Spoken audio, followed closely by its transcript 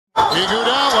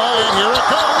Iguodala, and here it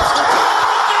goes.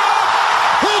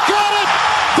 He got it!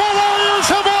 The Warriors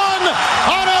have won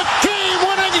on a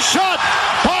game-winning shot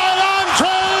by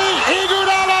Andre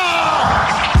Iguodala!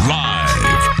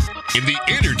 Live in the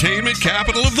entertainment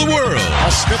capital of the world.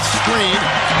 A Smith screen.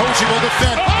 Posey will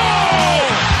defend. Oh!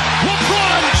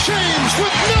 LeBron James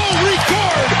with no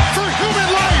regard for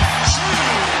human life.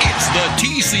 It's the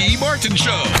T.C. Martin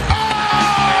Show.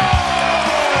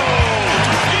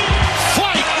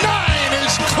 Flight 9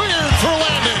 is cleared for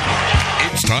landing.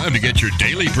 It's time to get your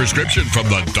daily prescription from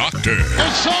the doctor.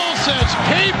 And Saul says,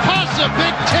 "Hey, pasa,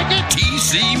 big ticket."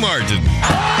 T.C. Martin.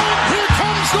 Oh, here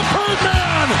comes the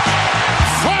Birdman,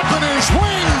 flapping his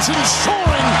wings and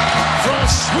soaring for a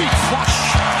sweet flush.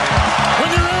 When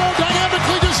you're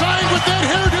aerodynamically designed with that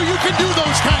hairdo, you can do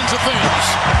those kinds of things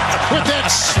with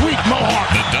that sweet mohawk.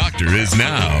 The doctor is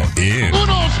now in.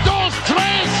 Unos, dos,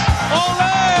 tres. Ole!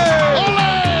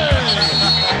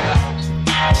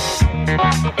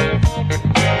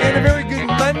 And a very good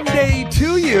Monday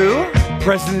to you.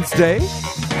 President's Day.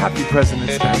 Happy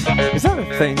President's Day. Is that a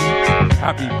thing?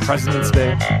 Happy President's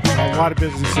Day. A lot of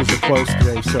businesses are closed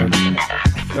today, so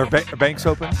Are banks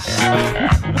open?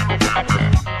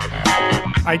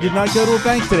 I did not go to a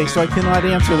bank today, so I cannot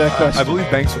answer that question. I believe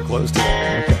banks are closed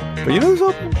today. Okay. But you know who's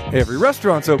open? Every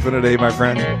restaurant's open today, my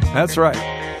friend. That's right.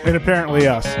 And apparently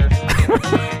us.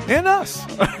 And us.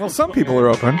 Well, some people are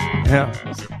open. Yeah.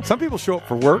 Some people show up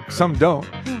for work. Some don't.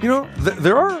 You know,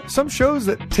 there are some shows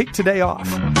that take today off.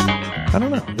 I don't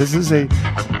know.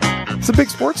 It's a big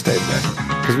sports day today.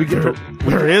 Because we get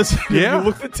There is? Yeah. You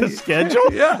looked at the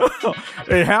schedule? Yeah.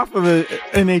 And half of the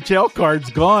NHL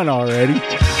cards gone already.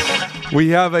 We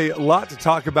have a lot to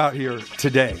talk about here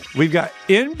today. We've got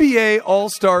NBA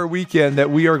All-Star Weekend that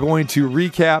we are going to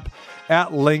recap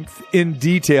at length in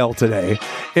detail today.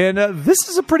 And this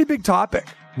is a pretty big topic,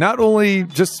 not only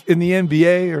just in the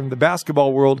NBA or in the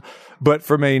basketball world, but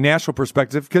from a national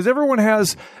perspective, because everyone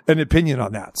has an opinion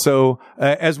on that. So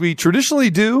as we traditionally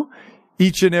do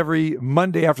each and every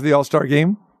Monday after the All-Star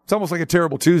game, it's almost like a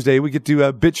terrible Tuesday. We get to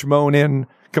bitch, moan, and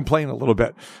complain a little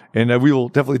bit. And we will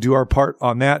definitely do our part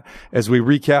on that as we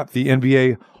recap the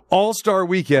NBA All-Star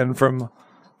Weekend from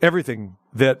everything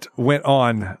that went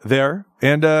on there.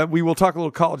 And we will talk a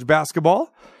little college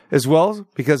basketball as well,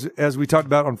 because as we talked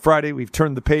about on Friday, we've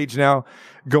turned the page now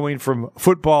going from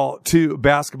football to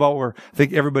basketball, where I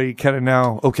think everybody kind of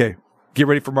now, okay, get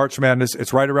ready for March Madness.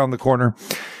 It's right around the corner.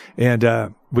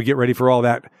 And we get ready for all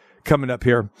that coming up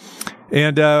here.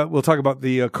 And we'll talk about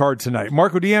the card tonight.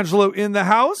 Marco D'Angelo in the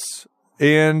house.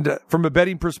 And from a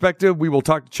betting perspective, we will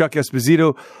talk to Chuck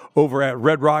Esposito over at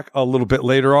Red Rock a little bit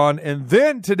later on. And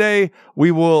then today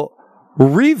we will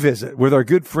revisit with our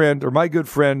good friend, or my good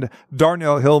friend,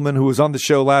 Darnell Hillman, who was on the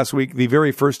show last week, the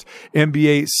very first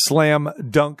NBA Slam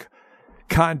Dunk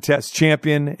Contest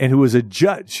champion, and who was a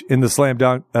judge in the Slam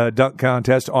Dunk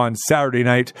Contest on Saturday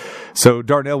night. So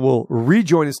Darnell will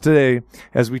rejoin us today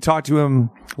as we talked to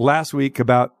him last week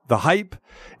about the hype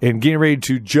and getting ready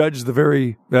to judge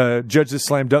judge this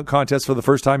Slam Dunk Contest for the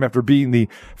first time after being the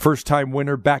first time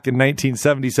winner back in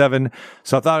 1977.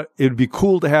 So I thought it would be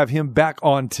cool to have him back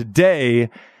on today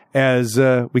as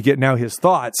we get now his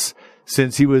thoughts,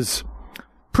 since he was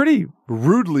pretty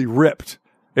rudely ripped,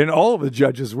 and all of the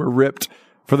judges were ripped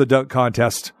for the dunk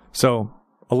contest. So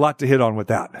a lot to hit on with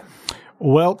that.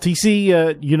 Well,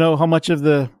 TC, you know how much of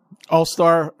the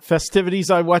All-Star festivities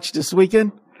I watched this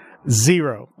weekend?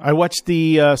 Zero. I watched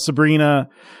the Sabrina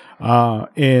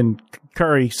and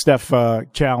Curry Steph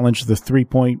challenge, the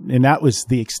 3-point, and that was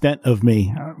the extent of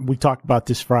me. We talked about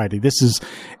this Friday. This is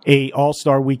a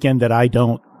All-Star weekend that I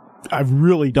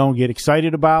really don't get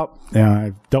excited about.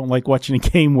 I don't like watching a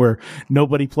game where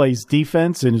nobody plays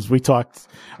defense. And as we talked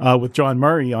with John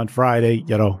Murray on Friday,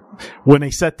 you know, when they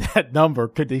set that number,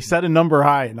 could they set a number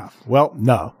high enough? Well,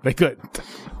 no, they couldn't.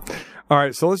 All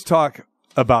right, so let's talk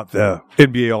about the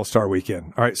NBA All-Star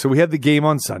Weekend. All right, so we had the game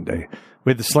on Sunday. We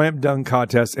had the Slam Dunk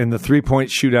Contest and the 3-point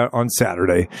shootout on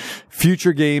Saturday.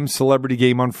 Future game, celebrity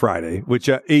game on Friday, which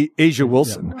Asia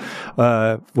Wilson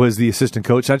was the assistant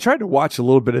coach. I tried to watch a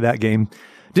little bit of that game.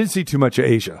 Didn't see too much of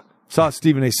Asia. Saw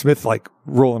Stephen A. Smith like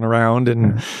rolling around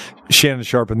and Shannon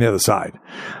Sharp on the other side.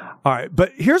 All right,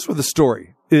 but here's what the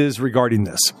story is regarding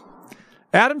this.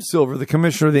 Adam Silver, the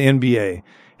commissioner of the NBA,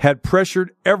 had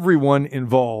pressured everyone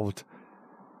involved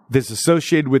that's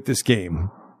associated with this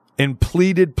game and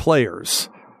pleaded players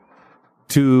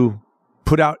to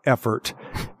put out effort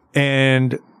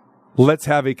and let's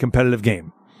have a competitive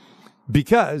game.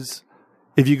 Because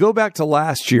if you go back to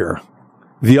last year,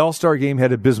 the All-Star game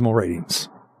had abysmal ratings.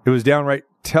 It was downright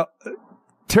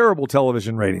terrible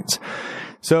television ratings.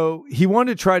 So he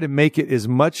wanted to try to make it as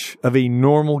much of a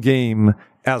normal game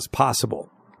as possible.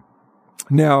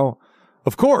 Now,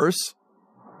 of course,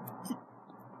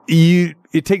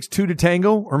 it takes two to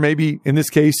tango, or maybe in this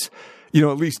case,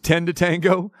 at least 10 to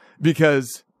tango,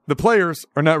 because the players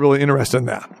are not really interested in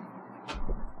that.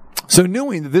 So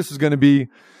knowing that this was going to be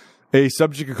a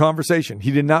subject of conversation,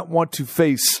 he did not want to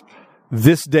face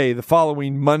this day, the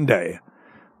following Monday,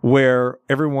 where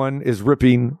everyone is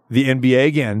ripping the NBA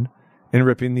again and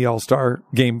ripping the All-Star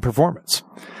game performance.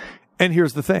 And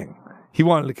here's the thing. He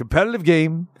wanted a competitive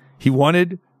game. He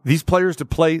wanted these players to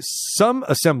play some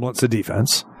semblance of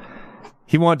defense.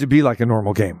 He wanted to be like a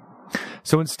normal game.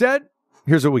 So instead,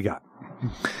 here's what we got.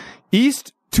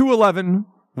 East 211,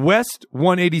 West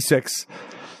 186,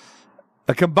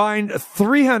 a combined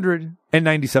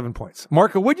 397 points.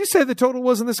 Marco, what'd you say the total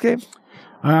was in this game?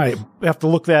 I have to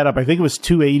look that up. I think it was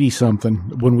 280 something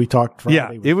when we talked Friday.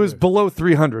 Yeah, it was below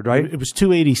 300, right? It was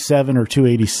 287 or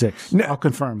 286. No, I'll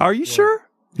confirm. Are you sure?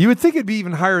 You would think it'd be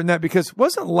even higher than that, because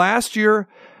wasn't last year,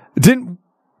 didn't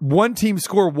one team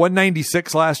score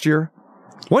 196 last year?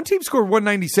 One team scored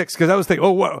 196, because I was thinking,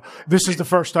 oh, whoa. This is the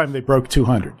first time they broke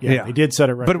 200. Yeah, they did set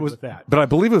a record with that. But I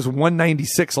believe it was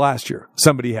 196 last year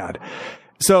somebody had.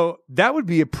 So that would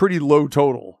be a pretty low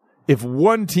total if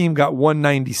one team got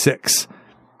 196.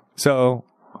 So,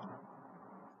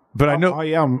 but I know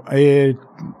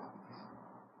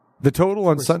the total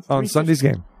on Sunday's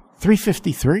game.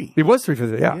 353. It was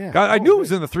 353, yeah. I knew it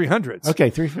was in the 300s. Okay,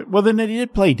 350. Well, then they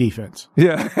did play defense.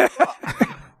 Yeah.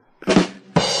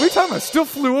 What are you talking about? Still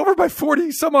flew over by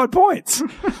 40 some odd points.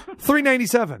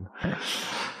 397.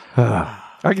 I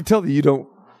can tell that you don't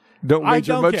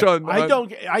wager much on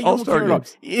All-Star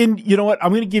games. And you know what?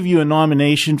 I'm going to give you a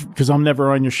nomination because I'm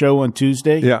never on your show on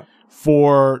Tuesday. Yeah.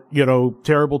 For,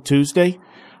 Terrible Tuesday.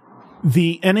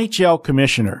 The NHL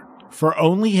commissioner, for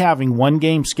only having one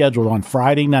game scheduled on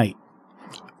Friday night,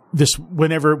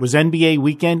 whenever it was NBA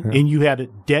weekend, and you had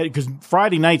it dead, because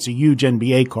Friday night's a huge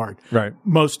NBA card. Right.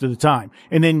 Most of the time.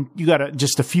 And then you got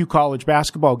just a few college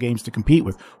basketball games to compete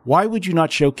with. Why would you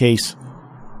not showcase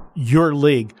your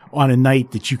league on a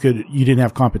night that you didn't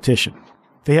have competition?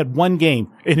 They had one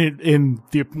game, and in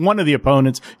one of the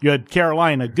opponents, you had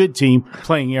Carolina, a good team,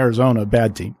 playing Arizona, a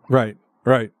bad team. Right.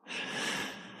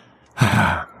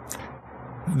 The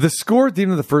score at the end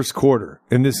of the first quarter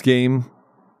in this game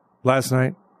last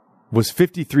night was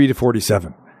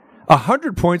 53-47.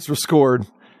 100 points were scored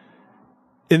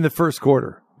in the first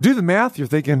quarter. Do the math. You're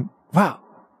thinking, wow,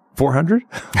 400?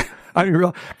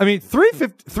 I mean,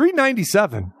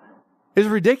 397 is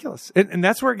ridiculous. And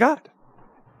that's where it got.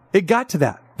 It got to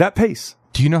that pace.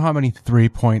 Do you know how many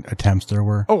 3-point attempts there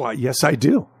were? Oh, yes, I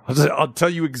do. I'll tell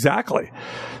you exactly.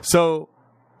 So,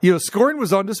 scoring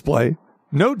was on display.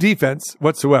 No defense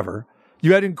whatsoever.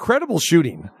 You had incredible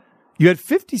shooting. You had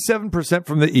 57%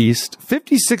 from the East,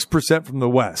 56% from the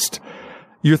West.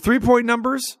 Your 3-point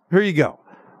numbers, here you go.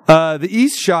 The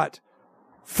East shot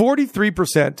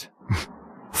 43%,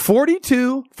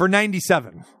 42 for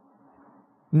 97.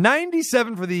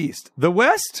 97 for the East. The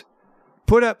West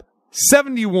put up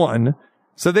 71,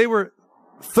 so they were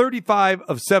 35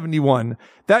 of 71.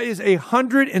 That is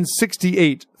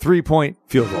 168 3-point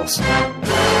field goals.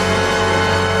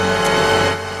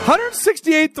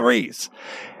 168 threes.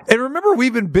 And remember,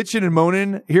 we've been bitching and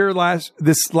moaning here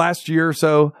this last year or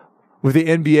so with the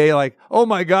NBA, like, oh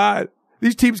my God,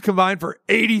 these teams combined for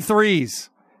 80 threes.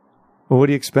 Well, what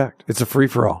do you expect? It's a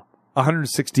free-for-all.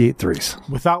 168 threes.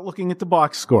 Without looking at the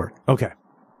box score. Okay.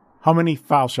 How many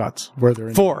foul shots were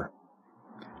there? 4.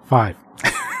 5.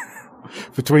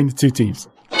 Between the two teams.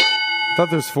 I thought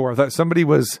there was 4. I thought somebody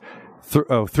was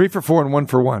 3 for 4 and 1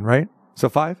 for 1, right? So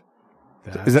 5?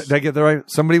 Did I get that right?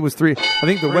 Somebody was 3. I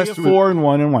think the West was 4 and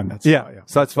 1 and 1. That's yeah.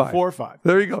 So that's 5. 4 or 5.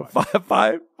 There you go.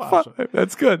 5.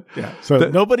 That's good. Yeah. So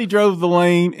nobody drove the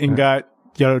lane and got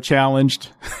challenged.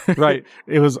 Right.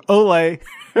 It was Ole.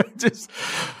 Just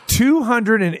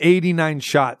 289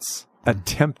 shots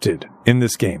attempted in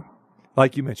this game.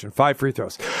 Like you mentioned, 5 free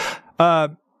throws. I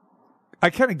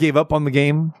kind of gave up on the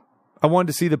game. I wanted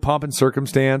to see the pomp and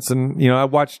circumstance, and I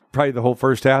watched probably the whole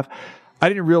first half. I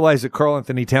didn't realize that Karl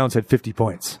Anthony Towns had 50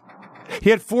 points.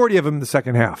 He had 40 of them in the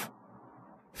second half.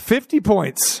 50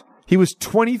 points. He was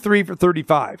 23 for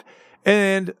 35.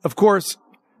 And, of course,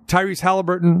 Tyrese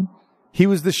Halliburton, he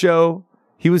was the show.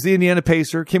 He was the Indiana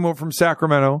Pacer, came over from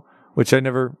Sacramento, which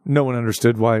no one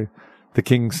understood why the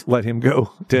Kings let him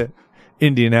go to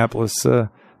Indianapolis,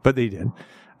 but they did.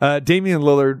 Damian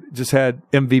Lillard just had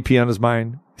MVP on his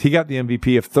mind. He got the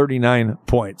MVP of 39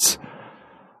 points.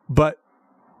 But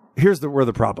here's where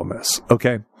the problem is,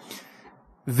 okay?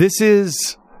 This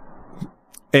is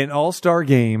an all-star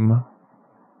game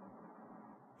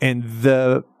and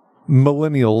the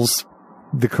millennials,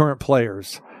 the current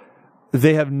players,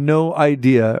 they have no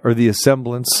idea or the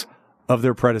semblance of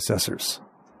their predecessors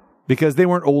because they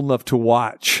weren't old enough to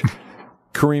watch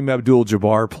Kareem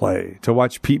Abdul-Jabbar play, to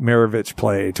watch Pete Maravich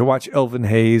play, to watch Elvin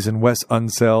Hayes and Wes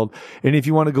Unseld. And if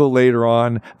you want to go later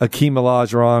on, Akeem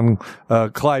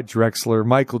Olajuwon, Clyde Drexler,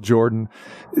 Michael Jordan,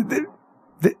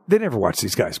 they never watched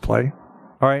these guys play.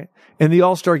 All right. And the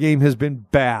All-Star game has been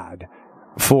bad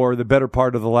for the better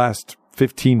part of the last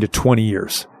 15 to 20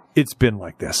 years. It's been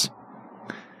like this.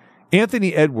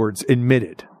 Anthony Edwards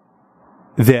admitted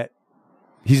that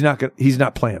he's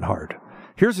not playing hard.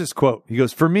 Here's his quote. He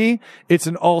goes, "For me, it's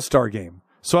an all-star game,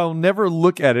 so I'll never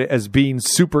look at it as being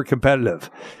super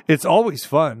competitive. It's always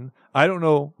fun. I don't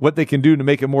know what they can do to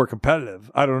make it more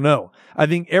competitive. I don't know. I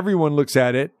think everyone looks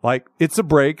at it like it's a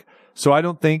break, so I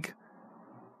don't think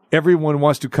everyone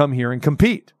wants to come here and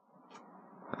compete."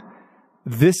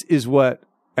 This is what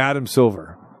Adam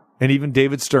Silver and even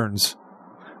David Stearns,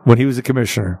 when he was a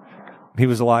commissioner, he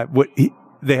was alive,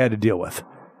 they had to deal with.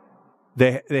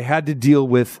 They had to deal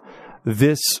with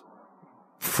this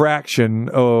fraction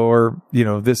or,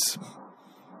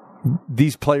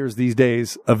 these players these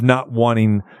days of not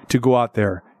wanting to go out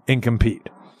there and compete.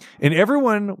 And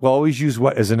everyone will always use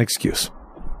what as an excuse?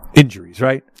 Injuries,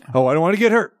 right? Oh, I don't want to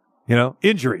get hurt.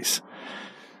 Injuries.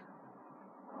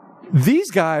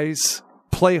 These guys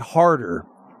play harder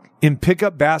in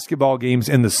pickup basketball games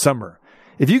in the summer.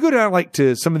 If you go down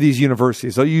to some of these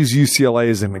universities, I'll use UCLA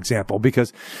as an example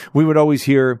because we would always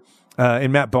hear,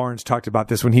 and Matt Barnes talked about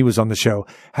this when he was on the show,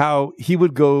 how he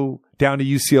would go down to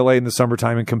UCLA in the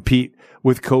summertime and compete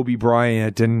with Kobe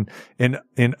Bryant and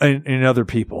other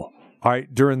people, all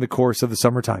right, during the course of the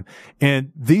summertime.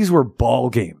 And these were ball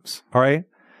games, all right?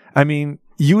 I mean,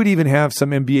 you would even have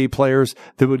some NBA players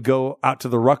that would go out to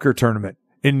the Rucker tournament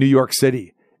in New York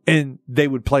City and they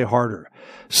would play harder.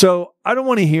 So I don't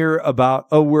want to hear about,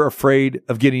 we're afraid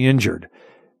of getting injured,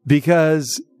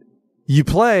 because you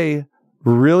play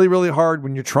really, really hard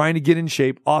when you're trying to get in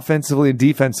shape offensively and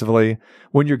defensively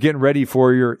when you're getting ready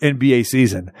for your NBA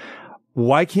season.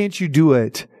 Why can't you do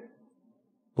it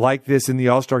like this in the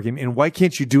All-Star game? And why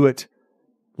can't you do it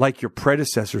like your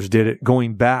predecessors did it,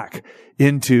 going back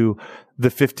into the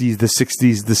 50s, the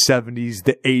 60s, the 70s,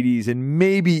 the 80s, and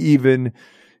maybe even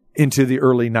into the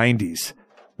early 90s,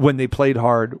 when they played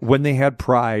hard, when they had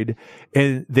pride,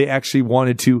 and they actually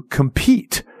wanted to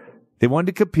compete. They wanted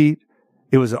to compete.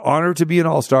 It was an honor to be an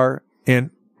all-star.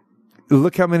 And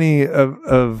look how many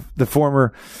of the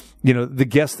former, the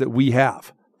guests that we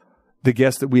have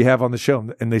on the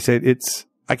show. And they said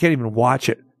I can't even watch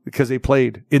it because they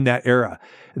played in that era.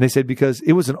 And they said, because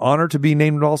it was an honor to be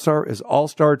named an all-star, as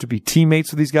all-star to be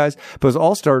teammates with these guys, but as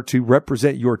all-star to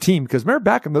represent your team. Because remember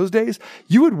back in those days,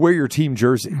 you would wear your team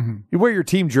jersey. Mm-hmm. You wear your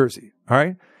team jersey. All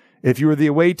right. If you were the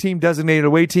away team, designated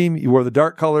away team, you wore the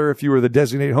dark color. If you were the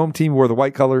designated home team, you wore the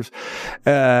white colors.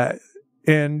 And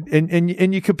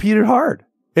you competed hard.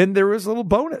 And there was a little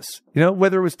bonus,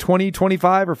 whether it was $20,000,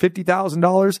 $25,000 or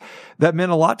 $50,000, that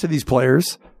meant a lot to these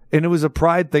players. And it was a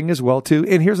pride thing as well, too.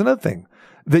 And here's another thing,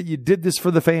 that you did this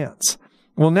for the fans.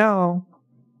 Well, now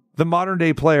the modern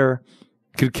day player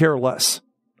could care less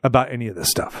about any of this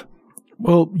stuff.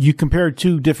 Well, you compared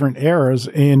two different eras,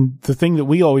 and the thing that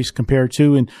we always compare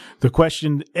to, and the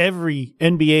question every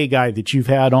NBA guy that you've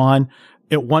had on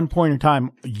at one point in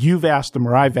time, you've asked them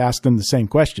or I've asked them the same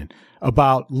question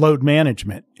about load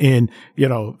management. And,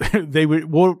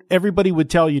 everybody would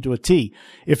tell you to a T.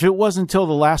 If it wasn't until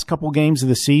the last couple games of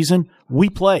the season, we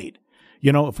played.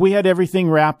 If we had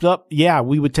everything wrapped up,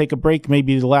 we would take a break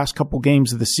maybe the last couple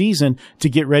games of the season to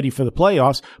get ready for the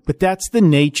playoffs. But that's the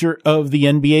nature of the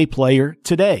NBA player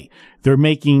today. They're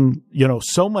making,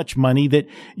 so much money that,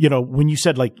 when you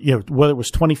said whether it was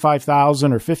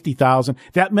 25,000 or 50,000,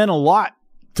 that meant a lot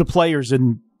to players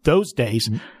in those days.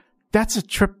 Mm-hmm. That's a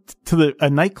trip to a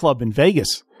nightclub in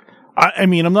Vegas. I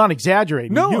mean, I'm not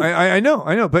exaggerating. No, I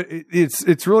know, but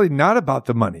it's really not about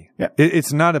the money. Yeah.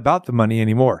 It's not about the money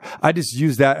anymore. I just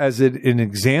use that as an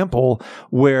example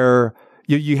where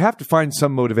you have to find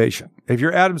some motivation. If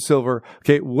you're Adam Silver,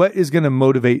 okay, what is going to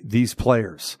motivate these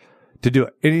players to do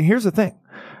it? And here's the thing.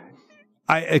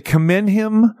 I commend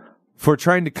him for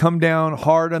trying to come down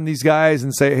hard on these guys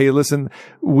and say, hey, listen,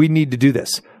 we need to do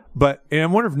this. And I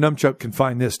wonder if Numchuck can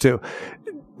find this too.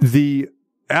 The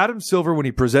Adam Silver, when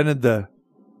he presented the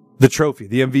trophy,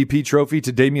 the MVP trophy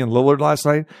to Damian Lillard last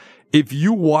night, if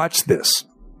you watch this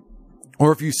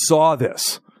or if you saw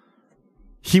this,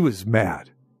 he was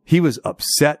mad. He was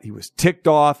upset. He was ticked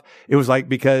off. It was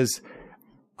because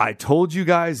I told you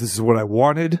guys this is what I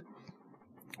wanted.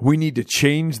 We need to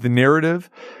change the narrative.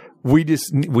 We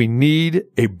need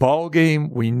a ball game.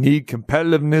 We need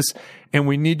competitiveness, and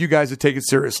we need you guys to take it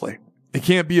seriously. It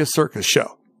can't be a circus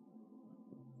show.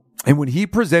 And when he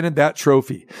presented that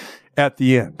trophy at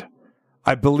the end,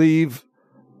 I believe,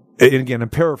 and again, I'm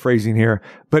paraphrasing here,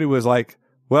 but it was like,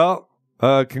 well,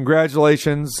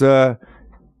 congratulations.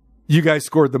 You guys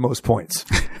scored the most points.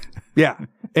 Yeah.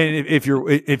 And if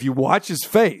you watch his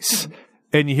face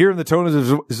and you hear in the tone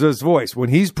of his voice, when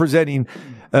he's presenting,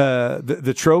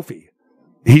 the trophy,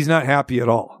 he's not happy at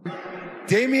all.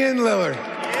 Damian Lillard.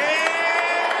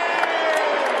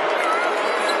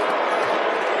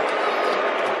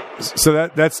 So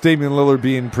that's Damian Lillard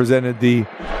being presented the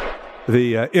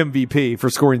MVP for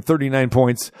scoring 39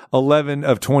 points, 11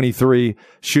 of 23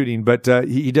 shooting. But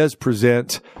he does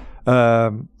present, I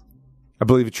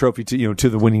believe, a trophy to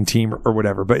the winning team or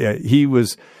whatever. But yeah, he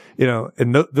was,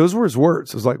 and those were his words.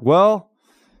 It was like, well,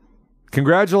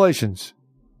 congratulations,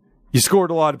 you scored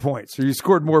a lot of points, or you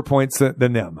scored more points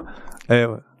than them.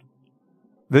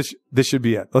 This should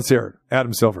be it. Let's hear it.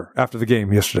 Adam Silver after the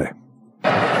game yesterday.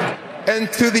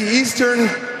 And to the Eastern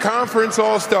Conference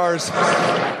All-Stars,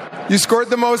 you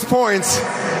scored the most points.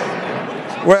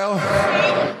 Well,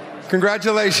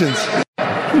 congratulations.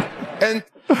 And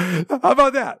how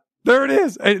about that? There it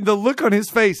is. And the look on his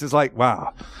face is like,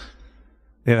 wow.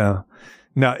 No,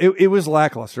 it was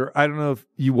lackluster. I don't know if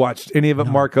you watched any of it,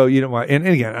 Marco. You don't watch. And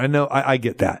again, I know I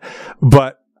get that,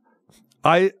 but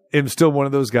I am still one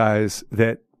of those guys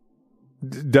that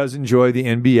does enjoy the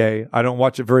NBA. I don't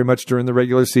watch it very much during the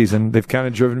regular season. They've kind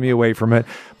of driven me away from it.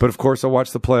 But of course, I'll watch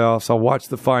the playoffs. I'll watch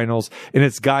the finals. And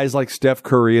it's guys like Steph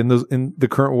Curry and the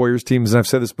current Warriors teams, and I've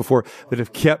said this before, that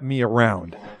have kept me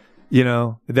around.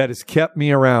 That has kept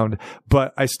me around.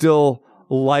 But I still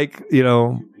like,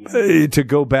 to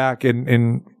go back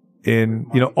and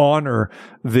honor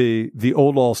the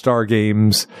old All-Star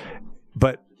games.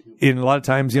 But in a lot of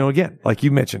times, again, like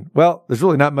you mentioned, well, there's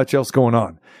really not much else going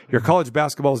on. Your college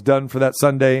basketball is done for that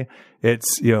Sunday.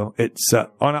 It's on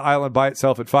an island by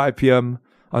itself at 5 p.m.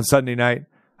 on Sunday night.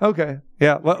 Okay.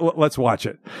 Yeah. Let's watch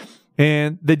it.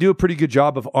 And they do a pretty good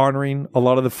job of honoring a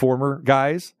lot of the former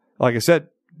guys. Like I said,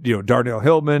 Darnell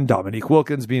Hillman, Dominique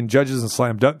Wilkins being judges in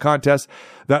slam dunk contests,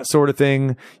 that sort of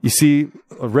thing. You see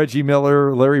Reggie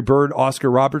Miller, Larry Bird,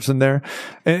 Oscar Robertson there.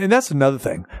 And that's another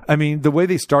thing. I mean, the way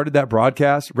they started that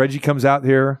broadcast, Reggie comes out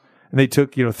here and they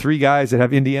took, 3 guys that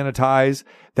have Indiana ties.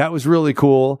 That was really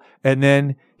cool. And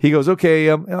then he goes, okay,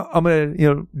 I'm going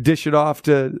to, dish it off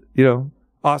to,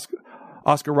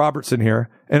 Oscar Robertson here.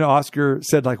 And Oscar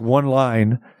said like one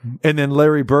line. And then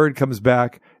Larry Bird comes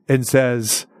back and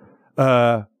says,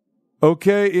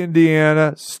 okay,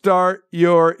 Indiana, start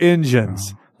your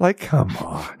engines. Like, come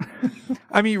on.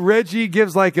 I mean, Reggie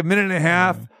gives like a minute and a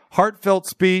half, heartfelt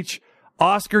speech.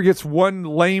 Oscar gets one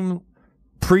lame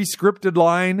pre-scripted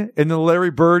line, and then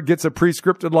Larry Bird gets a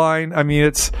pre-scripted line. I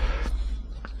mean,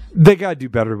 they got to do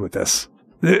better with this.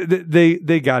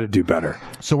 They got to do better.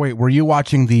 So wait, were you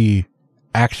watching the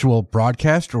actual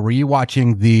broadcast, or were you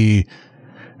watching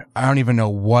I don't even know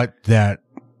what that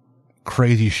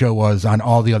crazy show was on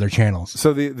all the other channels?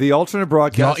 So the alternate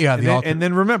broadcast. And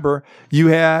then remember, you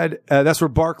had, that's where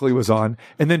Barkley was on.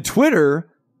 And then Twitter,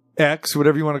 X,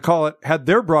 whatever you want to call it, had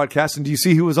their broadcast. And do you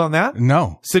see who was on that?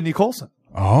 No. Sidney Colson.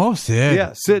 Oh, Sid.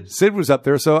 Yeah, Sid was up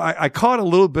there. So I caught a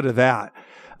little bit of that,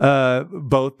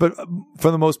 both. But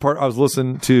for the most part, I was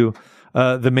listening to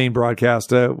the main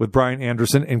broadcast with Brian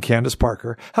Anderson and Candace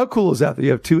Parker. How cool is that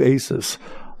you have 2 aces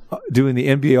doing the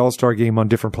NBA All-Star Game on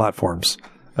different platforms?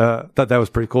 Thought that was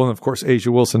pretty cool. And of course,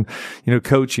 Asia Wilson,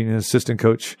 coaching and assistant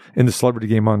coach in the celebrity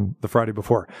game on the Friday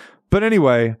before. But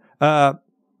anyway,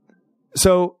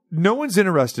 so no one's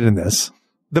interested in this.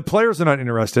 The players are not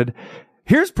interested.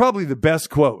 Here's probably the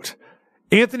best quote.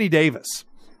 Anthony Davis.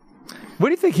 What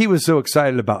do you think he was so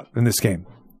excited about in this game?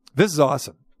 This is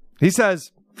awesome. He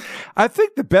says, I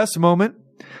think the best moment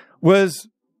was,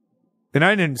 and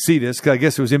I didn't see this because I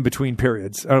guess it was in between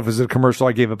periods. I don't know if it was a commercial.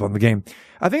 I gave up on the game.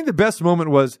 I think the best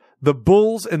moment was the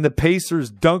Bulls and the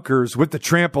Pacers dunkers with the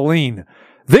trampoline.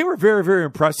 They were very, very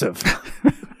impressive.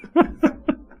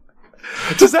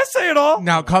 Does that say it all?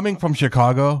 Now, coming from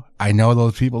Chicago, I know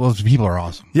those people. Those people are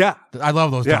awesome. Yeah. I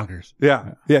love those dunkers.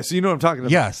 Yeah. Yeah. So you know what I'm talking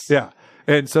about. Yes. Yeah.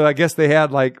 And so I guess they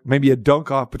had like maybe a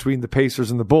dunk off between the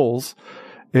Pacers and the Bulls,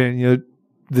 and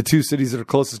the 2 cities that are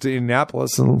closest to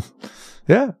Indianapolis. And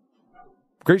yeah,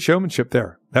 great showmanship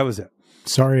there. That was it.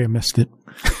 Sorry, I missed it.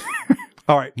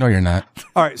 All right. No, you're not.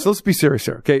 All right. So let's be serious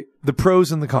here. Okay. The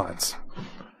pros and the cons.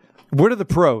 What are the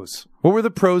pros? What were the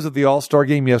pros of the All-Star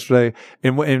game yesterday?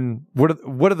 And what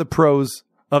are the pros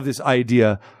of this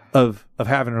idea of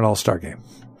having an All-Star game?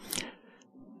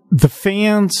 the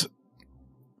fans,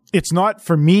 it's not,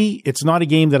 for me, it's not a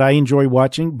game that I enjoy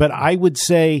watching, but I would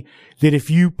say that if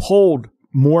you polled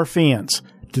more fans,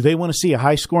 do they want to see a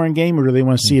high scoring game or do they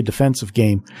want to see a defensive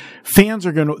game? Fans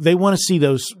are they want to see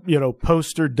those,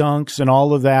 poster dunks and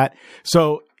all of that.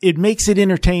 So it makes it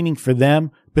entertaining for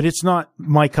them, but it's not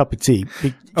my cup of tea.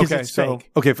 Okay. I'm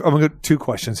going to go 2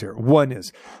 questions here. One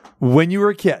is, when you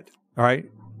were a kid, all right,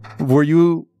 were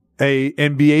you a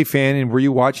NBA fan and were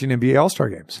you watching NBA All-Star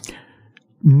games?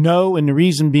 No. And the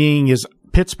reason being is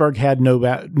Pittsburgh had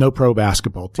no pro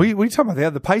basketball team. What are you talking about? They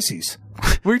had the Pisces.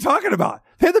 What are you talking about?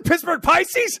 They had the Pittsburgh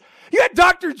Pisces? You had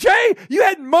Dr. J. You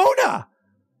had Mona.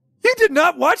 You did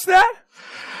not watch that?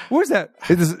 Where's that?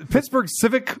 Is it Pittsburgh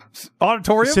Civic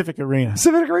Auditorium? Civic Arena.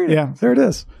 Civic Arena. Yeah. There it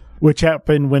is. Which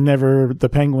happened whenever the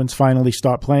Penguins finally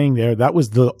stopped playing there. That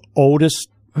was the oldest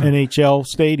NHL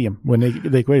stadium when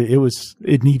they quit.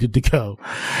 It needed to go.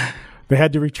 They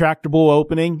had the retractable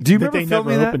opening. Do you remember they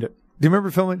filming never that? opened it. Do you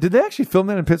remember filming? Did they actually film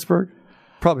that in Pittsburgh?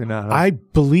 Probably not. Huh? I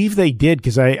believe they did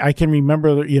because I can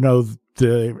remember,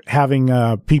 the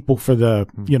having people for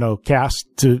the, cast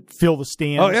to fill the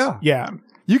stands. Oh, yeah. Yeah.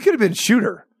 You could have been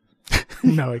shooter.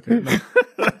 No, I couldn't.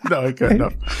 No, I couldn't.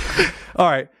 All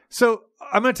right. So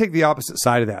I'm going to take the opposite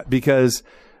side of that because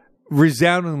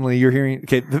resoundingly you're hearing,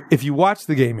 if you watched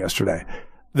the game yesterday,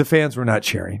 the fans were not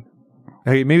cheering.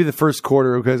 Okay, maybe the first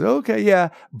quarter because,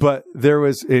 but there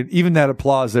was even that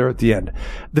applause there at the end.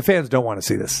 The fans don't want to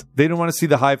see this. They don't want to see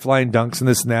the high-flying dunks and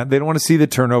this and that. They don't want to see the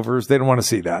turnovers. They don't want to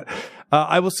see that.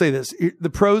 I will say this. The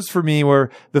pros for me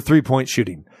were the three-point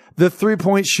shooting. The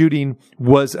three-point shooting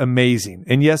was amazing.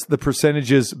 And yes, the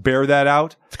percentages bear that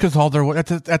out. It's because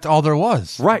that's all there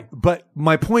was. Right. But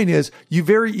my point is, you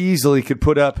very easily could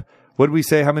put up, what did we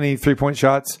say? How many three-point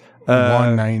shots?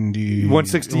 190.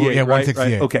 168. Yeah, right?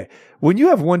 168. Right. Okay. When you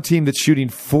have one team that's shooting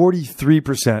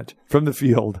 43% from the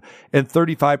field and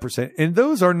 35%, and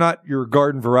those are not your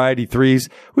garden variety threes.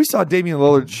 We saw Damian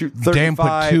Lillard shoot 35. Dame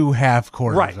put 2 half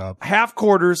quarters up. Half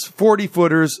quarters,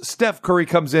 40-footers. Steph Curry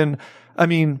comes in. I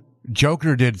mean,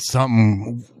 Joker did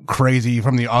something crazy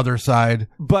from the other side.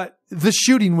 But the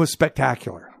shooting was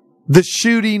spectacular. The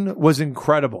shooting was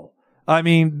incredible. I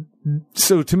mean,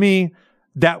 so to me,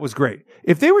 that was great.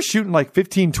 If they were shooting like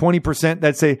 15, 20%,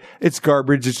 that'd say it's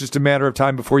garbage. It's just a matter of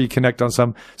time before you connect on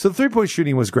some. So the 3-point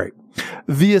shooting was great.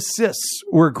 The assists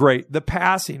were great. The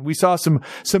passing, we saw some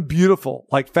beautiful,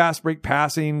 like fast break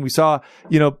passing. We saw,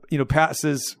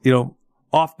 passes,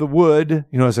 off the wood,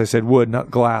 as I said, wood,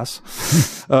 not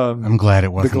glass. I'm glad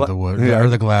it wasn't the wood or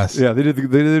the glass. Yeah, they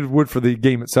did wood for the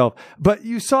game itself. But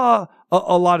you saw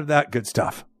a lot of that good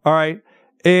stuff. All right.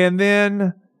 And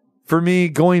then for me,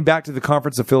 going back to the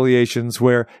conference affiliations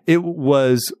where it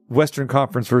was Western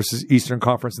Conference versus Eastern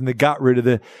Conference, and they got rid of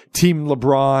the team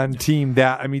LeBron, team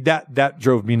that. I mean, that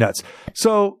drove me nuts.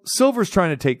 So Silver's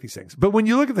trying to take these things. But when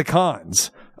you look at the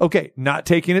cons, okay, not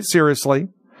taking it seriously,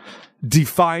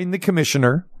 defying the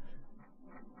commissioner,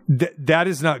 that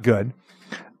is not good.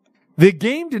 The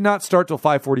game did not start till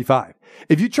 5:45.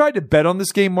 If you tried to bet on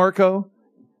this game, Marco,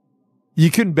 you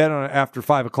couldn't bet on it after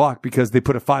 5 o'clock because they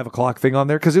put a 5 o'clock thing on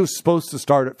there because it was supposed to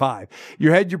start at 5.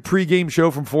 You had your pregame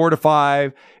show from 4 to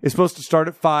 5. It's supposed to start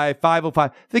at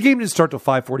 5:05. The game didn't start till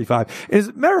 5:45. As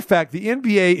a matter of fact, the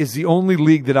NBA is the only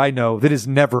league that I know that is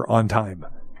never on time.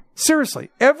 Seriously,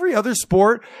 every other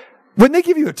sport, when they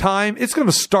give you a time, it's going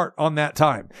to start on that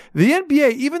time. The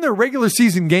NBA, even their regular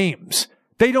season games,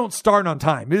 they don't start on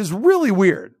time. It is really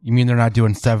weird. You mean they're not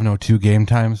doing 7:02 game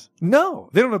times? No,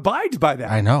 they don't abide by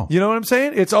that. I know. You know what I'm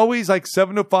saying? It's always like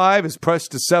 7:05 is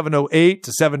pressed to 7:08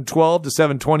 to 7:12 to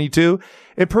 7:22.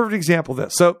 A perfect example of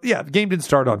this. So yeah, the game didn't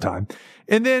start on time.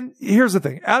 And then here's the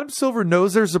thing. Adam Silver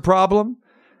knows there's a problem.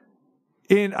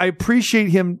 And I appreciate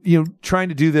him, trying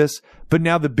to do this. But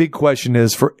now the big question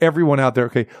is for everyone out there,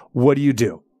 okay, what do you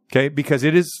do? Okay. Because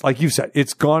it is, like you said,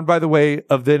 it's gone by the way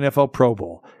of the NFL Pro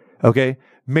Bowl. Okay.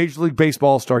 Major League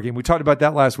Baseball All-Star Game. We talked about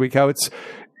that last week, how it's,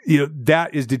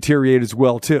 that is deteriorated as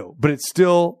well too, but it's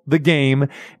still the game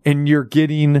and you're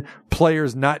getting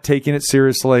players not taking it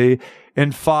seriously.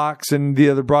 And Fox and the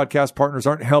other broadcast partners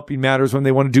aren't helping matters when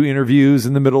they want to do interviews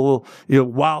in the middle,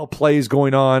 while plays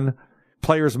going on,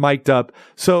 players mic'd up.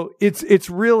 So it's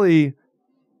really,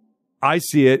 I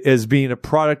see it as being a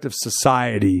product of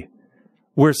society,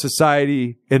 where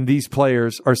society and these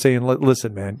players are saying,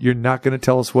 listen, man, you're not going to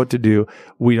tell us what to do.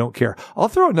 We don't care. I'll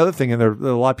throw another thing in there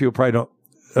that a lot of people probably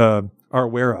don't, are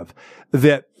aware of,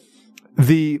 that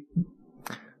the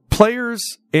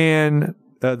players and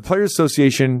the Players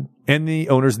Association and the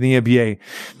owners in the NBA,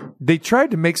 they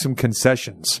tried to make some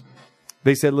concessions.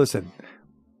 They said, listen,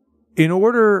 in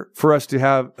order for us to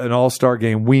have an all-star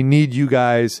game, we need you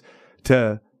guys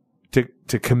to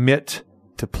commit,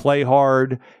 to play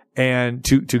hard, and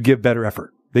to give better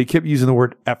effort. They kept using the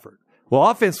word effort. Well,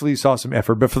 offensively, you saw some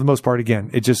effort, but for the most part, again,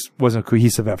 it just wasn't a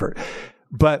cohesive effort.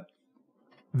 But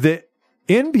the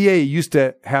NBA used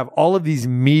to have all of these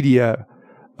media,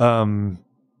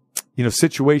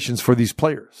 situations for these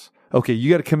players. Okay,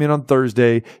 you got to come in on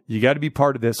Thursday. You got to be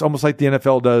part of this, almost like the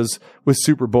NFL does with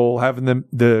Super Bowl, having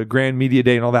the grand media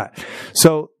day and all that.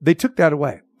 So they took that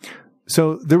away.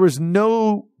 So there was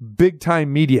no big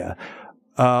time media.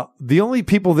 The only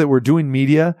people that were doing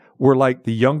media were like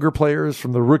the younger players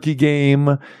from the rookie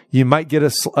game. You might get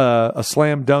a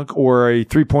slam dunk or a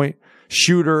 3-point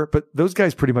shooter, but those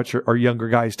guys pretty much are younger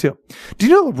guys too. Do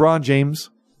you know LeBron James?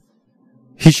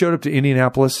 He showed up to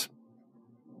Indianapolis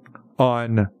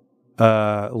on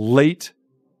late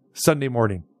Sunday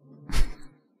morning.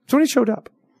 That's when he showed up.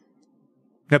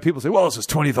 Now people say, well, it's his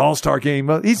 20th All-Star game.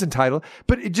 Well, he's entitled,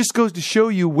 but it just goes to show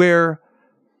you where,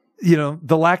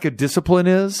 the lack of discipline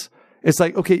is. It's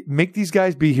like, okay, make these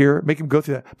guys be here, make them go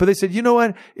through that. But they said, you know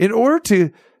what? In order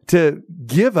to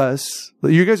give us,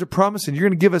 you guys are promising you're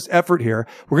going to give us effort here.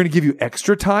 We're going to give you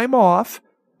extra time off.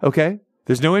 Okay.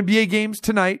 There's no NBA games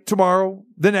tonight, tomorrow,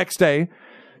 the next day.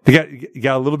 You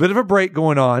got a little bit of a break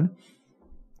going on.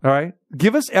 All right.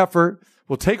 Give us effort.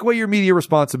 We'll take away your media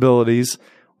responsibilities.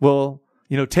 We'll,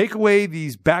 take away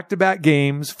these back-to-back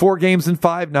games, 4 games in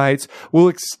 5 nights. We'll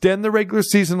extend the regular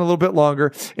season a little bit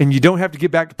longer, and you don't have to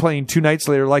get back to playing 2 nights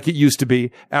later like it used to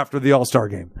be after the All-Star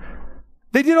game.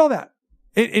 They did all that.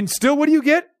 And still, what do you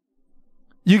get?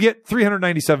 You get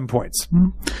 397 points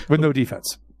with no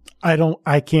defense.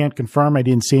 I can't confirm. I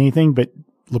didn't see anything, but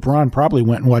LeBron probably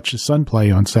went and watched his son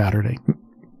play on Saturday.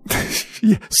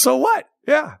 Yeah, so what?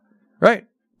 Yeah. Right.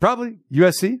 Probably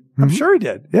USC. I'm sure he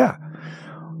did. Yeah.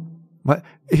 But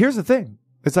here's the thing.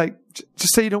 It's like,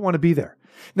 just say you don't want to be there.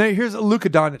 Now, here's a Luka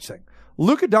Doncic thing.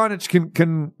 Luka Doncic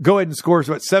can go ahead and score,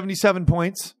 77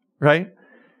 points, right?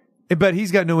 But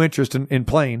he's got no interest in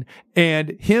playing.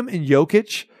 And him and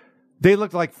Jokic, they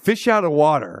look like fish out of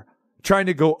water trying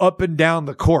to go up and down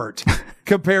the court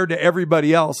compared to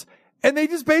everybody else. And they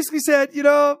just basically said,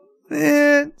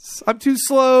 I'm too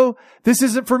slow. This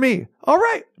isn't for me. All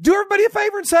right. Do everybody a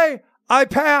favor and say, I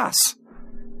pass.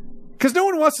 Because no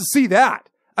one wants to see that.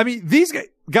 I mean, these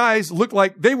guys look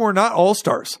like they were not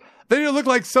all-stars. They didn't look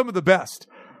like some of the best.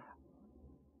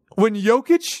 When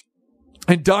Jokic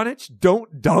and Doncic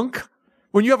don't dunk,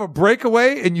 when you have a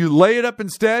breakaway and you lay it up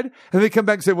instead, and they come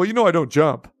back and say, well, I don't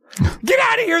jump. Get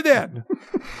out of here then.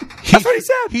 That's what he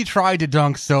said. He tried to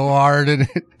dunk so hard, and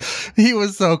he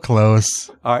was so close.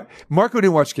 All right. Marco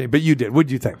didn't watch the game, but you did. What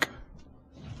did you think?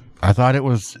 I thought it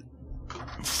was,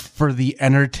 for the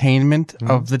entertainment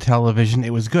of the television,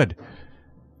 it was good.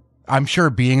 I'm sure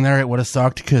being there, it would have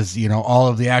sucked because, all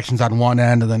of the action's on one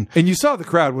end and you saw the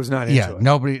crowd was not into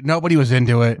it. Nobody was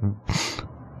into it.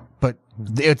 But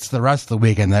it's the rest of the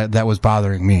weekend that was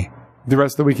bothering me. The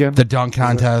rest of the weekend? The dunk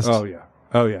contest. Oh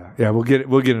yeah. Yeah, we'll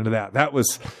get into that. That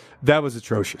was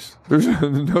atrocious. There's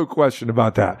no question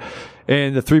about that.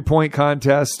 And the 3-point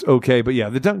contest, okay, but yeah,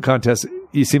 the dunk contest,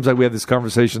 it seems like we have this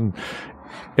conversation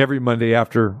every Monday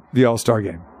after the All-Star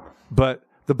game. But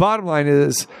the bottom line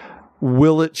is,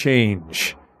 will it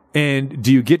change? And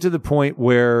do you get to the point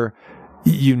where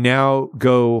you now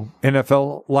go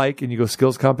NFL-like and you go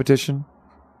skills competition?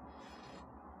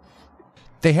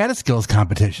 They had a skills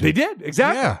competition. They did,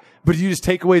 exactly. Yeah. But you just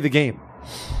take away the game.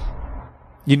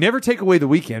 You never take away the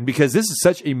weekend because this is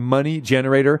such a money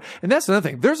generator. And that's another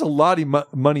thing. There's a lot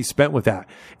of money spent with that.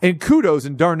 And kudos,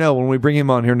 and Darnell, when we bring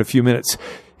him on here in a few minutes,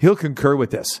 he'll concur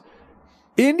with this.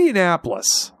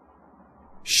 Indianapolis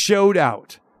showed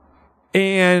out.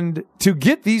 And to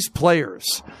get these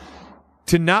players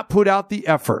to not put out the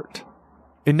effort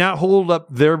and not hold up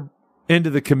their end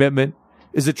of the commitment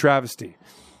is a travesty.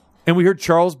 And we heard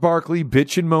Charles Barkley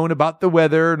bitch and moan about the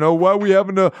weather. And, why are we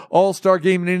having an all-star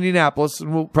game in Indianapolis?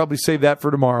 And we'll probably save that for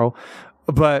tomorrow.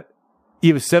 But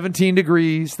it was 17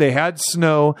 degrees. They had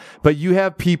snow. But you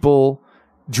have people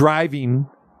driving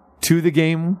to the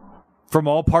game from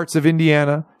all parts of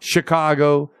Indiana,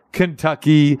 Chicago,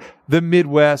 Kentucky, the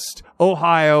Midwest,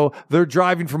 Ohio. They're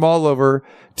driving from all over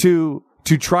to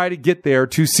try to get there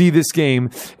to see this game,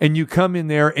 and you come in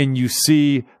there and you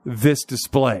see this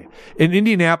display. And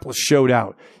Indianapolis showed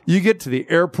out. You get to the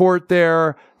airport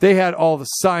there, they had all the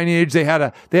signage, they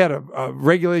had a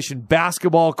regulation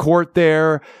basketball court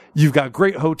there. You've got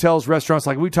great hotels, restaurants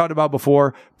like we talked about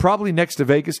before. Probably next to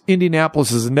Vegas,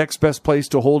 Indianapolis is the next best place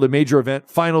to hold a major event,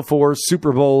 Final Fours,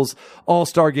 Super Bowls,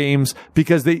 All-Star games,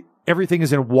 because everything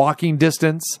is in walking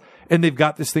distance. and they've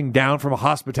got this thing down from a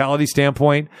hospitality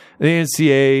standpoint. The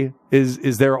NCAA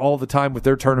is there all the time with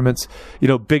their tournaments,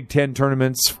 Big Ten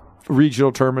tournaments,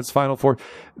 regional tournaments, Final Four.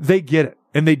 They get it.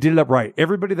 And they did it up right.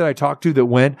 Everybody that I talked to that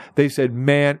went, they said,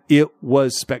 man, it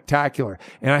was spectacular.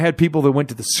 And I had people that went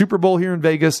to the Super Bowl here in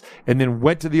Vegas and then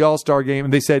went to the All-Star game,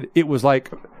 and they said it was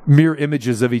like mirror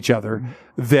images of each other,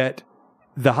 that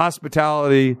the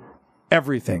hospitality,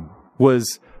 everything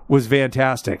was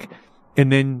fantastic.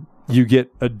 And then you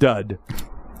get a dud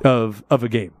of a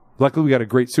game. Luckily, we got a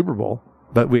great Super Bowl,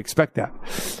 but we expect that.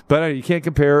 But you can't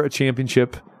compare a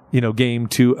championship game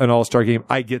to an all-star game.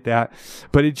 I get that.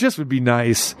 But it just would be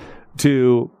nice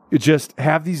to just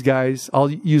have these guys, I'll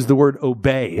use the word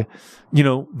obey,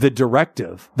 the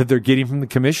directive that they're getting from the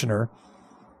commissioner,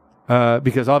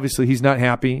 because obviously he's not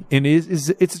happy, and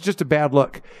it's just a bad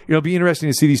look. It'll be interesting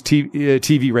to see these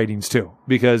TV ratings too,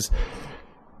 because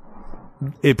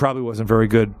it probably wasn't very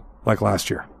good like last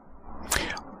year.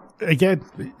 Again,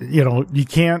 you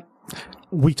can't.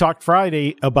 We talked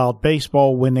Friday about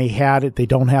baseball when they had it. They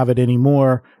don't have it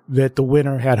anymore, that the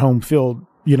winner had home field,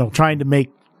 trying to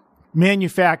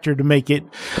manufacture to make it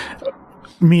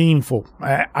meaningful.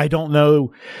 I don't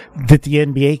know that the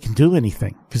NBA can do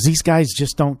anything because these guys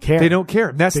just don't care. They don't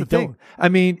care. That's the thing. I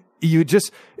mean,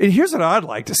 and here's what I'd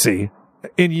like to see.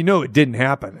 And it didn't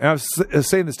happen. And I was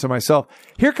saying this to myself.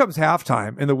 Here comes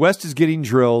halftime and the West is getting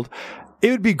drilled. It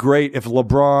would be great if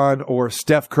LeBron or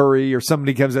Steph Curry or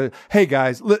somebody comes in, hey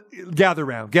guys, gather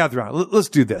around. Let's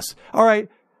do this. All right.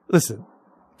 Listen,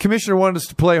 commissioner wanted us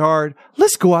to play hard.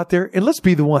 Let's go out there and let's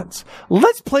be the ones.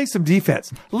 Let's play some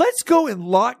defense. Let's go and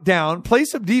lock down, play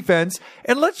some defense,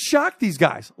 and let's shock these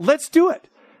guys. Let's do it.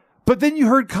 But then you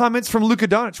heard comments from Luka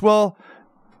Doncic.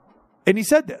 And he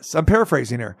said this, I'm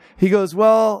paraphrasing here. He goes,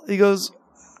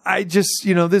 I just,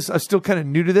 I'm still kind of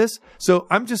new to this. So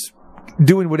I'm just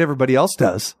doing what everybody else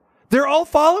does. They're all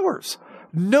followers.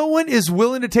 No one is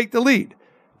willing to take the lead.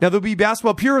 Now, there'll be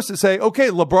basketball purists that say, okay,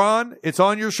 LeBron, it's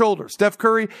on your shoulders. Steph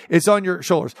Curry, it's on your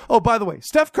shoulders. Oh, by the way,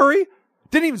 Steph Curry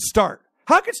didn't even start.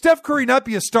 How could Steph Curry not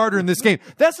be a starter in this game?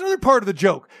 That's another part of the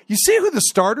joke. You see who the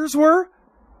starters were?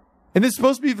 And this is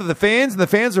supposed to be for the fans, and the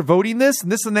fans are voting this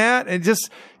and this and that. And just,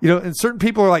 and certain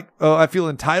people are like, oh, I feel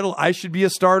entitled. I should be a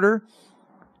starter.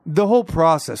 The whole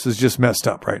process is just messed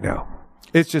up right now.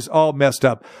 It's just all messed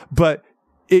up. But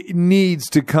it needs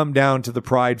to come down to the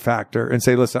pride factor and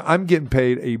say, listen, I'm getting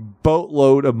paid a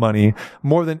boatload of money,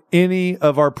 more than any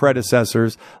of our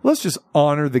predecessors. Let's just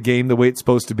honor the game the way it's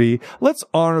supposed to be. Let's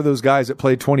honor those guys that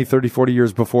played 20, 30, 40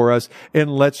 years before us.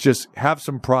 And let's just have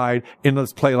some pride and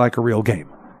let's play like a real game.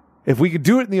 If we could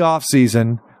do it in the off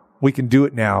season, we can do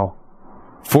it now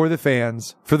for the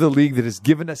fans, for the league that has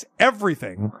given us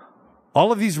everything,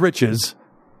 all of these riches.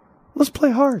 Let's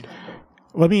play hard.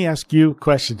 Let me ask you a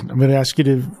question. I'm going to ask you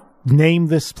to name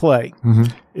this play.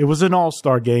 Mm-hmm. It was an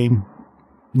all-star game,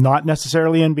 not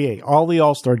necessarily NBA, all the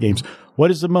all-star games.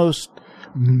 What is the most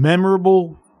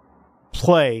memorable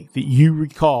play that you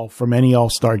recall from any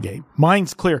all-star game?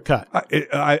 Mine's clear cut.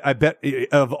 I bet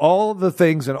of all the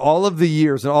things and all of the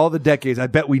years and all the decades, I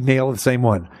bet we nail the same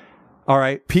one. All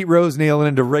right. Pete Rose nailing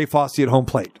into Ray Fosse at home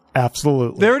plate.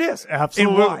 Absolutely. There it is.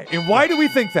 Absolutely. And why? And why do we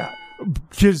think that?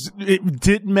 Because it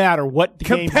didn't matter what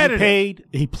game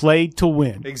he played to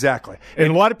win. Exactly. And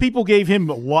a lot of people gave him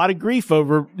a lot of grief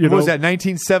over, what was that,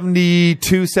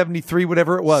 1972, 73,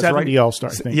 whatever it was, 70 right? All-Star,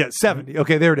 I think. Yeah, 70.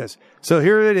 Okay, there it is. So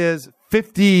here it is,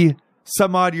 50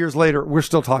 some odd years later, we're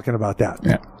still talking about that.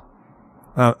 Yeah.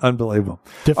 Unbelievable.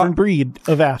 Different breed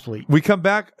of athlete. We come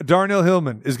back. Darnell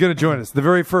Hillman is going to join us. The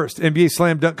very first NBA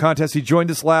Slam Dunk Contest. He joined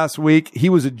us last week. He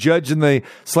was a judge in the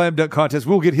Slam Dunk Contest.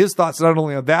 We'll get his thoughts not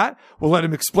only on that, we'll let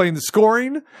him explain the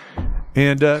scoring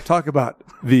and talk about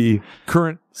the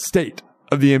current state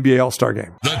of the NBA All-Star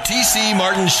Game. The TC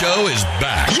Martin Show is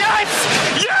back.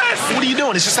 Yes! Yes! What are you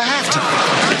doing? It's just a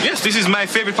halftime. Yes, this is my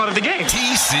favorite part of the game.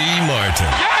 TC Martin.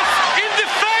 Yes! In the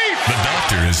face! The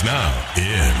doctor is now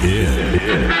in.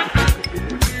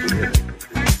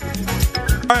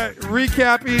 All right,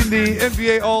 recapping the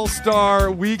NBA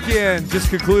All-Star Weekend just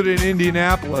concluded in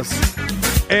Indianapolis.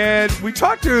 And we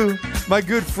talked to my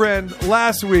good friend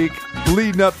last week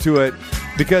leading up to it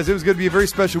because it was going to be a very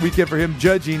special weekend for him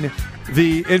judging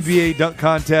the NBA dunk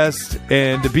contest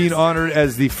and being honored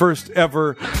as the first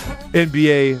ever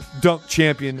NBA dunk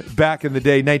champion back in the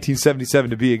day,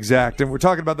 1977 to be exact. And we're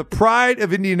talking about the pride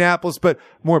of Indianapolis, but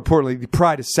more importantly, the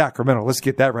pride of Sacramento. Let's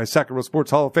get that right. Sacramento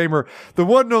Sports Hall of Famer, the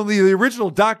one and only, the original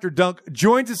Dr. Dunk,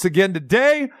 joins us again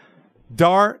today,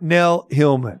 Darnell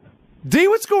Hillman. D,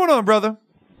 what's going on, brother?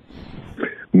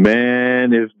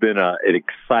 Man, it's been an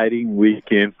exciting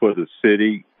weekend for the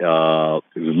city. It was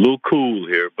a little cool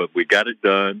here, but we got it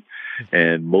done.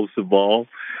 And most of all,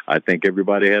 I think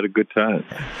everybody had a good time.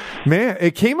 Man,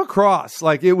 it came across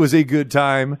like it was a good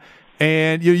time.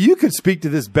 And you could speak to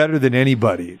this better than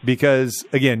anybody because,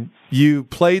 again, you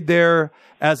played there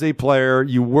as a player.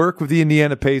 You work with the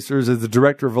Indiana Pacers as the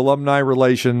director of alumni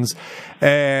relations,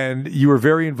 and you were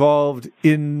very involved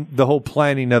in the whole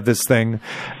planning of this thing.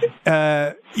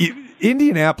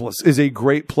 Indianapolis is a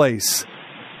great place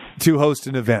to host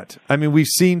an event. I mean, we've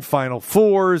seen Final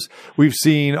Fours. We've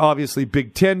seen, obviously,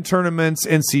 Big Ten tournaments,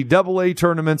 NCAA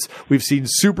tournaments. We've seen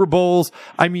Super Bowls.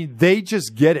 I mean, they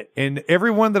just get it. And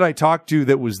everyone that I talked to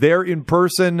that was there in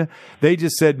person, they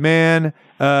just said, man,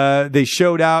 they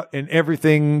showed out and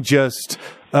everything just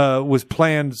was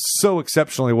planned so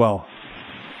exceptionally well.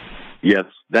 Yes,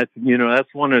 that's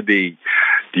one of the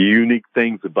unique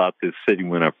things about this city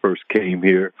when I first came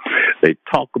here. They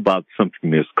talk about something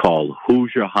that's called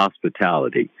Hoosier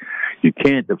hospitality. You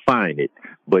can't define it,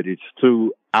 but it's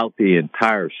throughout the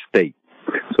entire state.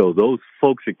 So those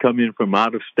folks that come in from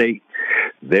out of state,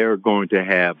 they're going to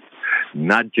have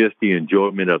not just the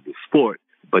enjoyment of the sport,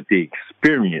 but the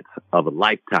experience of a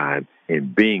lifetime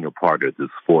in being a part of the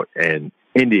sport. And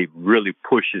Indy really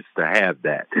pushes to have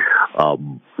that.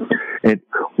 And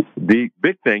the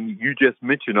big thing, you just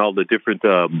mentioned all the different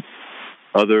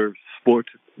other sports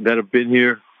that have been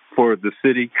here for the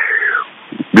city.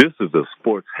 This is a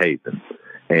sports haven.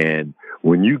 And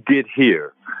when you get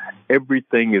here,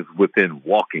 everything is within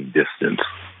walking distance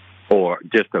or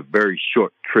just a very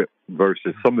short trip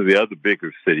versus some of the other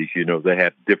bigger cities. They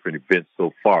have different events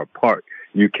so far apart,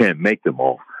 you can't make them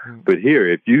all. But here,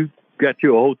 if you got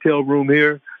you a hotel room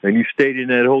here and you stayed in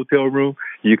that hotel room,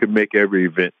 you can make every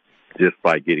event just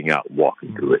by getting out and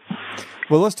walking to it.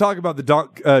 Well, let's talk about the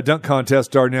dunk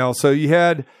contest, Darnell. So you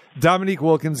had Dominique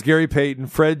Wilkins, Gary Payton,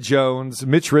 Fred Jones,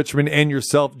 Mitch Richmond, and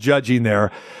yourself judging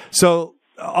there. So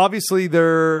obviously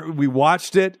we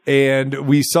watched it and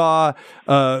we saw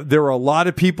there were a lot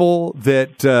of people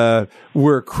that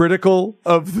were critical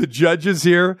of the judges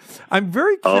here. I'm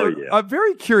very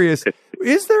curious.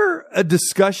 Is there a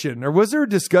discussion, or was there a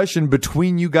discussion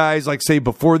between you guys, like say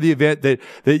before the event, that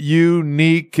you,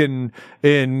 Nick, and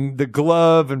the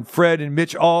Glove, and Fred and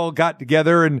Mitch all got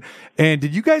together, and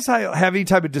did you guys have any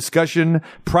type of discussion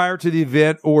prior to the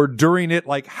event or during it,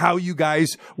 like how you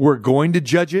guys were going to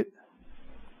judge it?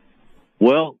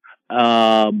 Well,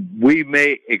 we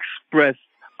may express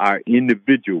our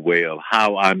individual way of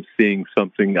how I'm seeing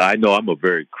something. I know I'm a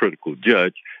very critical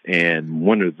judge, and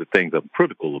one of the things I'm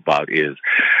critical about is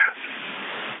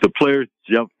the players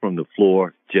jump from the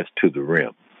floor just to the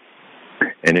rim.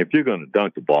 And if you're going to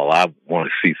dunk the ball, I want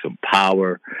to see some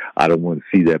power. I don't want to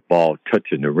see that ball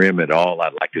touching the rim at all.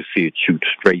 I'd like to see it shoot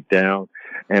straight down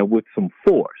and with some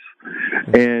force.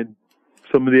 And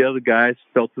some of the other guys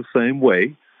felt the same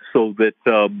way, so that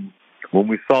when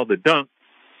we saw the dunk,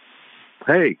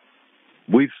 hey,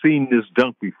 we've seen this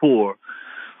dunk before.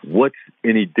 What's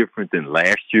any different than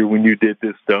last year when you did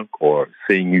this dunk or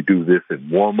seeing you do this in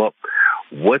warm-up?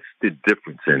 What's the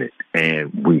difference in it?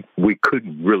 And we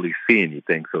couldn't really see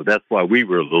anything. So that's why we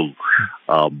were a little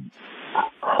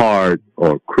hard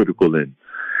or critical in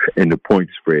the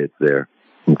point spreads there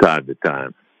from time to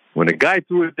time. When a guy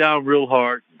threw it down real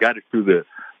hard, got it through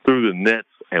the nets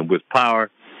and with power,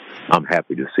 I'm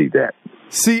happy to see that.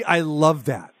 See, I love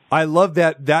that. I love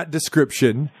that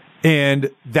description. And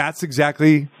that's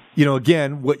exactly,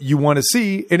 again, what you want to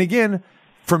see. And again,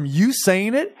 from you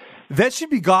saying it, that should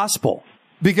be gospel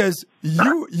because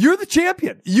you're the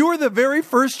champion. You are the very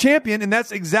first champion. And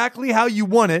that's exactly how you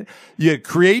won it. You had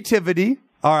creativity.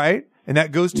 All right. And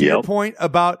that goes to your point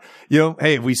about,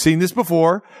 hey, we've seen this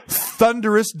before.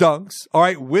 Thunderous dunks. All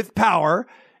right. With power.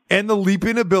 And the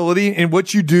leaping ability and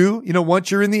what you do, once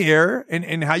you're in the air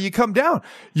and how you come down.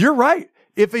 You're right.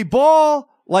 If a ball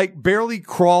like barely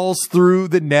crawls through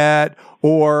the net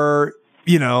or,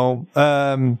 you don't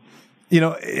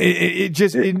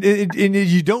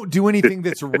do anything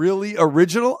that's really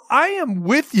original, I am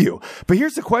with you. But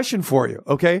here's the question for you,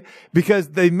 okay?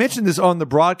 Because they mentioned this on the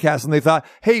broadcast and they thought,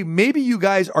 hey, maybe you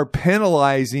guys are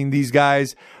penalizing these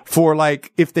guys for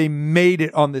like if they made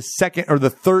it on the second or the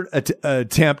third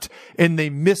attempt and they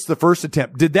missed the first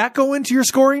attempt. Did that go into your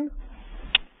scoring?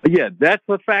 Yeah, that's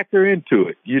a factor into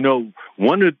it.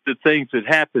 One of the things that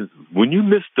happens when you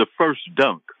miss the first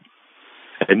dunk,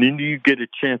 and then you get a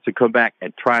chance to come back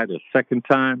and try it a second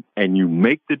time, and you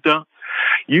make the dunk,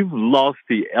 you've lost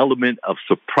the element of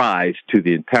surprise to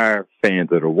the entire fans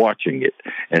that are watching it.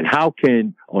 And how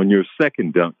can, on your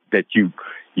second dunk that you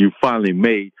finally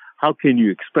made, how can you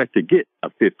expect to get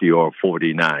a 50 or a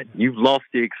 49? You've lost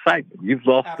the excitement. You've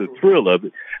lost the thrill of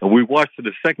it. And we watched it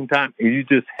a second time, and you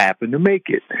just happen to make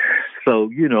it.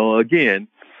 So, again,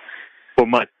 for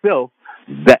myself,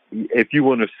 that if you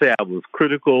want to say I was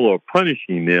critical or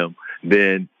punishing them,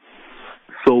 then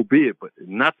so be it. But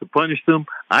not to punish them,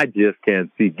 I just can't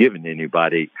see giving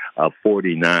anybody a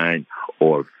 49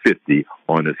 or 50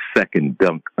 on a second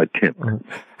dunk attempt.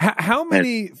 How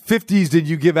many 50s did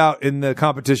you give out in the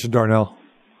competition, Darnell?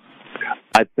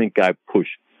 I think I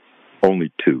pushed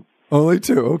only 2. Only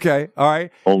 2. Okay. All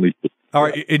right. Only 2. All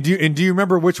right. And do you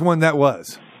remember which one that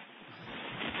was?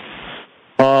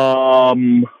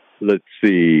 Let's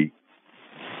see.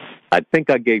 I think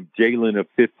I gave Jalen a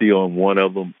 50 on one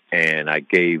of them, and I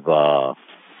gave the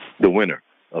winner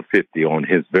a 50 on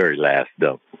his very last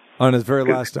dunk. On his very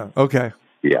last dunk. Okay.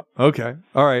 Yeah. Okay.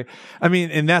 All right. I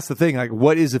mean, and that's the thing. Like,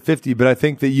 what is a 50? But I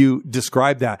think that you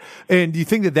described that. And do you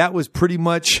think that that was pretty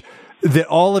much that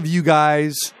all of you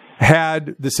guys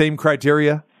had the same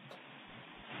criteria?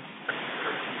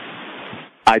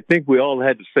 I think we all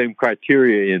had the same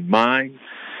criteria in mind,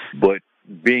 but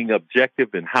being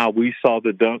objective in how we saw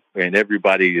the dunk, and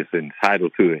everybody is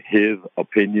entitled to his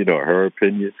opinion or her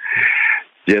opinion,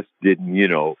 just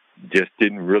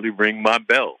didn't really ring my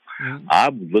bell. Mm-hmm.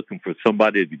 I'm looking for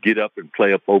somebody to get up and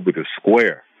play up over the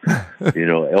square,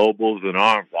 elbows and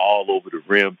arms all over the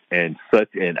rim and such,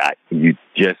 and you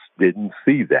just didn't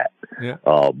see that. Yeah.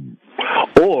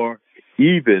 Or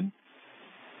even,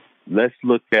 let's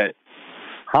look at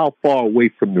how far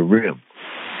away from the rim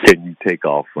can you take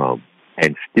off from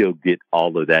and still get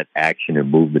all of that action and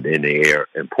movement in the air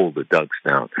and pull the dunks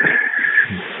down.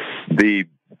 The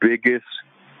biggest,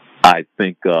 I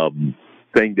think,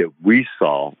 thing that we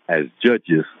saw as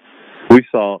judges, we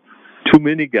saw too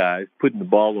many guys putting the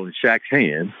ball on Shaq's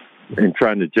hand and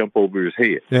trying to jump over his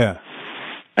head. Yeah.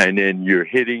 And then you're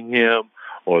hitting him,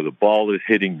 or the ball is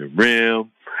hitting the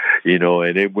rim,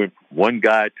 and it went from one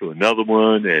guy to another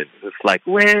one, and it's like,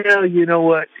 well, you know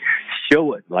what?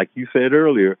 Show it. Like you said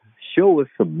earlier, show us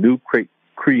some new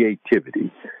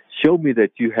creativity. Show me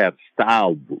that you have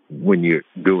style when you're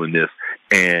doing this.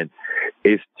 And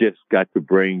it's just got to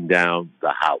bring down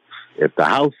the house. If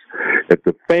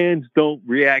the fans don't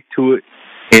react to it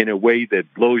in a way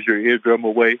that blows your eardrum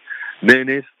away, then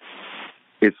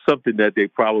it's something that they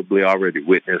probably already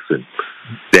witnessed and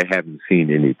they haven't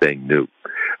seen anything new.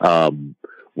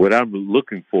 What I'm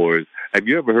looking for is, have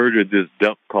you ever heard of this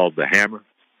dunk called the hammer?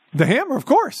 The hammer, of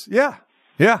course. Yeah.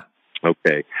 Yeah.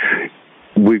 Okay.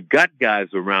 We've got guys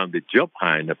around that jump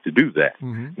high enough to do that.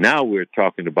 Mm-hmm. Now we're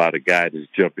talking about a guy that's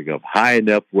jumping up high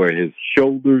enough where his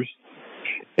shoulders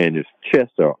and his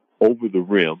chest are over the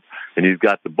rim, and he's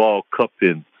got the ball cupped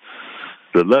in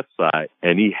the left side,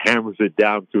 and he hammers it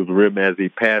down through the rim as he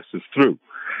passes through.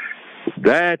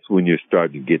 That's when you're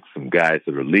starting to get some guys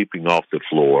that are leaping off the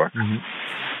floor mm-hmm.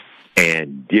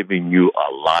 and giving you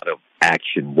a lot of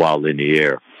action while in the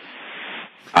air.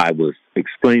 I was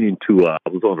explaining I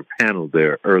was on a panel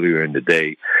there earlier in the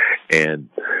day and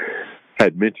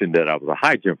had mentioned that I was a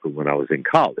high jumper when I was in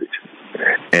college.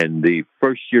 And the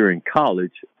first year in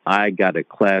college, I got a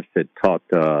class that taught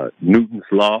Newton's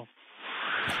Law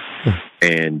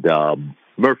and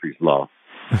Murphy's Law.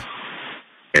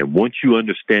 And once you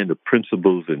understand the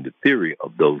principles and the theory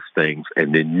of those things,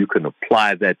 and then you can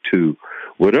apply that to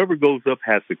whatever goes up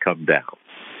has to come down.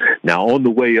 Now, on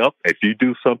the way up, if you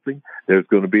do something, there's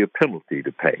going to be a penalty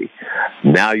to pay.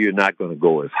 Now you're not going to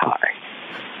go as high.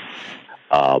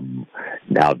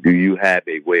 Now, do you have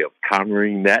a way of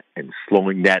countering that and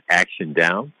slowing that action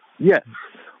down? Yes,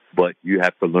 but you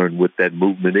have to learn what that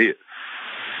movement is.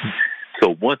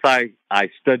 So once I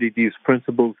studied these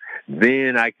principles,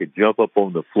 then I could jump up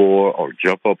on the floor or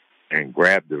jump up and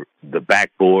grab the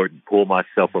backboard and pull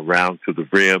myself around to the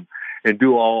rim and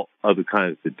do all other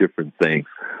kinds of different things.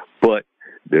 But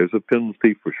there's a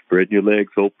penalty for spreading your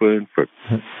legs open, for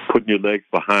putting your legs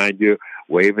behind you,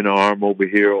 waving an arm over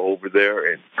here, over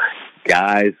there. And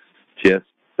guys just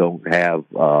don't have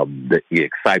the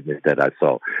excitement that I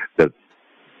saw.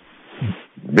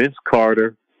 Vince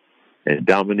Carter and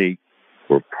Dominique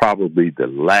were probably the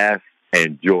last,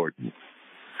 and Jordan,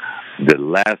 the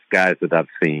last guys that I've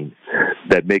seen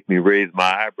that make me raise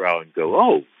my eyebrow and go,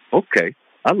 oh, okay,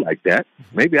 I like that.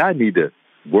 Maybe I need to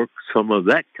work some of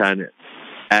that kind of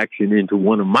action into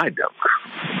one of my dunks.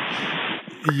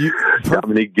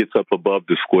 Dominique gets up above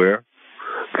the square.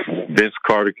 Vince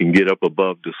Carter can get up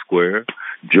above the square.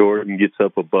 Jordan gets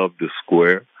up above the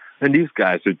square. And these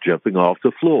guys are jumping off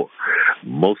the floor.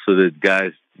 Most of the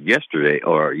guys yesterday,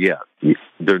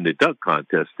 during the dunk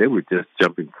contest, they were just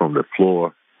jumping from the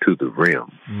floor to the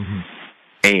rim. Mm-hmm.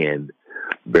 and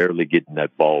barely getting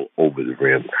that ball over the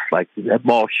rim. Like, that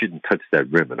ball shouldn't touch that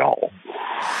rim at all.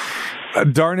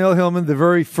 Darnell Hillman, the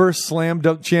very first slam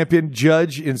dunk champion,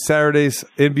 judge in Saturday's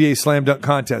NBA slam dunk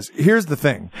contest. Here's the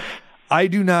thing. I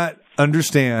do not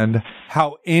understand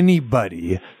how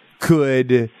anybody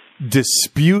could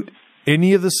dispute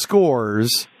any of the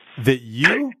scores that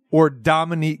you or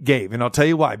Dominique gave. And I'll tell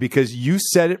you why, because you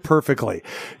said it perfectly.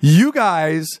 You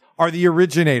guys are the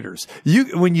originators.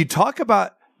 When you talk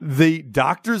about the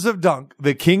doctors of dunk,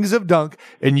 the kings of dunk,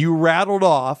 and you rattled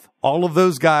off all of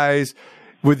those guys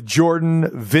with Jordan,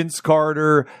 Vince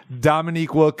Carter,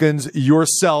 Dominique Wilkins,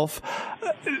 yourself.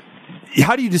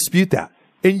 How do you dispute that?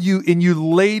 And you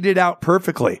laid it out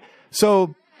perfectly.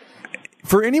 So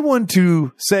for anyone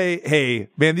to say, hey,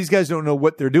 man, these guys don't know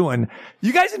what they're doing,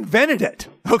 you guys invented it,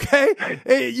 okay?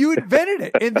 You invented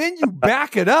it, and then you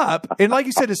back it up. And like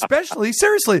you said, especially,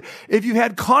 seriously, if you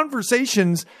had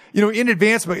conversations, in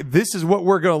advance, but this is what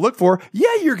we're going to look for,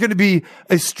 yeah, you're going to be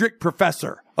a strict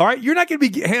professor. All right. You're not going to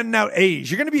be handing out A's.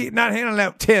 You're going to be not handing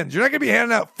out 10s. You're not going to be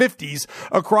handing out 50s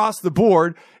across the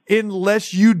board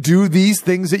unless you do these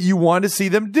things that you want to see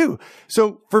them do.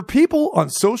 So for people on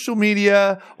social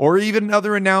media or even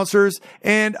other announcers,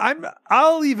 and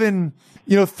I'll even,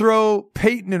 throw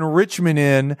Peyton and Richmond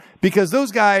in, because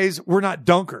those guys were not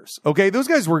dunkers. Okay. Those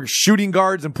guys were shooting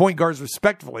guards and point guards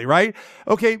respectively. Right.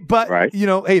 Okay. But, right.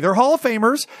 Hey, they're Hall of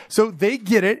Famers, so they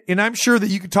get it. And I'm sure that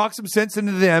you could talk some sense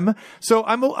into them. So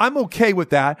I'm okay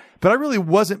with that. But I really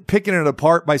wasn't picking it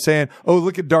apart by saying, oh,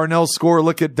 look at Darnell's score,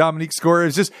 look at Dominique's score.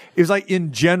 It was like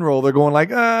in general, they're going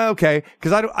like, okay.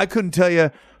 Cause I couldn't tell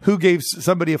you who gave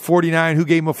somebody a 49, who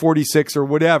gave him a 46 or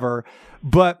whatever.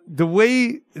 But the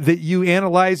way that you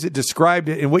analyzed it, described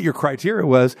it, and what your criteria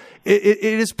was, it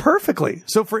is perfectly.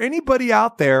 So for anybody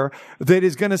out there that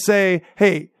is going to say,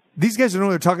 hey, these guys don't know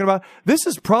what they're talking about, this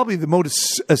is probably the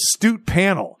most astute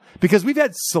panel, because we've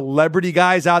had celebrity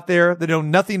guys out there that know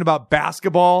nothing about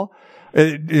basketball.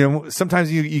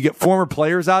 Sometimes you get former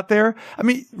players out there. I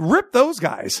mean, rip those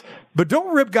guys, but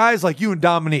don't rip guys like you and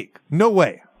Dominique. No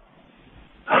way.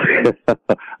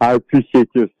 I appreciate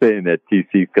you saying that,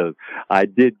 TC, because I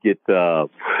did get,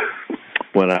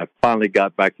 when I finally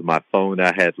got back to my phone,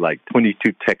 I had like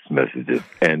 22 text messages,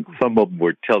 and some of them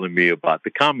were telling me about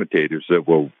the commentators that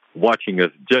were watching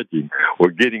us judging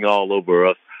were getting all over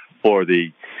us for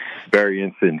the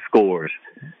variance in scores.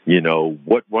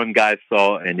 What one guy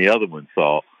saw and the other one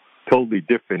saw, totally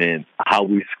different in how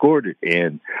we scored it.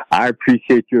 And I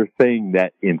appreciate your saying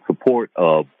that in support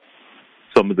of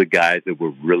some of the guys that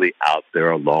were really out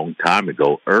there a long time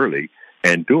ago, early,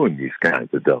 and doing these kinds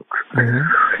of dunks.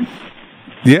 Mm-hmm.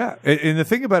 Yeah. And the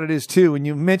thing about it is, too, when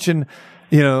you mention,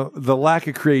 the lack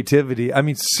of creativity, I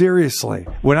mean, seriously,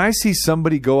 when I see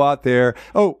somebody go out there,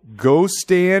 go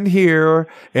stand here,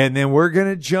 and then we're going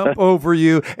to jump over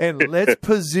you, and let's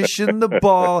position the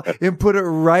ball and put it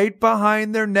right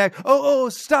behind their neck. Oh,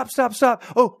 stop.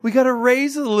 Oh, we got to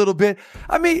raise it a little bit.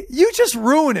 I mean, you just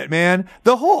ruin it, man.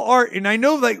 The whole art. And I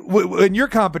know, like, in your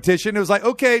competition, it was like,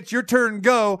 okay, it's your turn,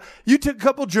 go. You took a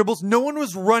couple dribbles. No one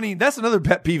was running. That's another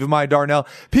pet peeve of mine, Darnell.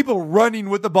 People running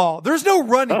with the ball. There's no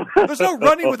running. There's no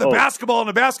running with a basketball in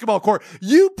a basketball court.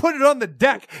 You put it on the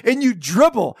deck and you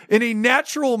dribble in a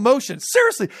natural motion.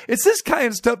 Seriously, it's this kind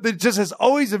of stuff that just has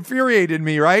always infuriated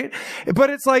me, right? But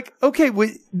it's like, okay,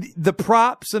 with the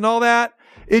props and all that,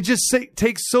 it just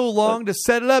takes so long to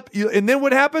set it up. And then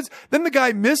what happens? Then the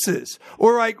guy misses.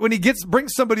 Or like when he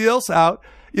brings somebody else out,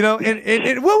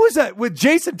 and what was that with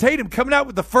Jason Tatum coming out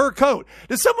with the fur coat?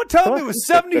 Did someone tell him it was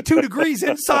 72 degrees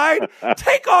inside?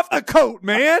 Take off the coat,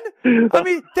 man. I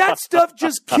mean, that stuff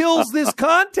just kills this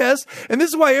contest. And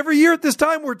this is why every year at this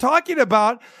time we're talking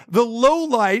about the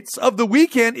lowlights of the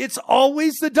weekend. It's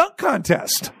always the dunk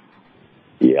contest.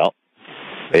 Yep.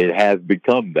 It has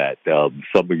become that.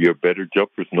 Some of your better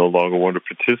jumpers no longer want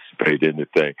to participate in the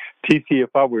thing. TC,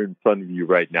 if I were in front of you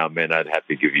right now, man, I'd have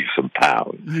to give you some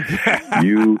pounds.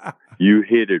 You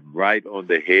hit it right on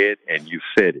the head, and you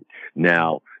said it.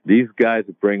 Now, these guys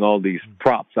that bring all these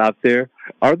props out there,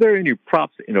 are there any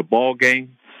props in a ball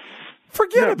game?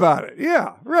 Forget about it.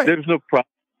 Yeah, right. There's no prop.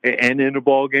 And in a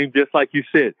ball game, just like you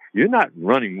said, you're not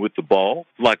running with the ball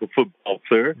like a football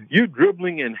player. You're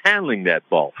dribbling and handling that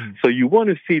ball. So you want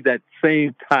to see that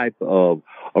same type of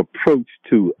approach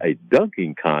to a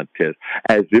dunking contest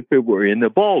as if it were in the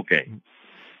ball game.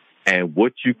 And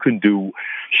what you can do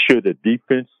should a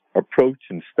defense approach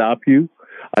and stop you.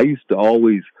 I used to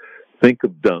always think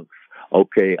of dunks.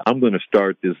 Okay, I'm going to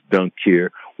start this dunk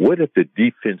here. What if the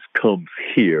defense comes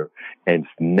here and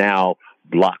now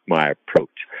block my approach?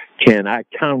 Can I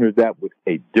counter that with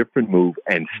a different move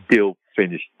and still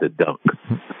finish the dunk.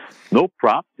 No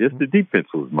prop, just the defense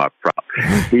was my prop.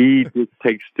 He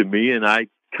dictates to me, and I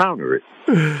counter it.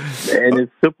 And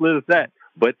it's simple as that.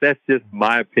 But that's just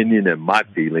my opinion and my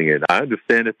feeling, and I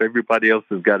understand if everybody else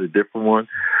has got a different one.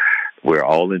 We're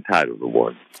all entitled to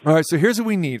one. All right, so here's what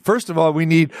we need. First of all, we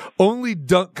need only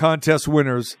dunk contest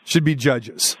winners should be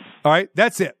judges. All right,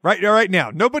 that's it. Right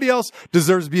now. Nobody else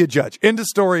deserves to be a judge. End of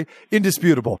story,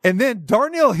 indisputable. And then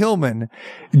Darnell Hillman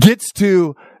gets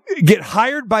to get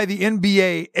hired by the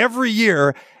NBA every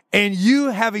year, and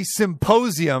you have a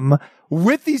symposium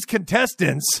with these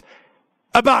contestants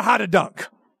about how to dunk.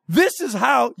 This is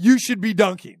how you should be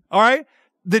dunking. All right.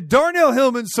 The Darnell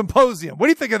Hillman Symposium. What do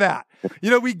you think of that?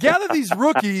 We gather these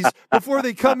rookies before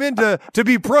they come in to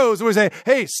be pros. And we say,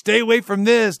 hey, stay away from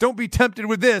this. Don't be tempted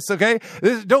with this, okay?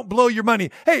 Don't blow your money.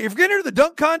 Hey, if you're going to enter the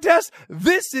dunk contest,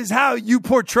 this is how you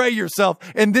portray yourself,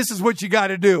 and this is what you got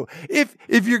to do. If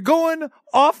you're going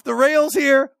off the rails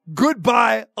here,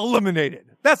 goodbye, eliminated.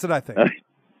 That's what I think.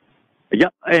 Yeah,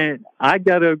 and I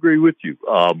got to agree with you.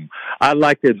 I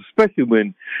like it,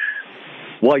 especially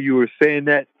while you were saying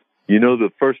that, the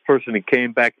first person that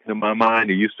came back into my mind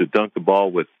who used to dunk the ball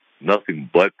with nothing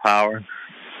but power.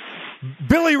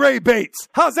 Billy Ray Bates.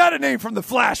 How's that a name from the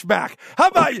flashback? How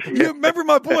about you remember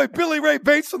my boy Billy Ray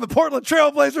Bates from the Portland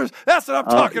Trailblazers? That's what I'm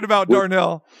talking about,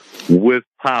 Darnell. With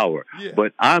power. Yeah.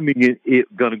 But I mean, it's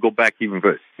going to go back even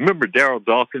further. Remember Daryl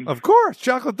Dawkins? Of course.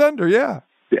 Chocolate Thunder, yeah.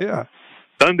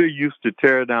 Thunder used to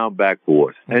tear down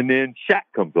backboards, and then Shaq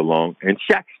comes along, and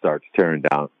Shaq starts tearing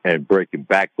down and breaking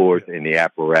backboards in the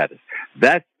apparatus.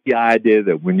 That's the idea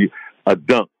that a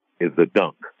dunk is a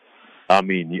dunk. I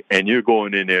mean, and you're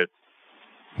going in there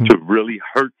to really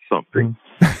hurt something,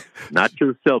 not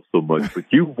yourself so much, but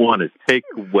you want to take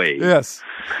away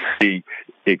the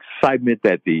excitement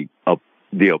that the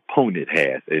opponent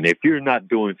has. And if you're not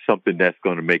doing something that's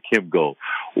going to make him go,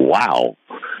 wow,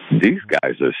 these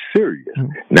guys are serious.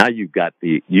 Now you've got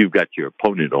your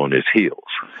opponent on his heels.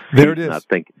 There it is. He's not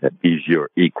thinking that he's your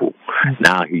equal.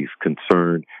 Now he's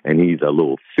concerned and he's a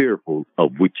little fearful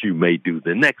of what you may do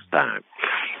the next time.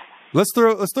 Let's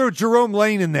throw Jerome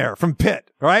Lane in there from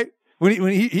Pitt, right?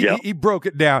 When he broke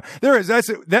it down. There is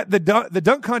the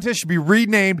dunk contest should be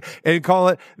renamed and call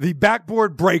it the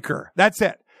backboard breaker. That's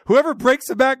it. Whoever breaks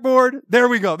the backboard, there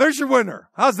we go. There's your winner.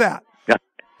 How's that?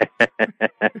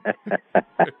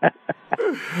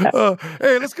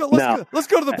 Hey, let's go to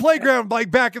the playground like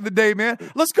back in the day, man.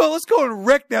 Let's go and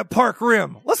wreck that park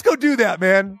rim. Let's go do that,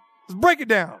 man. Let's break it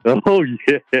down. Oh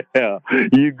yeah,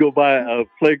 you go by a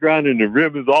playground and the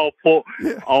rim is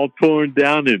all torn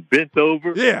down and bent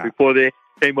over. Yeah. Before they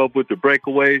came up with the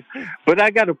breakaways. But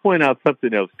I got to point out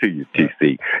something else to you,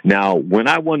 TC. Now, when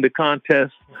I won the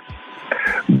contest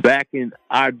back in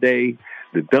our day,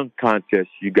 the dunk contest,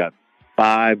 you got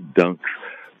 5 dunks,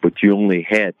 but you only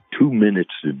had 2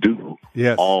 minutes to do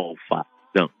all 5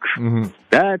 dunks. Mm-hmm.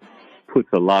 That puts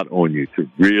a lot on you to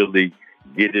really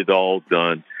get it all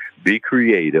done, be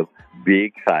creative, be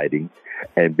exciting,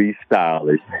 and be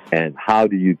stylish. And how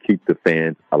do you keep the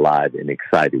fans alive and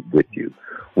excited with you?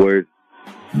 Whereas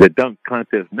the dunk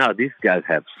contest, now these guys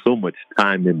have so much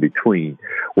time in between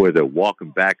where they're walking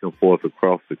back and forth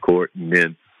across the court, and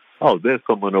then, there's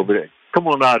someone over there. Come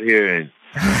on out here and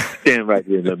stand right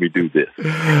here and let me do this.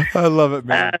 I love it,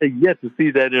 man. I yet to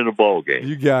see that in a ball game.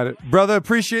 You got it. Brother,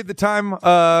 appreciate the time.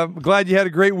 Glad you had a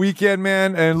great weekend,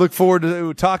 man, and look forward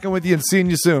to talking with you and seeing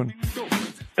you soon.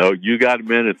 Oh, you got it,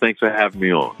 man, and thanks for having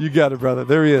me on. You got it, brother.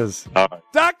 There he is. All right.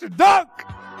 Dr. Dunk!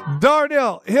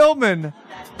 Darnell Hillman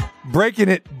breaking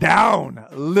it down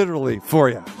literally for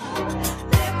you.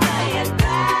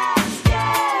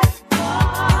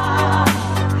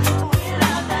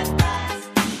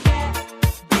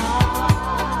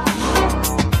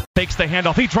 Takes the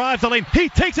handoff. He drives the lane. He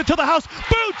takes it to the house.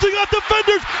 Bouncing off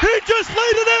defenders. He just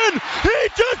laid it in. He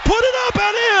just put it up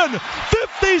and in.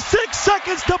 56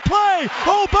 seconds to play.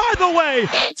 Oh, by the way,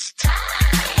 it's time.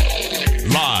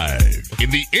 Live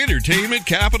in the entertainment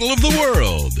capital of the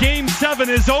world. Game 7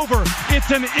 is over.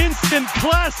 It's an instant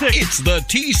classic. It's the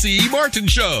TC Martin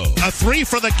Show. A 3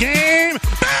 for the game.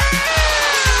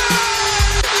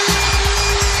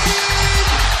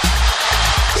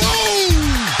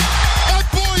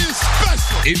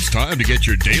 It's time to get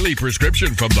your daily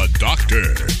prescription from the doctor,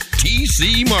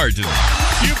 TC Martin.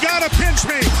 You gotta pinch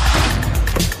me.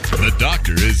 The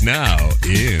doctor is now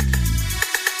in.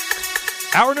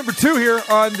 Hour number 2 here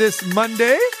on this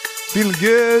Monday. Feeling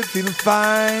good, feeling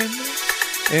fine.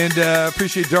 And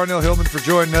appreciate Darnell Hillman for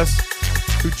joining us,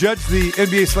 who judged the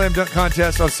NBA Slam Dunk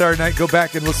Contest on Saturday night. Go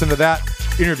back and listen to that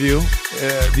interview.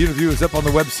 The interview is up on the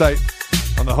website,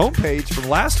 on the homepage from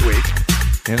last week.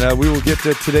 And we will get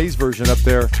to today's version up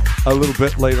there a little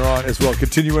bit later on as well.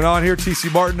 Continuing on here,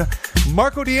 TC Martin,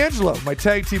 Marco D'Angelo, my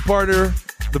tag team partner.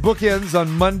 The bookends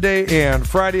on Monday and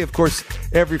Friday. Of course,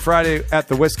 every Friday at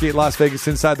the Westgate Las Vegas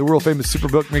inside the world-famous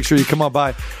Superbook. Make sure you come on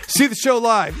by. See the show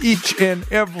live each and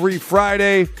every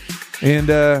Friday.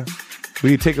 And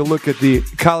we take a look at the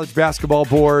college basketball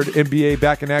board, NBA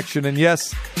back in action. And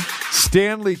yes,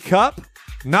 Stanley Cup,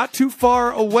 not too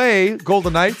far away.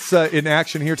 Golden Knights in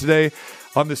action here today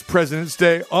on this President's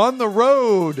Day on the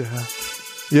road.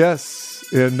 Yes,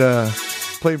 and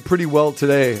playing pretty well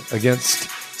today against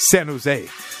San Jose,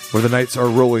 where the Knights are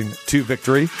rolling to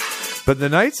victory. But the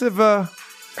Knights have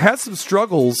had some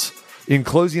struggles in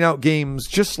closing out games,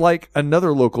 just like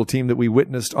another local team that we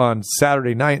witnessed on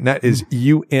Saturday night, and that is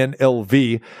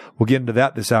UNLV. We'll get into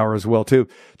that this hour as well, too.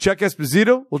 Chuck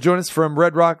Esposito will join us from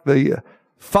Red Rock, the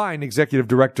fine executive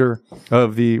director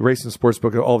of the Race and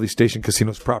Sportsbook at all these Station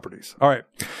Casinos properties. All right.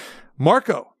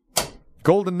 Marco,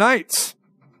 Golden Knights,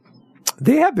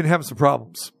 they have been having some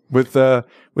problems with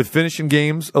finishing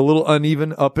games, a little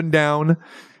uneven, up and down.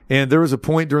 And there was a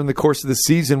point during the course of the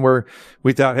season where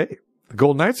we thought, hey, the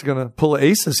Golden Knights are going to pull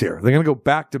aces here. They're going to go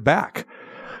back to back.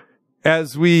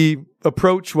 As we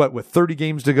approach, with 30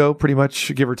 games to go, pretty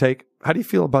much, give or take, how do you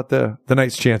feel about the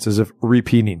Knights' chances of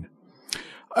repeating?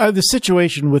 The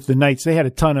situation with the Knights, they had a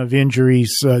ton of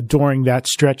injuries during that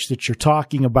stretch that you're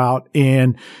talking about.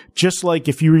 And just like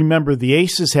if you remember, the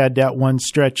Aces had that one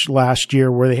stretch last year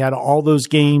where they had all those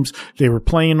games. They were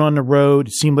playing on the road.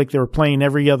 It seemed like they were playing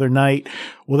every other night.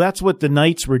 Well, that's what the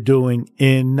Knights were doing.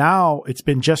 And now it's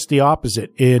been just the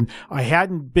opposite. And I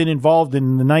hadn't been involved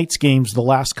in the Knights games the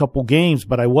last couple games,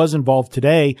 but I was involved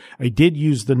today. I did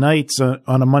use the Knights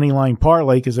on a money line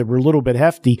parlay because they were a little bit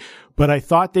hefty, but I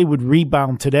thought they would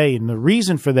rebound today. And the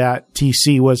reason for that,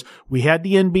 TC, was we had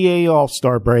the NBA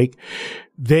All-Star break.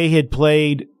 They had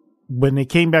played, when they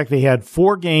came back, they had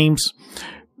 4 games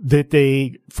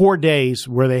 4 days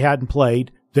where they hadn't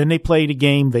played. Then they played a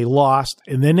game, they lost,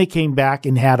 and then they came back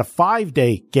and had a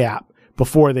 5-day gap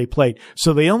before they played.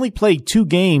 So they only played 2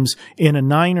 games in a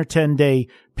 9 or 10 day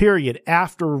period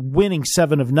after winning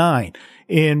 7 of 9.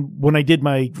 And when I did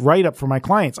my write-up for my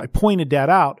clients, I pointed that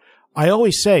out. I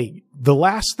always say the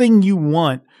last thing you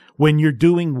want when you're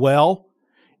doing well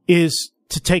is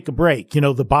to take a break,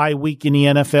 the bye week in the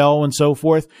NFL and so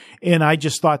forth. And I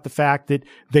just thought the fact that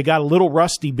they got a little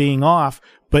rusty being off,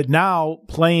 but now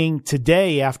playing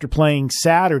today after playing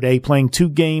Saturday, playing 2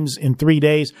 games in 3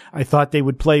 days, I thought they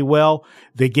would play well.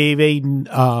 They gave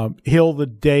Aiden Hill the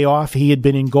day off. He had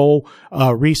been in goal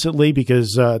recently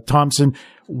because Thompson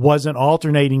wasn't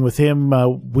alternating with him.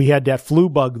 We had that flu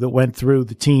bug that went through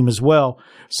the team as well.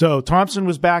 So Thompson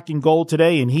was back in goal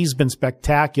today, and he's been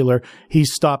spectacular.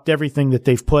 He's stopped everything that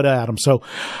they've put at him. So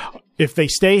if they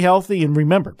stay healthy, and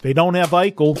remember, they don't have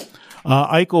Eichel.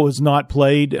 Eichel has not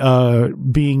played,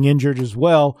 being injured as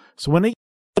well. So when they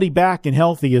get back and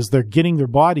healthy as they're getting their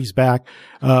bodies back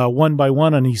one by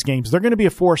one on these games, they're going to be a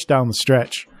force down the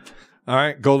stretch. All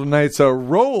right, Golden Knights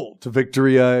roll to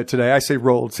victory today. I say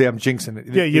rolled. See, I'm jinxing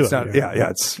it. Yeah, you. It's not, yeah.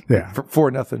 It's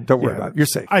 4-0. Don't worry about it. You're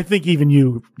safe. I think even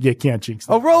you can't jinx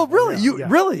it. Oh, roll, really?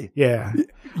 Really? Yeah.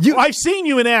 I've seen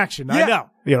you in action. Yeah. I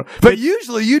know. But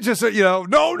usually you just, no,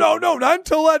 not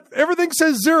until everything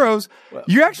says zeros.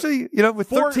 You actually, with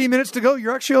 13 minutes to go,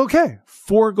 you're actually okay.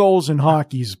 4 goals in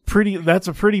hockey is that's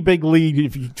a pretty big lead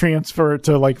if you transfer it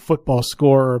to like football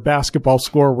score or basketball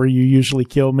score where you usually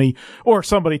kill me, or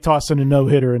somebody tossing a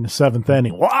no-hitter in the 7th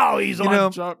inning. Wow, he's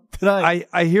on tonight.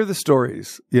 I hear the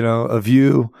stories, of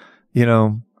you,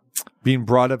 being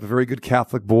brought up a very good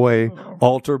Catholic boy,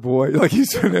 altar boy, like you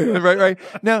said, right?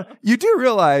 Now, you do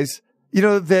realize,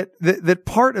 that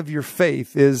part of your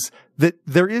faith is that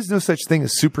there is no such thing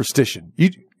as superstition.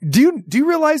 Do you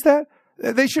realize that?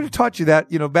 They should have taught you that,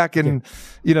 back in,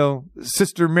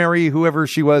 Sister Mary, whoever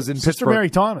she was in Pittsburgh. Sister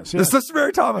Mary Thomas. Yeah. Sister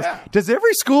Mary Thomas. Yeah. Does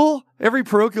every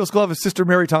parochial school have a Sister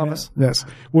Mary Thomas? Yes.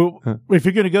 Well, if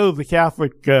you're going to go the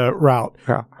Catholic route,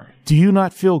 do you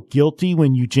not feel guilty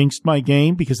when you jinxed my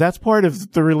game? Because that's part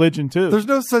of the religion too. There's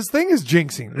no such thing as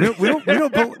jinxing.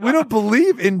 We don't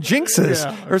believe in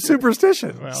jinxes or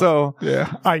superstition. Well,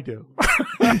 yeah, I do.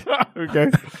 Okay.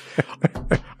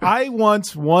 I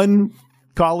once won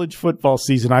college football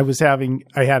season. I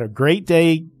had a great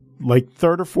day, like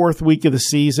 3rd or 4th week of the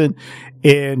season.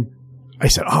 And I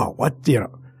said,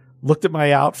 looked at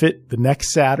my outfit the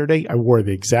next Saturday. I wore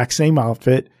the exact same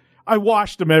outfit. I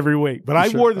washed them every week, but I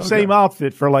wore the same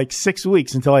outfit for like 6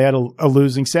 weeks until I had a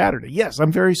losing Saturday. Yes,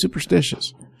 I'm very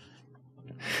superstitious.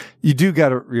 You do got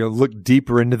to look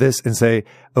deeper into this and say,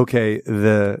 okay,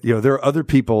 there are other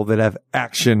people that have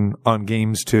action on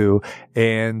games too,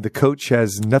 and the coach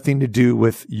has nothing to do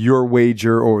with your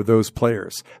wager or those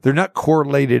players. They're not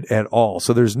correlated at all.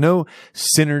 So there's no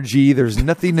synergy. There's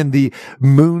nothing in the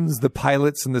moons, the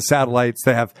pilots, and the satellites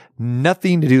that have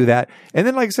nothing to do with that. And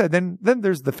then, like I said, then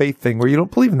there's the faith thing where you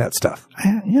don't believe in that stuff.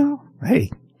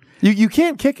 Hey. You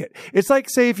can't kick it. It's like,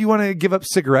 say, if you want to give up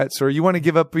cigarettes or you want to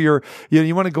give up you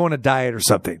want to go on a diet or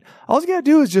something. All you got to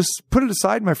do is just put it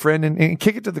aside, my friend, and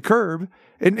kick it to the curb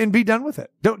and be done with it.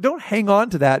 Don't hang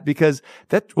on to that because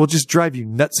that will just drive you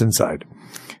nuts inside.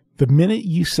 The minute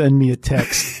you send me a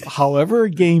text, however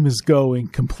a game is going,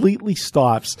 completely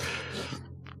stops.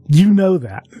 You know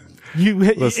that.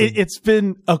 It's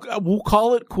been, we'll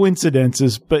call it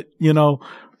coincidences, but,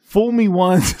 fool me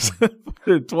once,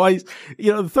 twice,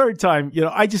 the third time,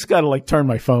 I just got to turn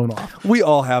my phone off. We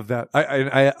all have that.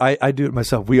 I do it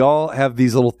myself. We all have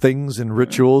these little things and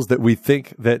rituals that we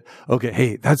think that, okay,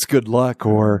 hey, that's good luck,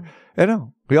 or,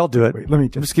 we all do it. Wait,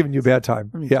 I'm just giving you a bad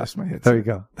time. Adjust my headset. There you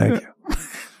go. Thank you.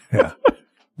 Yeah.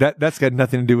 That's got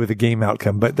nothing to do with the game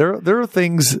outcome, but there are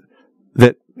things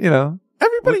that,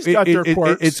 everybody's got their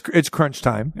quirks. It's crunch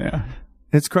time. Yeah.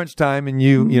 It's crunch time, and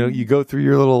you go through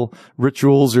your little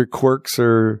rituals or quirks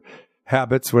or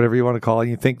habits, whatever you want to call it.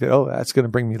 And you think that, that's going to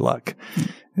bring me luck,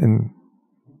 and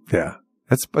yeah,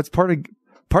 that's part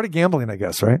of gambling, I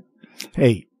guess, right?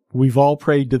 Hey, we've all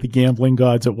prayed to the gambling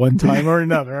gods at one time or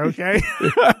another. Okay.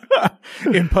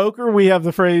 In poker, we have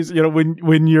the phrase,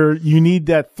 when you need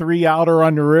that 3-outer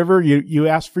on the river, you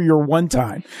ask for your one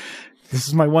time. This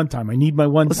is my one time. I need my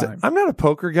one time. I'm not a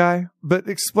poker guy, but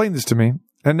explain this to me.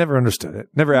 I never understood it.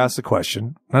 Never asked the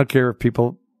question. I don't care if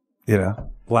people,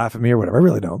 laugh at me or whatever. I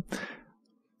really don't.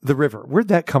 The river. Where'd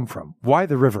that come from? Why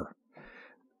the river?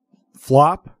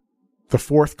 Flop. The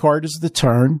fourth card is the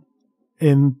turn.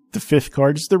 And the fifth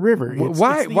card is the river.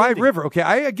 Why river? Okay,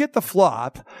 I get the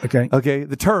flop. Okay,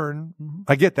 the turn.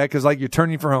 I get that because you're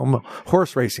turning for home,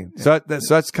 horse racing. Yeah. So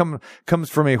that's comes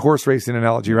from a horse racing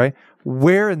analogy, right?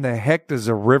 Where in the heck does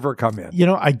a river come in?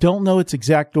 I don't know its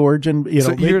exact origin.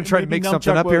 So you're gonna try to make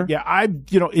something up here? Yeah,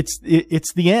 it's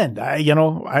the end.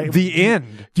 The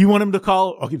end. Do you want him to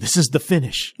call? Okay, this is the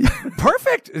finish.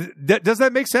 Perfect. Does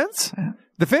that make sense?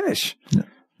 The finish. Yeah.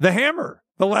 The hammer.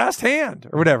 The last hand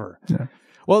or whatever. Yeah.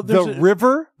 Well,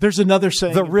 river. There's another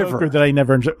saying in poker that I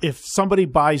never understood. If somebody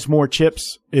buys more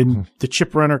chips and the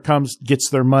chip runner comes, gets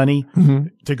their money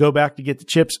to go back to get the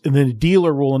chips, and then the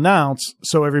dealer will announce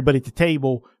so everybody at the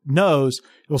table knows,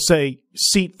 it'll say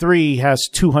seat 3 has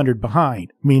 200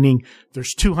 behind, meaning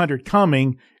there's 200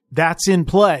 coming. That's in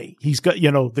play. He's got,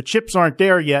 the chips aren't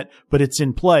there yet, but it's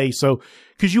in play. So,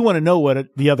 cause you want to know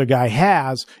what the other guy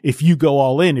has if you go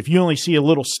all in. If you only see a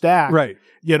little stack, right.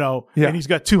 And he's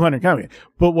got 200 coming.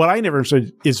 But what I never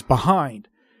understood is behind.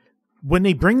 When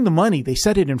they bring the money, they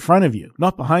set it in front of you,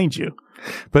 not behind you.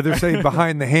 But they're saying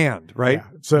behind the hand, right?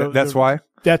 Yeah. So that's why?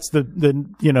 That's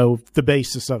the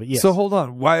basis of it. Yes. So hold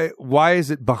on. Why is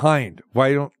it behind?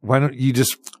 Why don't you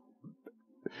just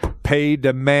pay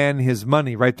the man his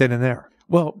money right then and there?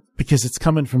 Well, because it's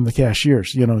coming from the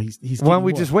cashiers. He's. Why don't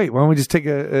we just wait? Why don't we just take a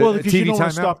TV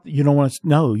timeout? You don't want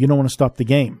to stop the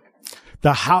game.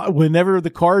 Whenever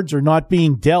the cards are not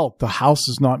being dealt, the house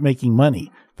is not making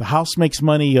money. The house makes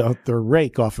money off their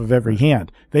rake off of every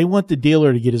hand. They want the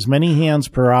dealer to get as many hands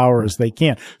per hour as they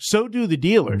can. So do the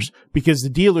dealers, because the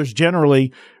dealers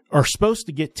generally are supposed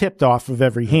to get tipped off of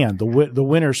every hand. The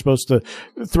winner's supposed to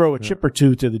throw a chip or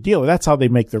two to the dealer. That's how they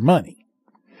make their money.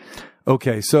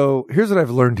 Okay, so here's what I've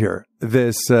learned here.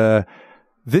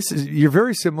 You're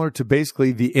very similar to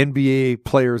basically the NBA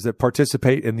players that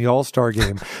participate in the All-Star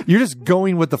game. You're just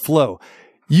going with the flow.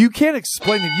 You can't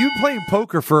explain it. You've been playing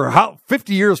poker for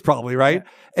 50 years probably, right?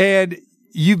 Yeah. And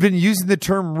you've been using the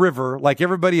term river like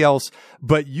everybody else,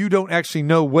 but you don't actually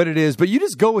know what it is, but you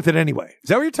just go with it anyway. Is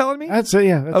that what you're telling me? That's it,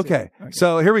 yeah. Okay,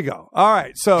 so here we go. All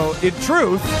right, so in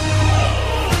truth,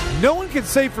 no one can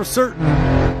say for certain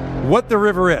what the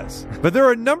river is, but there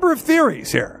are a number of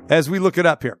theories here as we look it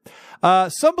up here.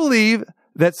 Some believe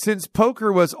that since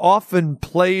poker was often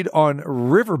played on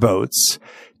riverboats,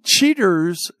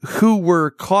 cheaters who were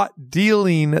caught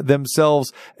dealing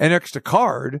themselves an extra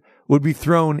card would be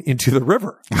thrown into the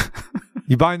river.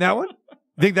 You buying that one?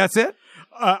 Think that's it?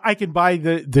 I can buy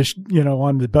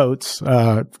on the boats,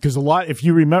 because if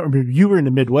you remember, you were in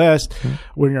the Midwest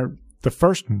when the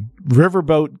first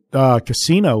riverboat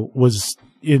casino was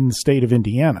in the state of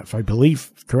Indiana, if I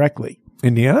believe correctly.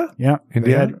 Indiana? Yeah.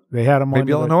 Indiana? They had them on.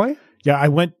 Maybe Illinois? Yeah, I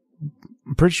went.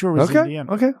 I'm pretty sure it was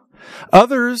Indiana. Okay.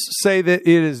 Others say that it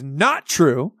is not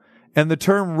true And the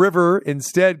term river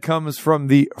instead comes from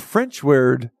the French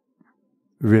word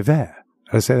river.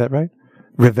 Did I say that right?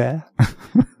 River.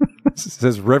 It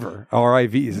says river,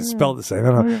 R-I-V. Is it spelled the same?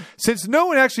 I don't know. Since no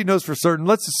one actually knows for certain,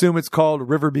 let's assume it's called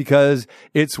river because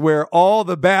it's where all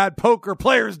the bad poker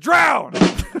players drown.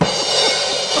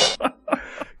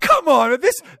 Come on,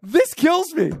 this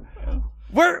kills me.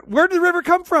 Where did the river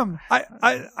come from?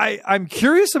 I'm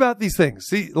curious about these things.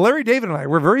 See, Larry David and I,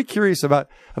 we're very curious about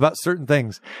certain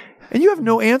things. And you have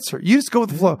no answer. You just go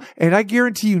with the flow. And I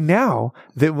guarantee you now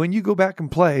that when you go back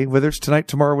and play, whether it's tonight,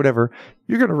 tomorrow, whatever,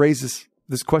 you're going to raise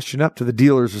this question up to the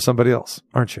dealers or somebody else,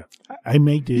 aren't you? I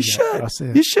may do you that.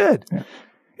 Should. You should. Yeah.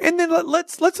 And then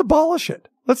let's abolish it.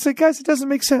 Let's say, guys, it doesn't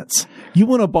make sense. You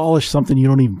want to abolish something you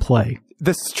don't even play.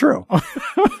 This is true.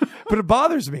 But it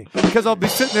bothers me because I'll be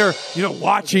sitting there,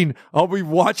 I'll be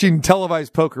watching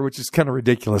televised poker, which is kind of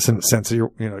ridiculous in the sense that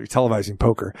you're televising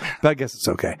poker, but I guess it's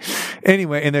okay.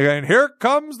 Anyway, and they're going, here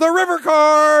comes the river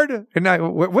card. And now,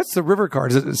 what's the river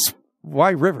card? Why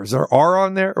river? Is there R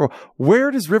on there? Or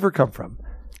where does river come from?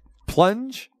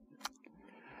 Plunge?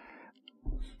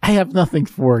 I have nothing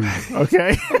for you.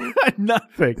 Okay.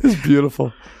 Nothing. It's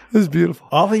beautiful. This is beautiful.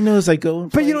 All I know is I go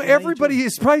and play. But everybody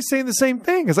is probably saying the same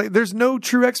thing. It's like there's no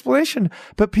true explanation.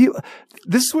 But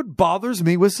this is what bothers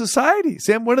me with society.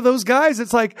 See, I'm one of those guys.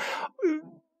 It's like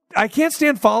I can't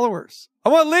stand followers. I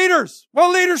want leaders. I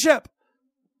want leadership.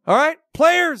 All right,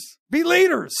 players, be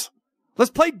leaders.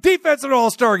 Let's play defense in an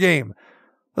all-star game.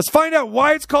 Let's find out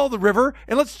why it's called the river,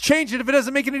 and let's change it if it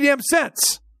doesn't make any damn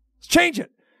sense. Let's change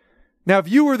it. Now, if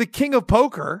you were the king of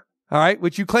poker, all right,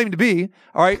 which you claim to be,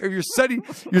 all right, or you're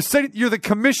the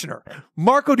commissioner.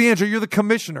 Marco D'Angelo, you're the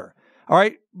commissioner. All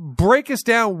right, break us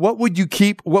down. What would you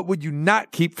keep? What would you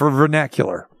not keep for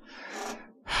vernacular?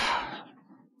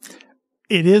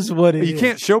 It is what it is. You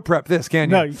can't show prep this, can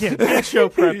you? No, you can't show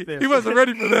prep this. He wasn't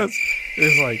ready for this.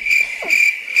 It's like,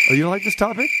 oh, you don't like this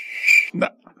topic? No.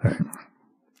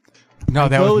 No,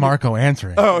 that was Marco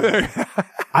answering. Oh, there.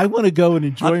 I want to go and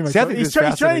enjoy myself. He's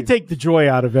trying to take the joy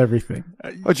out of everything.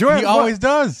 Joy he always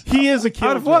does. He is a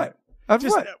killer. Out of what? Out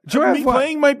of what? Joy of me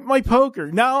playing my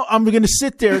poker. Now I'm going to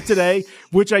sit there today,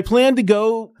 which I plan to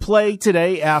go play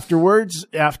today afterwards,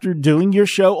 after doing your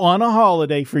show on a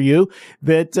holiday for you,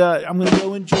 that I'm going to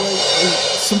go enjoy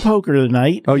some poker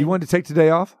tonight. Oh, you wanted to take today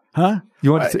off? Huh?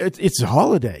 You want to? It's a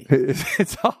holiday.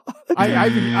 It's a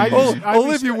holiday.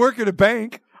 Only if you work at a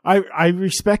bank. I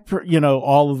respect,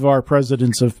 all of our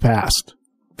presidents of past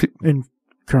and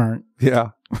current.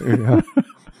 Yeah.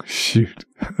 Shoot.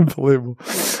 Unbelievable.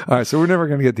 All right. So we're never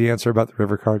going to get the answer about the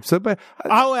river card. So, but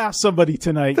I'll ask somebody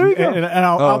tonight there you go. and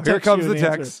I'll text here comes you the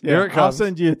text. Answer. Yeah, here it comes. I'll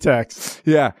send you a text.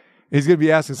 Yeah. He's going to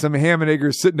be asking some ham and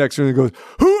eggers sitting next to him and goes,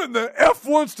 who in the F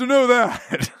wants to know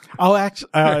that? I'll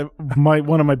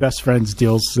one of my best friends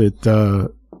deals at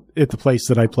the place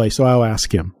that I play. So I'll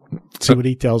ask him, see what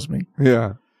he tells me.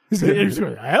 Yeah.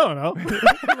 I don't know.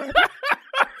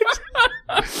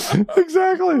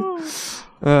 Exactly.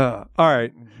 All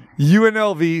right.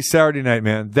 UNLV Saturday night,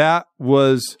 man. That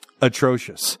was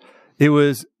atrocious. It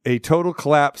was a total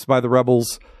collapse by the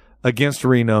Rebels against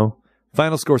Reno.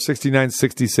 Final score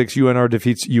 69-66. UNR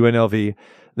defeats UNLV.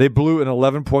 They blew an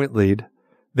 11-point lead.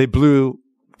 They blew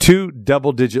two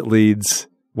double-digit leads,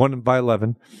 one by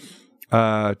 11,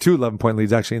 two 11-point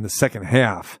leads actually in the second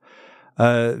half.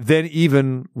 Then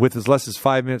even with as less as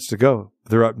 5 minutes to go,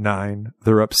 they're up 9,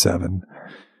 they're up 7.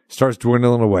 Starts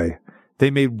dwindling away. They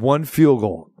made one field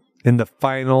goal in the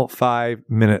final 5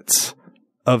 minutes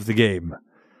of the game.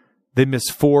 They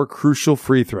missed 4 crucial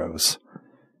free throws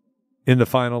in the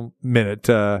final minute.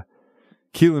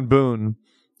 Keelan Boone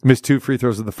missed 2 free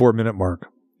throws at the 4-minute mark.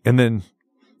 And then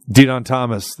Deon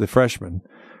Thomas, the freshman,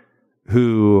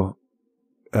 who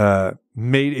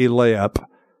made a layup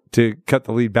to cut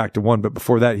the lead back to 1, but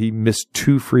before that, he missed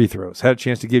 2 free throws. Had a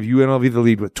chance to give UNLV the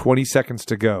lead with 20 seconds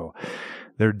to go.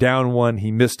 They're down 1.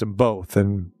 He missed them both,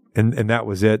 and that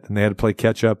was it. And they had to play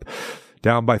catch up.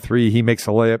 Down by 3, he makes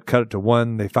a layup, cut it to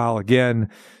 1. They foul again.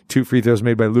 2 free throws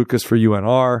made by Lucas for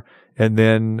UNR, and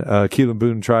then Keelan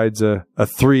Boone tries a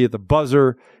 3 at the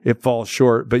buzzer. It falls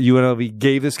short, but UNLV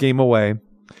gave this game away.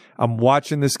 I'm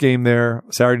watching this game there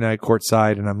Saturday night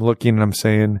courtside, and I'm looking and I'm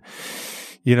saying,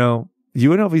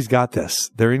 UNLV's got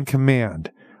this. They're in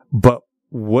command. But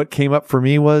what came up for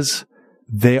me was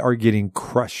they are getting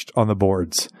crushed on the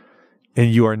boards.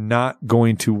 And you are not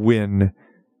going to win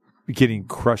getting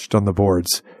crushed on the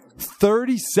boards.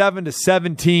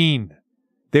 37-17.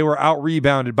 They were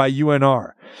out-rebounded by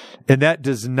UNR. And that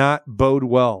does not bode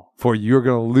well for you. You're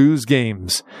going to lose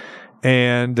games.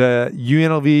 And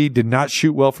UNLV did not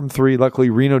shoot well from three. Luckily,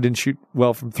 Reno didn't shoot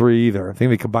well from three either. I think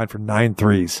they combined for 9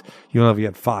 threes. UNLV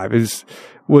had 5. It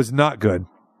was not good.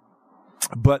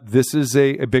 But this is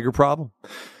a bigger problem,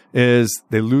 is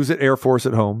they lose at Air Force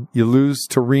at home. You lose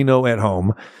to Reno at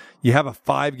home. You have a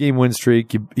 5-game win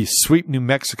streak. You sweep New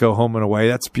Mexico home and away.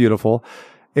 That's beautiful.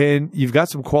 And you've got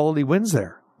some quality wins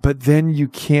there. But then you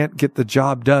can't get the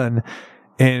job done.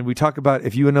 And we talk about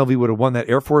if UNLV would have won that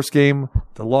Air Force game,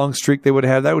 the long streak they would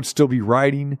have had, that would still be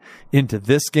riding into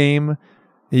this game.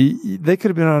 They could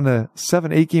have been on a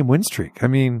 7-8 game win streak. I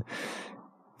mean,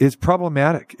 it's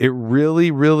problematic. It really,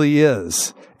 really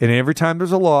is. And every time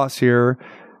there's a loss here,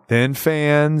 then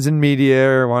fans and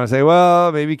media want to say,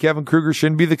 well, maybe Kevin Kruger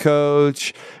shouldn't be the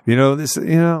coach. There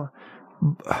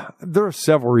are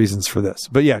several reasons for this.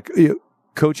 But yeah,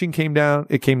 coaching came down.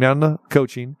 It came down to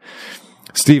coaching.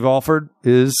 Steve Alford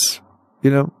is,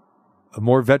 a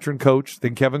more veteran coach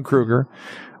than Kevin Kruger,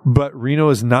 but Reno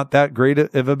is not that great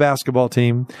of a basketball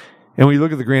team. And when you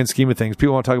look at the grand scheme of things,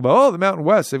 people want to talk about, the Mountain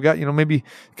West, they've got, maybe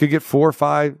could get 4 or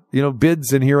 5,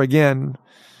 bids in here again.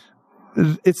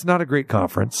 It's not a great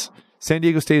conference. San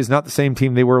Diego State is not the same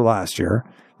team they were last year.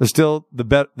 They're still the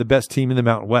best team in the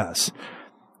Mountain West.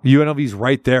 UNLV's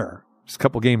right there, just a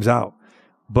couple games out,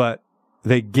 but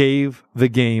they gave the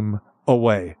game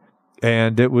away.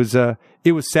 And it was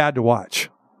sad to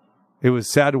watch. It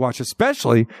was sad to watch,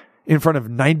 especially in front of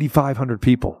 9,500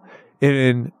 people.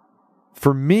 And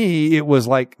for me, it was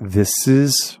like, this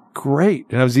is great.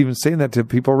 And I was even saying that to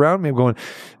people around me. I'm going,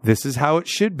 this is how it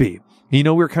should be. We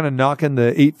were kind of knocking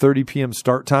the 8:30 p.m.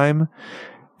 start time.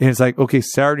 And it's like, okay,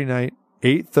 Saturday night,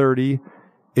 8:30.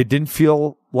 It didn't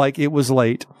feel like it was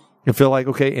late. It felt like,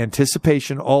 okay,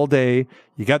 anticipation all day.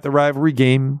 You got the rivalry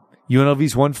game.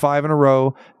 UNLV's won 5 in a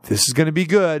row. This is going to be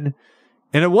good.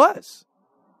 And it was.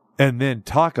 And then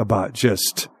talk about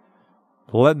just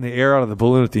letting the air out of the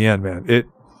balloon at the end, man. It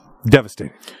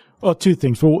devastating. Well, 2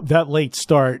 things. Well, that late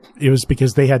start, it was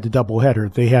because they had the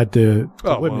doubleheader. They had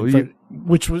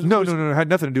which was no. It had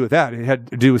nothing to do with that. It had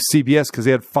to do with CBS because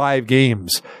they had 5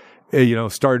 games,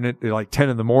 starting at like 10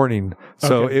 in the morning.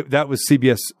 So Okay. that was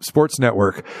CBS Sports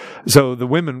Network. So the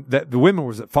women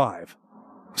was at 5.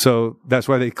 So that's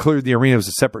why they cleared the arena as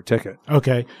a separate ticket.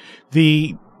 Okay.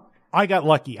 I got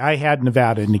lucky. I had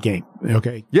Nevada in the game.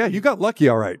 Okay. Yeah, you got lucky,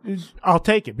 all right. I'll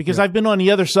take it because I've been on the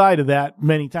other side of that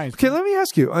many times. Okay, let me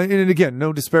ask you, and again,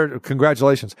 no disparage,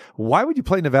 congratulations. Why would you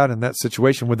play Nevada in that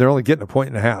situation when they're only getting 1.5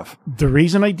 points? The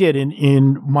reason I did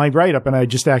in my write-up, and I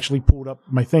just actually pulled up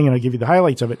my thing and I'll give you the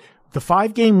highlights of it, the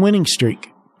 5-game winning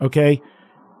streak, okay,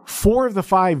 4 of the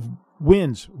 5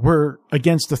 wins were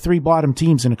against the 3 bottom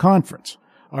teams in the conference.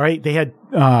 All right. They had,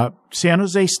 San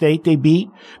Jose State they beat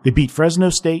Fresno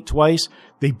State twice.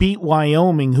 They beat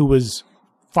Wyoming, who was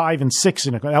 5 and 6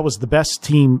 that was the best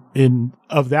team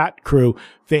of that crew.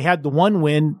 They had the 1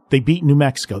 win. They beat New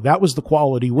Mexico. That was the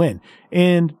quality win.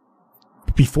 And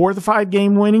before the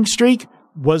 5-game winning streak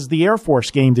was the Air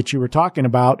Force game that you were talking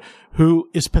about, who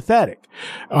is pathetic.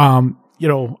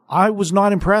 I was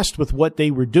not impressed with what they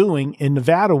were doing, and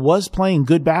Nevada was playing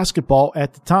good basketball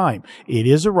at the time. It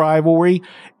is a rivalry,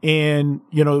 and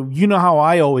you know how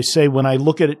I always say when I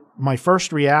look at it, my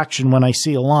first reaction when I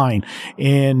see a line,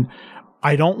 and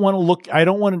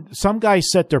some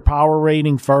guys set their power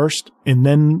rating first and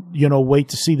then, wait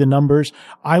to see the numbers.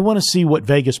 I want to see what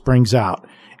Vegas brings out.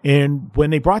 And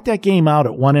when they brought that game out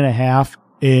at 1.5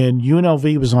 and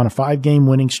UNLV was on a 5-game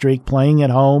winning streak playing at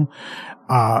home,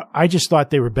 I just thought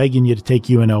they were begging you to take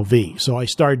UNLV. So I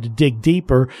started to dig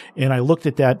deeper and I looked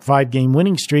at that 5-game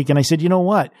winning streak and I said, you know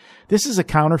what? This is a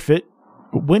counterfeit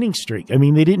winning streak. I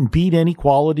mean, they didn't beat any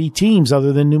quality teams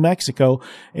other than New Mexico.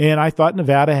 And I thought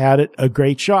Nevada had a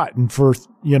great shot. And for,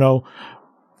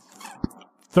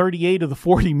 38 of the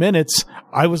 40 minutes,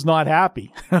 I was not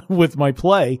happy with my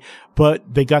play,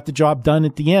 but they got the job done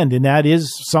at the end. And that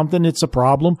is something that's a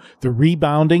problem. The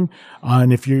rebounding.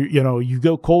 And if you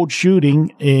go cold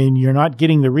shooting and you're not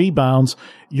getting the rebounds,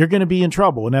 you're going to be in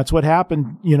trouble. And that's what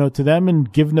happened, to them,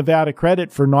 and give Nevada credit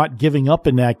for not giving up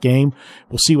in that game.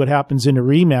 We'll see what happens in a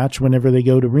rematch whenever they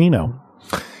go to Reno.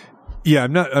 Yeah,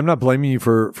 I'm not blaming you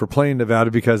for playing Nevada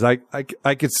because I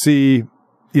could see,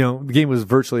 the game was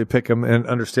virtually a pick'em, and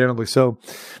understandably so.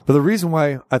 But the reason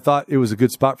why I thought it was a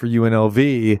good spot for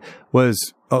UNLV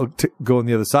was to go on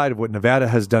the other side of what Nevada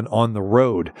has done on the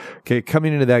road. Okay,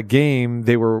 coming into that game,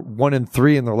 they were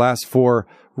 1-3 in their last 4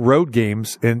 road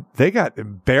games, and they got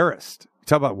embarrassed.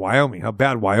 Talk about Wyoming, how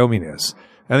bad Wyoming is.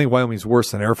 I think Wyoming's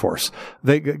worse than Air Force.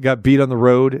 They got beat on the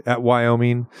road at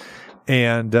Wyoming,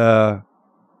 and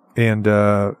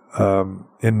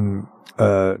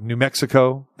New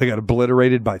Mexico. They got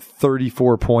obliterated by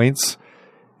 34 points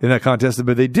in that contest,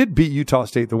 but they did beat Utah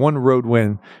State, the one road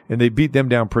win, and they beat them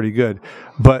down pretty good.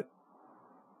 But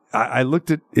I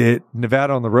looked at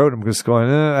Nevada on the road. I'm just going,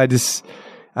 I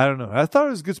don't know. I thought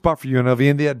it was a good spot for UNLV,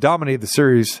 and they had dominated the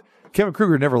series. Kevin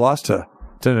Kruger never lost to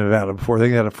Nevada before. They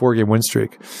had a 4-game win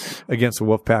streak against the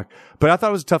Wolfpack. But I thought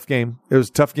it was a tough game. It was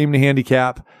a tough game to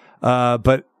handicap,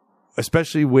 but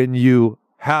especially when you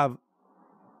have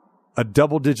a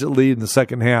double-digit lead in the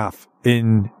second half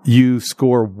and you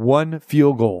score one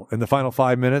field goal in the final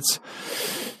 5 minutes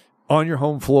on your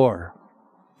home floor,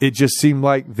 it just seemed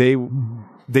like they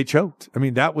choked. I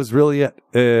mean, that was really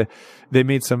it. They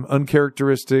made some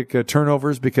uncharacteristic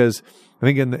turnovers because I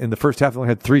think in the first half they only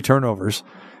had 3 turnovers.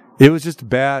 It was just a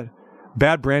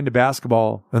bad brand of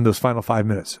basketball in those final 5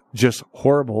 minutes. Just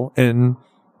horrible, and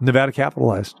Nevada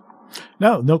capitalized.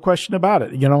 No question about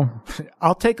it.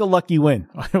 I'll take a lucky win.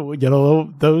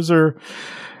 Those are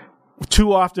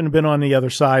too often been on the other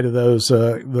side of those,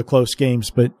 the close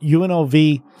games, but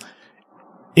UNLV,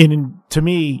 to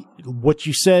me, what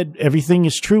you said, everything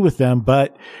is true with them,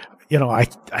 but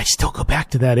I still go back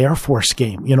to that Air Force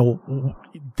game.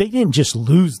 They didn't just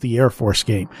lose the Air Force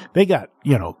game. They got,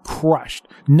 crushed.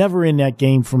 Never in that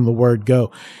game from the word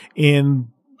go. And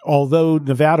although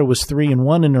Nevada was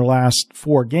 3-1 in their last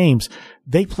 4 games,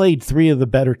 they played 3 of the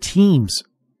better teams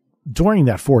during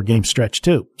that 4-game stretch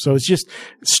too. So it's just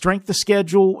strength of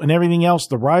schedule and everything else,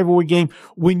 the rivalry game.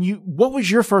 What was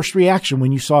your first reaction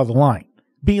when you saw the line?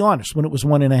 Be honest, when it was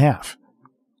 1.5.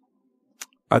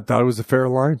 I thought it was a fair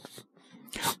line.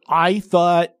 I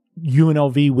thought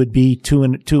UNLV would be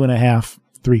 2.5,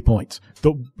 3 points.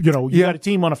 You got a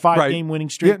team on a 5-game winning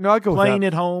streak. Yeah, no, I go playing with that.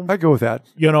 at home. I go with that.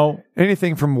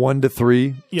 Anything from 1 to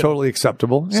 3, totally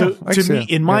acceptable. So to me,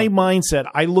 in my mindset,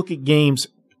 I look at games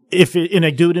and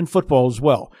I do it in football as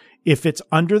well. If it's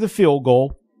under the field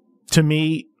goal, to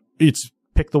me, it's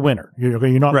pick the winner. You're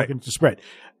not looking to spread.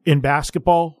 In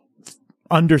basketball,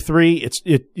 under 3,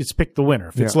 it's pick the winner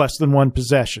if it's less than 1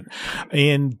 possession.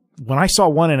 And when I saw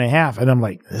 1.5, and I'm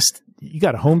like, you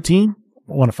got a home team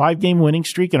on a 5-game winning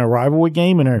streak in a rivalry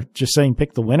game, and are just saying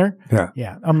pick the winner.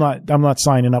 Yeah. I'm not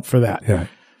signing up for that. Yeah.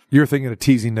 You're thinking of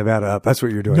teasing Nevada up. That's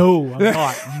what you're doing. No, I'm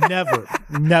not.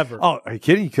 Never. Oh, are you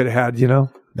kidding? You could have had,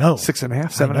 no 6.5,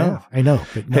 7.5. I know.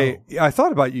 But no. Hey, I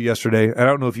thought about you yesterday. I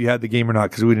don't know if you had the game or not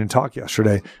because we didn't talk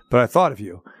yesterday, but I thought of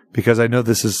you because I know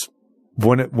this is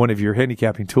one of your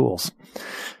handicapping tools.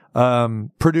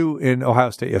 Purdue and Ohio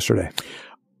State yesterday.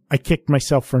 I kicked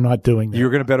myself for not doing that. You were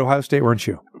going to bet Ohio State, weren't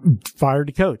you? Fired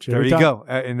the coach. There you go.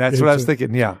 And that's what I was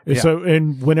thinking. Yeah. So,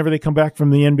 and whenever they come back from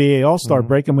the NBA All-Star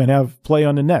break, I'm going to have play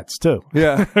on the Nets too.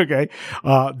 Yeah. Okay.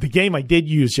 The game I did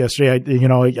use yesterday,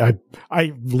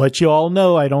 I let you all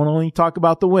know I don't only talk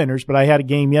about the winners, but I had a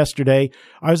game yesterday.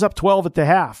 I was up 12 at the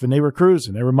half and they were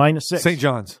cruising. They were -6. St.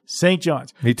 John's. St.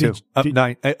 John's. Me too.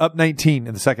 Up 19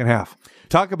 in the second half.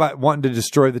 Talk about wanting to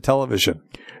destroy the television.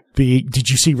 Did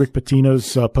you see Rick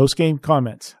Pitino's post-game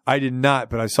comments? I did not,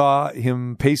 but I saw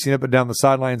him pacing up and down the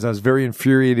sidelines. I was very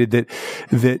infuriated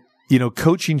that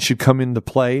coaching should come into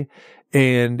play,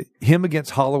 and him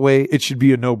against Holloway, it should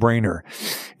be a no-brainer.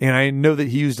 And I know that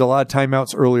he used a lot of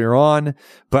timeouts earlier on,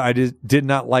 but I did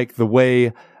not like the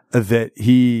way that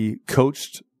he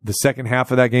coached the second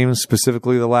half of that game,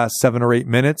 specifically the last 7 or 8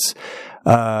 minutes.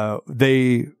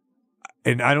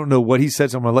 And I don't know what he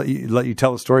said, so I'm going to let you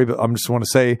tell the story, but I just want to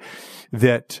say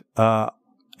that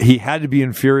he had to be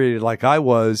infuriated like I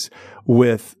was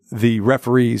with the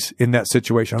referees in that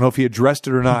situation. I don't know if he addressed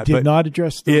it or not. He did not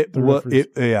address the referees.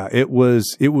 It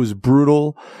was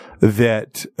brutal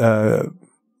that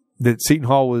Seton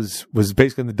Hall was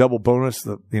basically in the double bonus,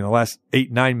 last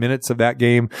 8-9 minutes of that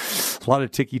game. A lot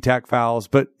of ticky-tack fouls,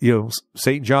 but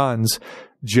St. John's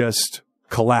just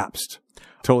collapsed,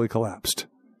 totally collapsed.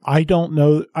 I don't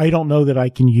know that I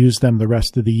can use them the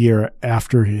rest of the year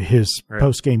after his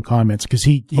post-game comments because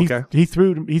he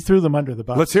threw them under the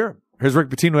bus. Let's hear him. Here's Rick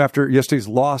Pitino after yesterday's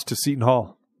loss to Seton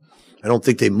Hall. I don't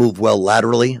think they move well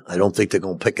laterally. I don't think they're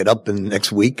going to pick it up in the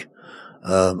next week.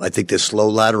 I think they're slow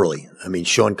laterally. I mean,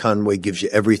 Sean Conway gives you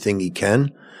everything he can.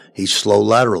 He's slow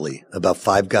laterally. About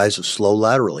 5 guys are slow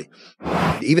laterally.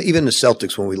 Even the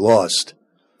Celtics, when we lost,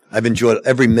 I've enjoyed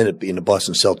every minute being a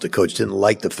Boston Celtic coach. Didn't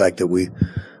like the fact that we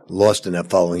lost in that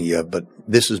following year, but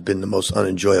this has been the most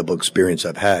unenjoyable experience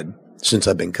I've had since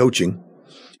I've been coaching.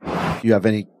 Do you have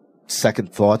any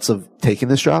second thoughts of taking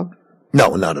this job?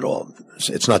 No, not at all.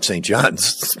 It's not St.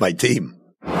 John's. It's my team.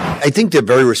 I think they're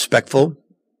very respectful.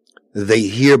 They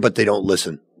hear, but they don't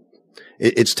listen.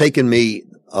 It's taken me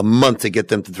a month to get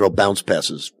them to throw bounce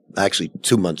passes. Actually,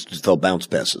 2 months to throw bounce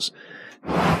passes.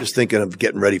 Just thinking of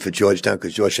getting ready for Georgetown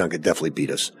because Georgetown could definitely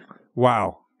beat us.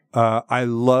 Wow. I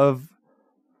love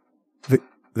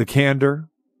the candor.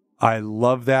 I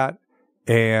love that.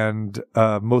 And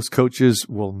most coaches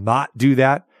will not do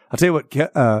that. I'll tell you what,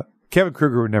 Kevin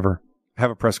Kruger would never have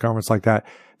a press conference like that.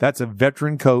 That's a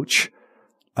veteran coach.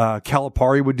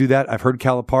 Calipari would do that. I've heard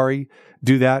Calipari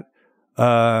do that.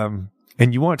 And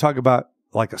you want to talk about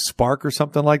like a spark or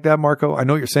something like that, Marco? I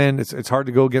know you're saying it's hard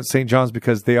to go against St. John's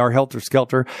because they are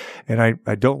helter-skelter, and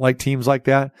I don't like teams like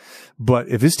that. But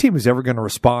if this team is ever going to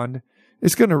respond,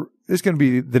 it's going to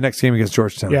be the next game against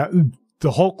Georgetown. Yeah,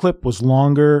 the whole clip was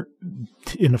longer.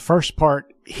 In the first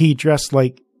part, he dressed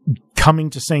like coming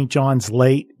to St. John's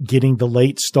late, getting the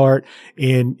late start,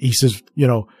 and he says,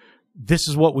 this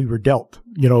is what we were dealt,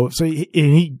 so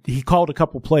he called a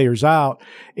couple players out,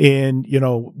 and,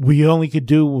 we only could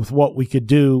do with what we could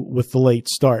do with the late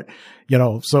start,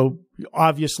 so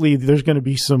obviously there's going to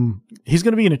be he's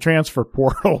going to be in a transfer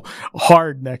portal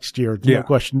hard next year.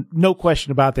 No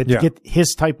question about that to get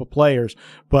his type of players.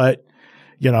 But,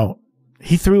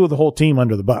 he threw the whole team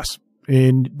under the bus.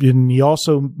 And he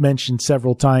also mentioned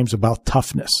several times about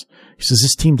toughness. He says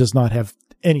this team does not have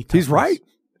any toughness. He's right.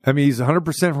 I mean, he's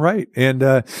 100% right. And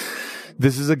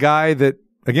this is a guy that,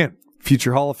 again,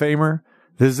 future Hall of Famer.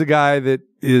 This is a guy that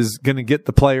is going to get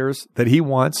the players that he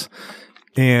wants,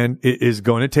 and it is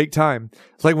going to take time.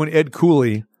 It's like when Ed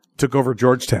Cooley took over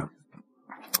Georgetown.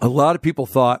 A lot of people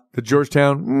thought that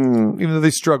Georgetown, even though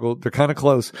they struggled, they're kind of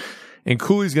close. And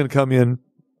Cooley's going to come in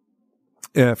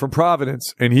from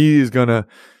Providence, and they're going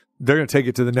to take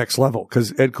it to the next level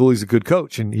because Ed Cooley's a good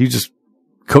coach, and he's just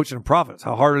coaching in Providence,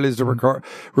 how hard it is to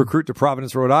recruit to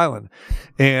Providence, Rhode Island.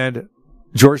 And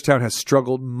Georgetown has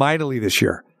struggled mightily this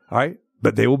year. All right.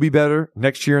 But they will be better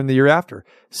next year and the year after.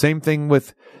 Same thing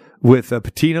with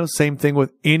Pitino. Same thing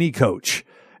with any coach.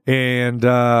 And,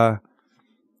 he'll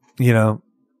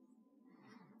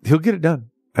get it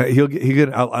done.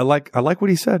 I like what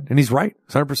he said, and he's right.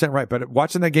 He's 100% right. But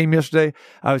watching that game yesterday,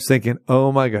 I was thinking,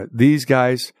 oh my God, these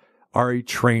guys are a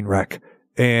train wreck.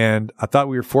 And I thought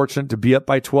we were fortunate to be up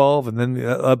by 12 and then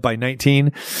up by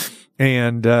 19.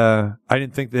 And I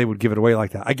didn't think they would give it away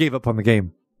like that. I gave up on the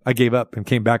game. I gave up and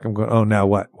came back and going, oh, now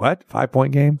what? What?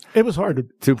 5-point game? It was hard.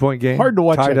 2-point game? Hard to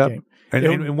watch tied that up. game.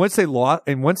 And once they lost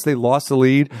the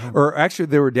lead, or actually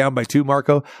they were down by 2,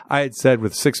 Marco, I had said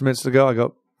with 6 minutes to go, I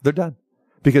go, they're done.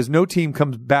 Because no team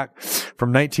comes back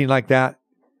from 19 like that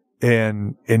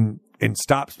and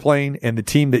stops playing. And the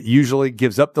team that usually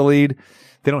gives up the lead,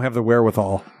 they don't have the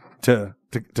wherewithal to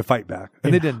fight back.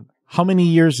 And they didn't. How many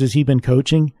years has he been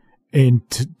coaching? And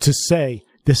to say,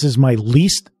 this is my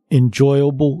least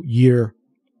enjoyable year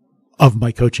of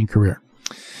my coaching career.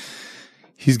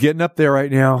 He's getting up there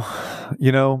right now,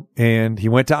 and he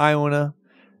went to Iona,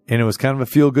 and it was kind of a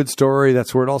feel-good story.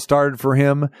 That's where it all started for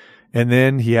him. And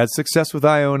then he had success with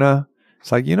Iona.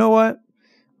 It's like, you know what?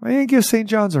 I ain't give St.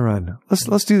 John's a run.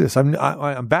 Let's do this.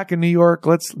 I'm back in New York.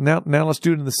 Let's do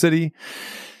it in the city.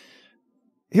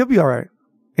 He'll be all right.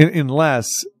 Unless,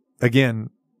 again,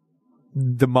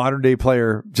 the modern day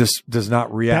player just does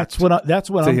not react. That's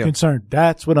what I'm concerned.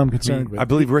 That's what I'm concerned with. I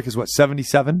believe Rick is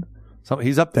 77?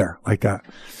 He's up there like that.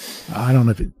 I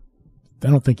don't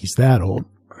think he's that old.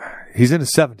 He's in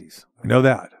his 70s. I know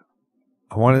that.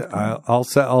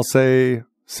 I'll say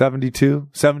 72,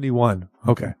 71.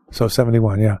 Okay. So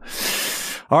 71. Yeah.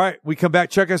 All right. We come back.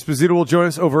 Chuck Esposito will join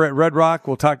us over at Red Rock.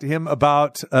 We'll talk to him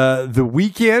about, the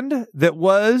weekend that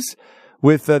was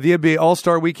with the NBA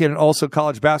All-Star Weekend and also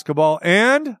college basketball.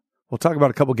 And we'll talk about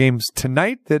a couple games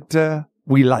tonight that,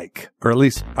 we like, or at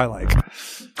least I like.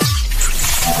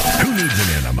 Who needs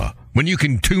an enema when you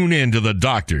can tune in to the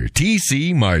Dr.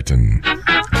 T.C. Martin?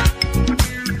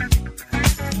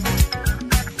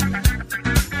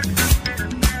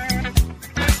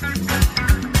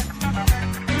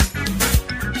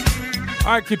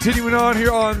 All right, continuing on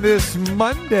here on this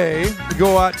Monday, we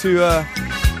go out to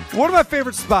one of my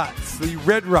favorite spots, the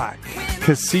Red Rock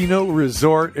Casino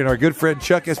Resort, and our good friend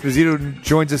Chuck Esposito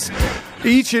joins us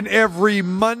each and every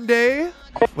Monday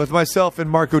with myself and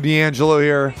Marco D'Angelo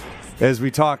here as we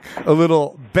talk a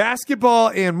little basketball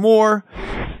and more.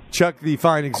 Chuck, the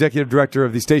fine executive director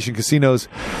of the Station Casinos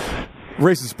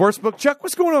Race and Sportsbook. Chuck,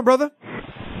 what's going on, brother?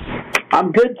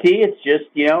 I'm good, T. It's just,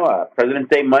 President's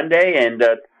Day Monday, and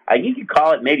I think you could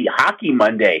call it maybe Hockey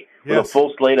Monday with a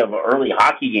full slate of early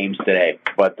hockey games today.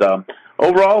 But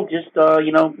overall, just,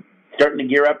 starting to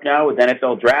gear up now with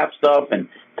NFL draft stuff and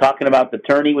talking about the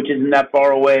tourney, which isn't that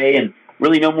far away, and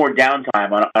really no more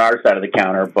downtime on our side of the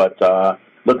counter. But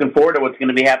looking forward to what's going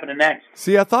to be happening next.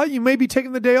 See, I thought you may be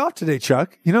taking the day off today,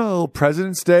 Chuck. You know, a little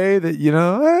President's Day that, you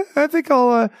know, I think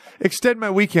I'll extend my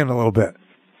weekend a little bit.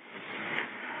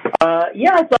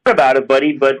 Yeah, I thought about it,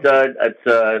 buddy, but it's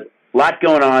a lot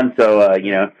going on, so,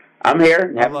 you know, I'm here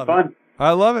and having fun.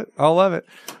 I love it. I love it.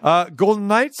 Golden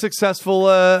Knights successful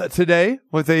today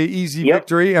with a easy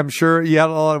victory. I'm sure you had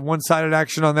a lot of one-sided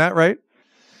action on that, right?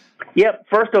 Yep.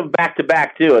 First of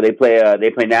back-to-back too. They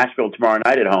play Nashville tomorrow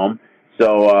night at home.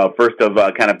 So first of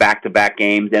kind of back-to-back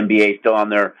games. NBA still on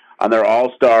their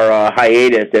All-Star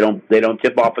hiatus. They don't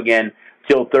tip off again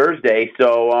till Thursday.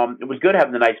 So it was good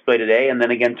having the Knights play today and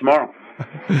then again tomorrow.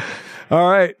 All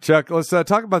right, Chuck, let's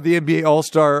talk about the NBA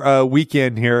All-Star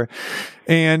weekend here.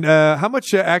 And how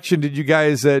much action did you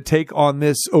guys take on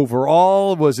this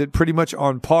overall? Was it pretty much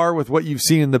on par with what you've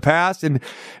seen in the past? And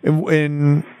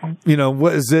you know,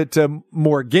 was it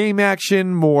more game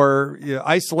action, more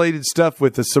isolated stuff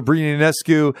with the Sabrina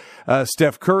Ionescu,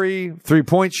 Steph Curry,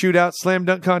 three-point shootout, slam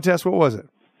dunk contest? What was it?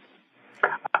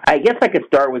 I guess I could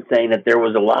start with saying that there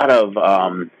was a lot of,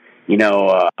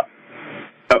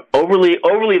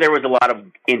 overly, there was a lot of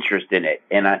interest in it.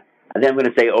 And then I'm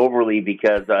going to say overly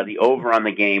because the over on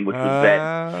the game, which was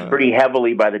bet pretty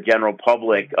heavily by the general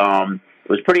public, it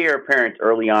was pretty apparent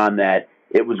early on that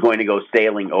it was going to go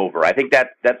sailing over. I think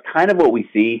that's kind of what we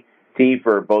see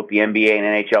for both the NBA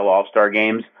and NHL All-Star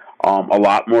games. A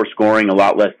lot more scoring, a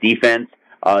lot less defense.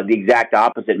 The exact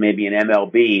opposite maybe in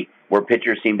MLB, where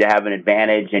pitchers seem to have an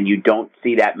advantage and you don't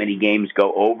see that many games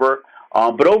go over.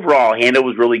 But overall, handle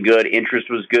was really good. Interest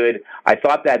was good. I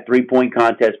thought that three-point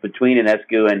contest between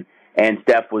Ionescu and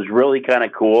Steph was really kind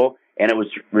of cool, and it was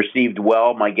received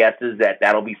well. My guess is that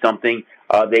that'll be something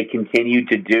they continue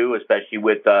to do, especially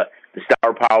with the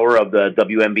star power of the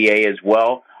WNBA as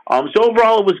well. So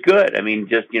overall, it was good. I mean,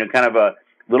 just, kind of a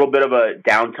little bit of a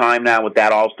downtime now with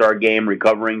that All-Star game,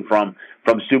 recovering from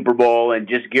Super Bowl and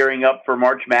just gearing up for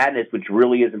March Madness, which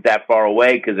really isn't that far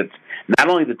away because it's not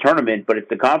only the tournament, but it's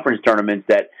the conference tournaments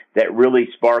that really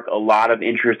spark a lot of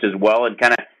interest as well and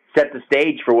kind of set the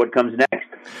stage for what comes next.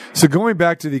 So going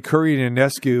back to the Curry and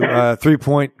Ionescu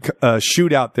three-point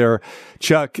shootout there,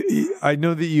 Chuck, I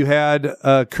know that you had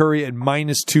Curry at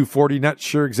minus 240. Not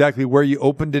sure exactly where you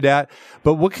opened it at,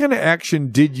 but what kind of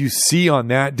action did you see on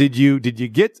that? Did you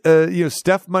get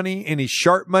Steph money, any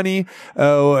sharp money?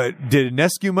 Did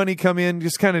Ionescu money come in?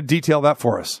 Just kind of detail that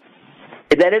for us.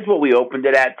 That is what we opened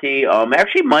it at, T.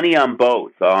 Actually, money on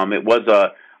both. It was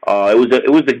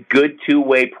a good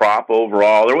two-way prop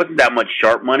overall. There wasn't that much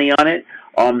sharp money on it,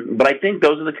 but I think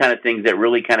those are the kind of things that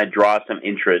really kind of draw some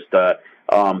interest.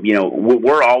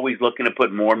 We're always looking to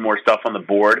put more and more stuff on the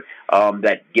board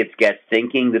that gets guests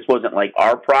thinking. This wasn't like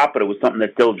our prop, but it was something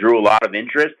that still drew a lot of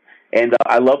interest, and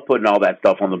I love putting all that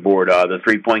stuff on the board. The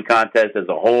three-point contest as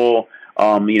a whole,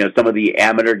 some of the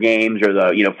amateur games or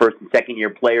the first and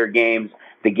second-year player games.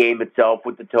 The game itself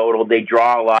with the total, they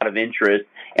draw a lot of interest.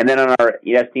 And then on our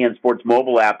ESPN Sports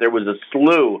mobile app, there was a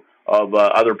slew of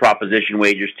other proposition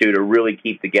wagers, too, to really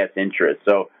keep the guests' interest.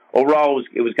 So overall,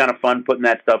 it was kind of fun putting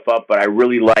that stuff up, but I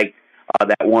really liked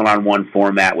that one-on-one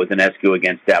format with Ionescu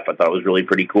against Steph. I thought it was really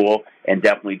pretty cool and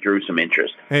definitely drew some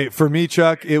interest. Hey, for me,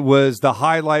 Chuck, it was the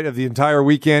highlight of the entire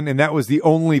weekend, and that was the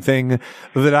only thing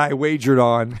that I wagered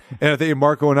on. And I think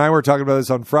Marco and I were talking about this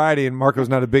on Friday, and Marco's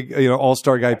not a big,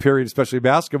 all-star guy, period, especially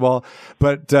basketball.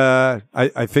 But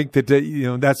I think that,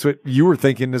 that's what you were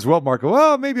thinking as well, Marco.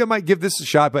 Well, maybe I might give this a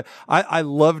shot. But I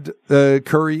loved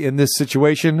Curry in this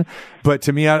situation. But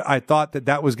to me, I thought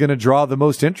that was going to draw the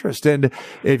most interest. And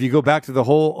if you go back to the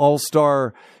whole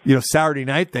all-star, Saturday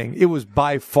night thing, it was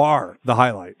by far the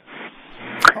highlight.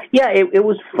 Yeah, it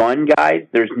was fun, guys.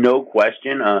 There's no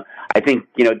question. I think,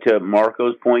 to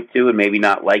Marco's point, too, and maybe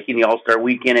not liking the All-Star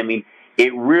weekend, I mean,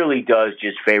 it really does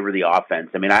just favor the offense.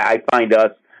 I mean, I find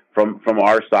us from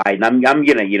our side, and I'm going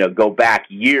to, go back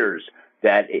years,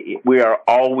 that we are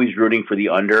always rooting for the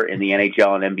under in the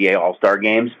NHL and NBA All-Star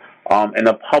games. And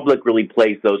the public really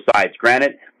plays those sides.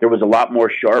 Granted, there was a lot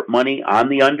more sharp money on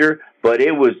the under, but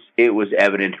it was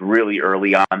evident really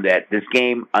early on that this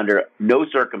game, under no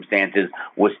circumstances,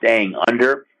 was staying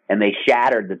under, and they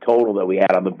shattered the total that we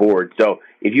had on the board. So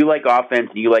if you like offense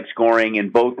and you like scoring, in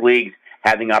both leagues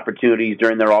having opportunities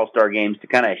during their All-Star games to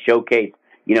kind of showcase,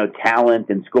 talent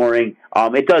and scoring,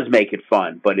 it does make it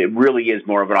fun, but it really is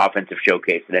more of an offensive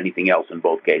showcase than anything else in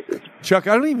both cases. Chuck,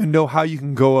 I don't even know how you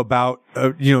can go about,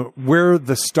 where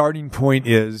the starting point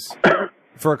is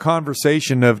for a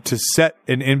conversation to set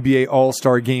an NBA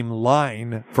All-Star game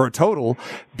line for a total,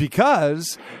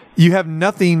 because you have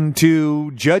nothing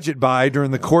to judge it by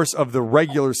during the course of the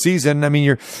regular season. I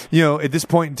mean, you're, at this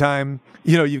point in time,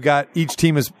 you've got each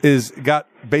team is got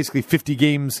basically 50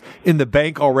 games in the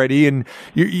bank already, and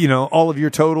you know, all of your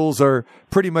totals are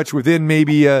pretty much within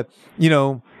maybe a,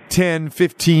 10,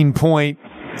 15 point,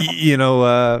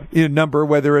 number,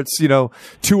 whether it's,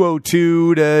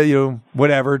 202 to,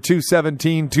 whatever,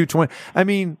 217, 220. I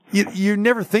mean, you're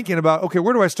never thinking about, okay,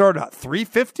 where do I start at?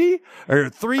 350 or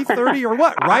 330 or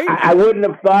what, right? I wouldn't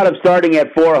have thought of starting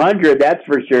at 400, that's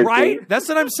for sure. Right? Steve. That's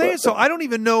what I'm saying. So I don't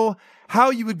even know how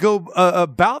you would go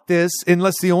about this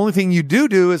unless the only thing you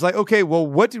do is like, okay, well,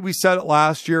 what did we set it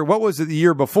last year? What was it the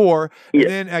year before? And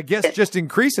then I guess just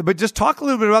increase it. But just talk a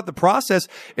little bit about the process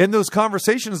in those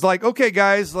conversations. Like, okay,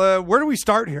 guys, where do we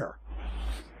start here?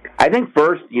 I think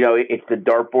first, it's the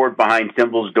dartboard behind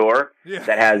Symbol's door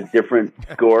that has different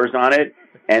scores on it,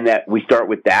 and that we start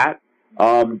with that.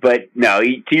 But no,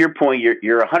 to your point,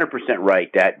 you're 100%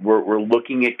 right that we're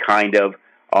looking at kind of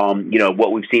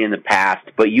what we've seen in the past.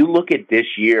 But you look at this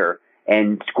year,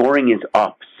 and scoring is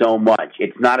up so much.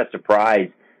 It's not a surprise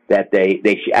that they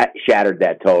shattered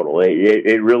that total.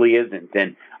 It really isn't.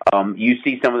 And you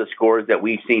see some of the scores that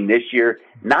we've seen this year,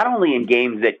 not only in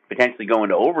games that potentially go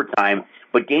into overtime,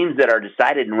 but games that are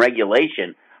decided in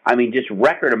regulation. I mean, just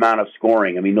record amount of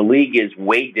scoring. I mean, the league is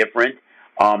way different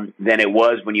than it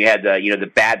was when you had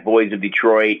the bad boys of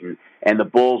Detroit and the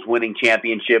Bulls winning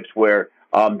championships, where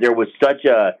there was such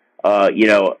an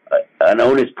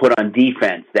onus put on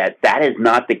defense that is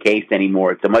not the case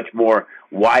anymore. It's a much more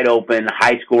wide open,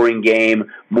 high scoring game,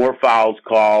 more fouls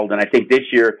called, and I think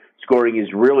this year scoring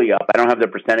is really up. I don't have the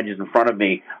percentages in front of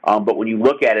me, but when you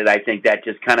look at it, I think that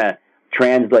just kind of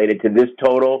translated to this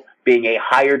total being a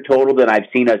higher total than I've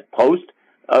seen us post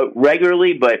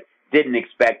regularly, but didn't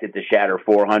expect it to shatter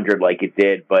 400 like it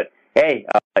did. But hey,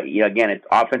 again, it's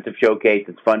offensive showcase.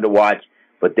 It's fun to watch,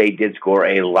 but they did score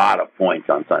a lot of points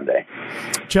on Sunday.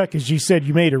 Chuck, as you said,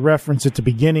 you made a reference at the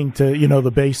beginning to,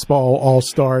 the baseball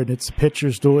all-star, and it's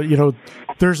pitchers do it.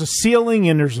 There's a ceiling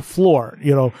and there's a floor.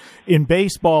 In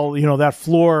baseball, that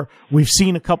floor, we've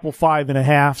seen a couple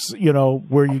 5.5s,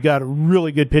 where you got a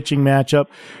really good pitching matchup,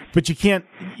 but you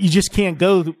just can't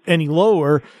go any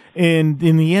lower. And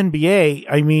in the NBA,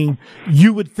 I mean,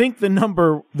 you would think the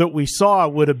number that we saw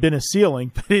would have been a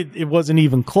ceiling, but it wasn't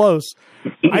even close.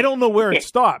 I don't know where it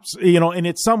stops, and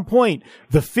at some point,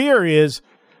 the fear is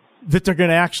that they're going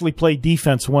to actually play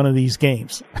defense one of these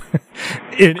games.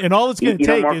 and all it's going to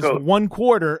take is one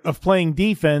quarter of playing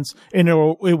defense, and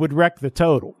it would wreck the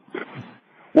total.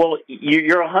 Well,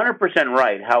 you're 100%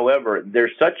 right. However,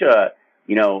 there's such a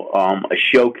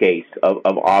showcase of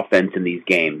offense in these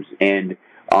games. And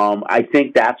I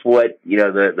think that's what,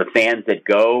 the fans that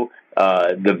go,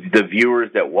 the viewers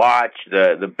that watch,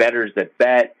 the bettors that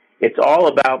bet, it's all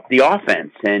about the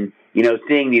offense. And,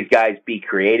 seeing these guys be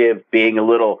creative, being a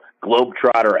little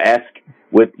Globetrotter-esque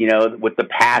with the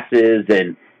passes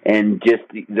and just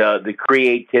the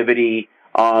creativity.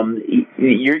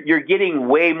 You're getting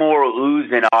way more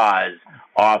oohs and ahs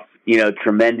off,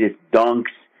 tremendous dunks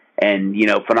and,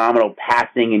 phenomenal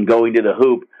passing and going to the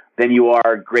hoop than you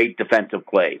are great defensive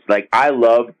plays. Like, I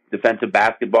love defensive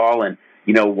basketball and,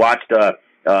 watched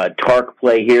Tark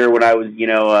play here when I was,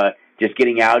 just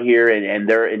getting out here and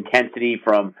their intensity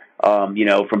from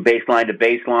baseline to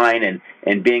baseline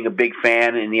and being a big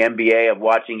fan in the NBA of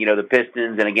watching, the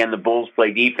Pistons and again, the Bulls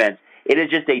play defense. It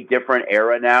is just a different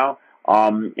era now.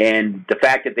 And the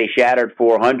fact that they shattered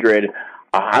 400,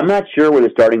 I'm not sure where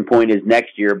the starting point is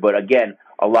next year, but again,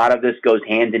 a lot of this goes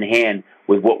hand in hand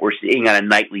with what we're seeing on a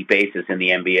nightly basis in the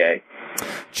NBA.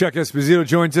 Chuck Esposito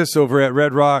joins us over at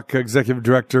Red Rock, Executive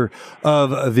Director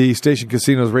of the Station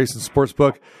Casinos Race and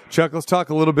Sportsbook. Chuck, let's talk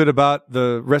a little bit about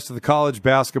the rest of the college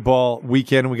basketball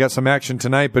weekend. We got some action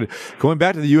tonight, but going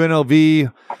back to the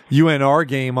UNLV-UNR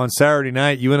game on Saturday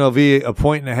night, UNLV a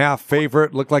 1.5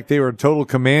 favorite. Looked like they were in total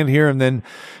command here,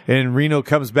 and Reno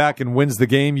comes back and wins the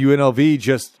game. UNLV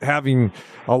just having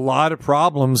a lot of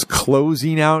problems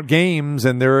closing out games,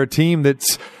 and they're a team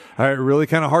that's really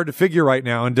kind of hard to figure right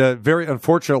now, and a very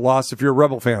unfortunate loss if you're a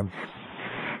Rebel fan.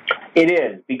 It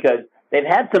is, because they've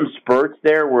had some spurts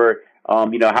there where,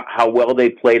 how well they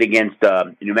played against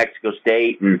New Mexico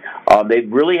State, and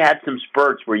they've really had some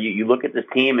spurts where you look at this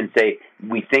team and say,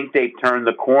 we think they've turned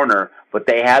the corner, but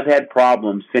they have had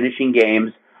problems finishing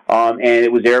games, and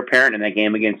it was apparent in that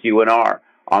game against UNR.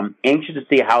 I'm anxious to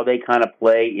see how they kind of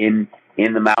play in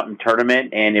the Mountain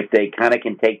Tournament, and if they kind of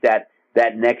can take that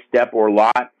next step or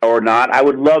not. I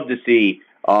would love to see,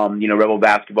 Rebel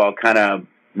basketball kind of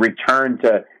return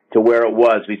to where it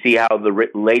was. We see how the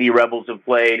Lady Rebels have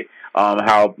played,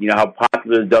 how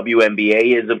popular the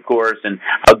WNBA is, of course, and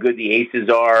how good the Aces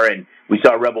are. And we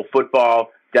saw Rebel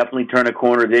football definitely turn a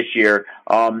corner this year.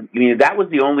 That was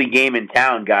the only game in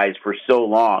town, guys, for so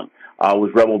long.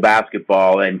 Was Rebel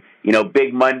basketball, and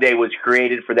Big Monday was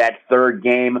created for that third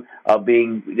game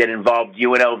that involved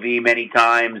UNLV many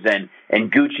times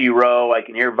and Gucci Row. I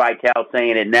can hear Vitale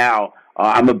saying it now.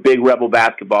 I'm a big Rebel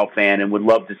basketball fan and would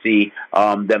love to see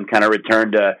them kind of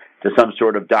return to some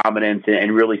sort of dominance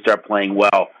and really start playing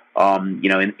well,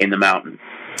 in the mountain.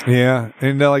 Yeah,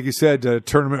 and like you said,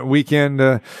 tournament weekend.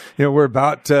 We're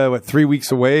about 3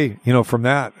 weeks away. From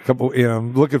that.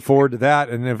 I'm looking forward to that.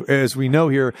 And as we know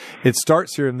here, it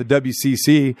starts here in the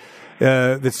WCC.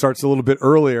 That starts a little bit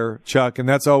earlier, Chuck, and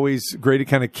that's always great. It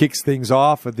kind of kicks things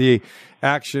off with the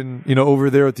action, over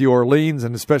there at the Orleans,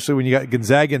 and especially when you got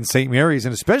Gonzaga and St. Mary's,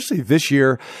 and especially this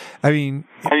year. I mean,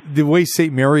 the way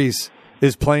St. Mary's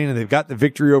is playing, and they've got the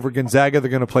victory over Gonzaga. They're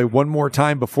going to play one more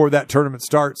time before that tournament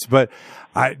starts. But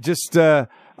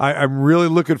I'm really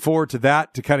looking forward to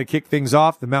that to kind of kick things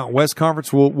off. The Mountain West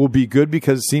Conference will be good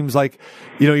because it seems like,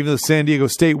 even though San Diego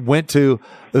State went to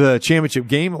the championship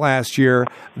game last year,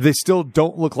 they still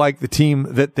don't look like the team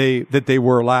that they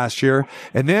were last year.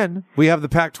 And then we have the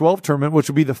Pac-12 tournament, which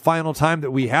will be the final time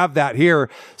that we have that here.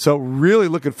 So really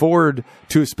looking forward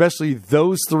to especially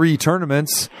those three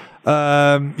tournaments,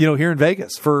 here in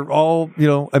Vegas for all,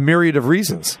 a myriad of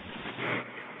reasons.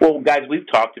 Well, guys, we've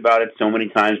talked about it so many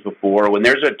times before. When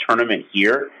there's a tournament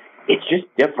here, it's just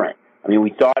different. I mean,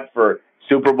 we saw it for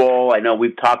Super Bowl. I know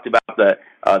we've talked about the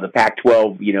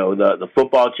Pac-12, the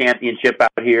football championship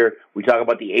out here. We talk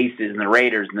about the Aces and the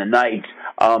Raiders and the Knights.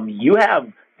 You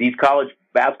have these college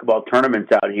basketball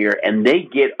tournaments out here, and they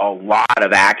get a lot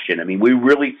of action. I mean, we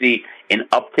really see an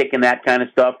uptick in that kind of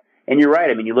stuff. And you're right.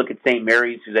 I mean, you look at St.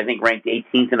 Mary's, who's I think ranked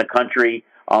 18th in the country.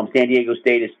 San Diego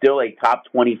State is still a top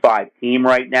 25 team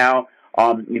right now.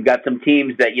 You've got some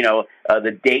teams that,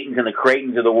 the Daytons and the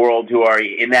Creightons of the world who are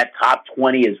in that top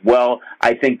 20 as well.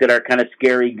 I think that are kind of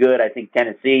scary good. I think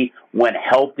Tennessee, when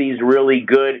healthy, is really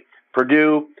good.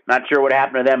 Purdue, not sure what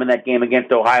happened to them in that game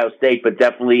against Ohio State, but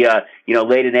definitely,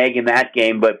 laid an egg in that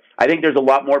game. But I think there's a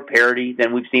lot more parity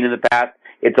than we've seen in the past.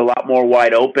 It's a lot more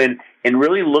wide open, and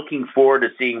really looking forward to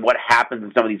seeing what happens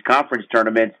in some of these conference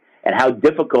tournaments and how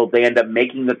difficult they end up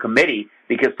making the committee,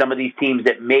 because some of these teams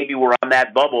that maybe were on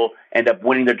that bubble end up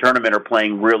winning their tournament or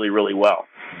playing really, really well.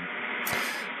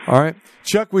 All right.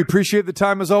 Chuck, we appreciate the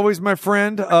time as always, my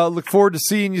friend. Look forward to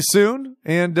seeing you soon,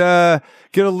 and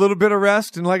get a little bit of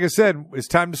rest. And like I said, it's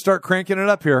time to start cranking it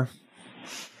up here.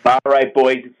 All right,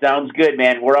 boys. It sounds good,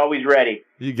 man. We're always ready.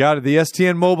 You got it. The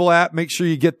STN mobile app. Make sure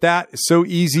you get that. It's so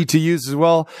easy to use as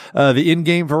well. The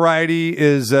in-game variety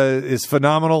is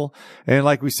phenomenal. And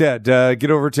like we said, get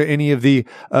over to any of the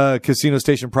Casino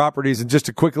Station properties. And just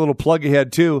a quick little plug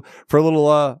ahead too for a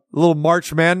little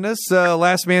March Madness,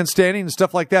 Last Man Standing and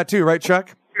stuff like that too, right,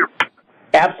 Chuck?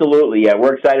 Absolutely. Yeah,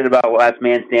 we're excited about Last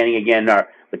Man Standing again.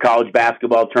 The college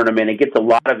basketball tournament. It gets a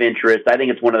lot of interest. I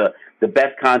think it's one of the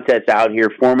best contests out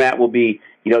here. Format will be,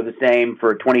 the same.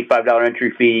 For a $25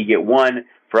 entry fee, you get one.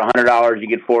 For $100, you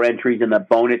get 4 entries in the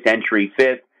bonus entry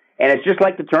fifth. And it's just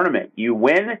like the tournament. You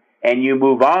win and you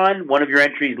move on. One of your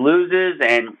entries loses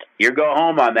and you go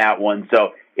home on that one. So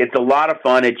it's a lot of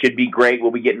fun. It should be great.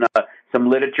 We'll be getting some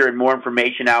literature and more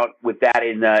information out with that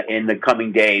in the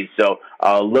coming days. So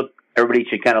everybody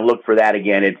should kind of look for that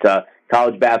again. It's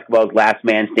college basketball's Last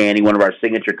Man Standing, one of our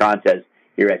signature contests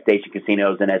here at Station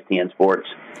Casinos and STN Sports.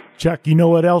 Chuck, you know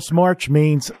what else March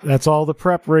means? That's all the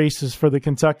prep races for the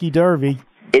Kentucky Derby.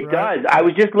 It does. I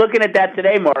was just looking at that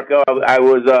today, Marco. I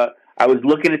was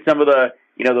looking at some of the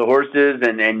the horses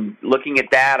and looking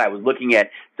at that. I was looking at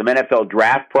some NFL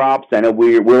draft props. I know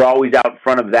we're always out in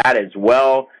front of that as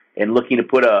well, and looking to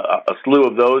put a slew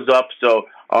of those up. So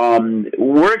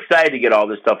we're excited to get all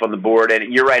this stuff on the board.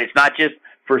 And you're right, it's not just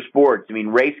for sports. I mean,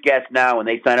 race guests now, when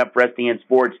they sign up for STN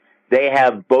Sports, they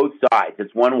have both sides.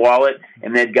 It's one wallet,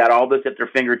 and they've got all this at their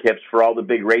fingertips for all the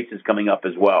big races coming up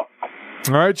as well.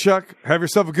 All right, Chuck. Have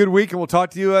yourself a good week, and we'll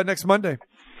talk to you next Monday.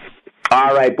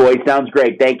 All right, boys. Sounds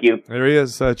great. Thank you. There he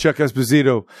is. Chuck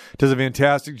Esposito does a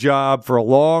fantastic job for a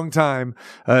long time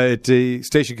at the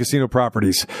Station Casino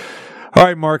Properties. All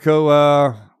right,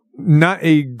 Marco. Not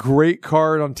a great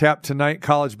card on tap tonight.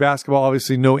 College basketball,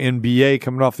 obviously no NBA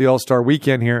coming off the All-Star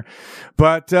weekend here.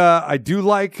 But I do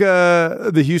like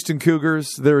the Houston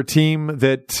Cougars. They're a team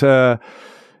that,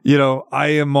 I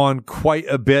am on quite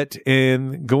a bit,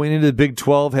 and going into the Big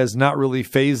 12 has not really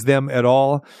fazed them at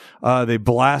all. They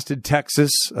blasted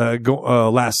Texas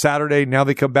last Saturday. Now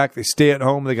they come back. They stay at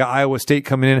home. They got Iowa State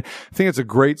coming in. I think it's a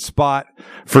great spot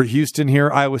for Houston here.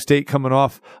 Iowa State coming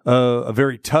off a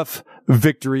very tough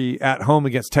victory at home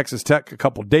against Texas Tech a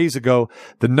couple days ago.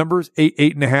 The number's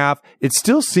 8.5. It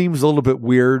still seems a little bit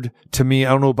weird to me. I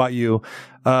don't know about you,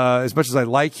 as much as I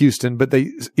like Houston, but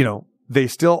they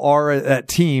still are that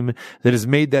team that has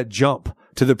made that jump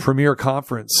to the premier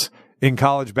conference in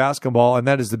college basketball, and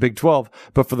that is the Big 12.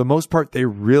 But for the most part, they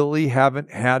really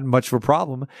haven't had much of a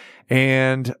problem.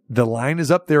 And the line is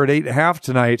up there at 8.5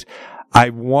 tonight. I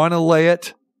want to lay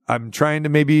it. I'm trying to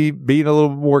maybe be a little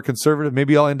more conservative.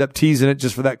 Maybe I'll end up teasing it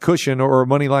just for that cushion or a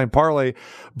money line parlay,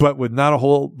 but with not a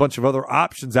whole bunch of other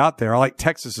options out there. I like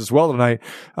Texas as well tonight.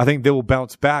 I think they will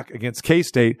bounce back against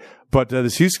K-State. But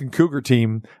this Houston Cougar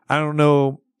team, I don't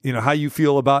know, how you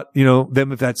feel about,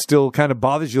 them, if that still kind of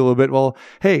bothers you a little bit. Well,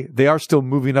 hey, they are still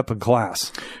moving up in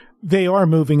class. They are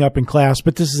moving up in class,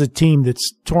 but this is a team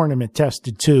that's tournament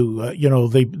tested too.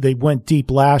 They went deep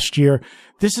last year.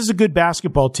 This is a good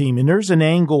basketball team, and there's an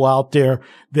angle out there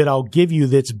that I'll give you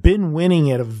that's been winning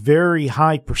at a very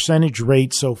high percentage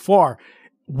rate so far.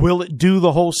 Will it do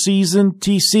the whole season,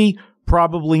 TC?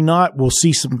 Probably not. We'll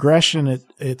see some aggression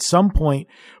at some point.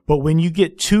 But when you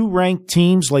get two ranked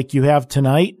teams like you have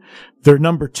tonight, they're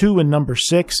number 2 and number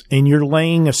 6, and you're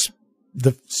laying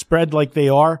the spread like they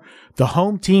are, the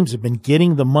home teams have been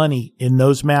getting the money in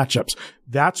those matchups.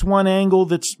 That's one angle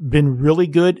that's been really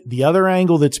good. The other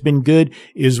angle that's been good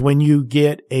is when you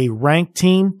get a ranked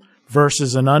team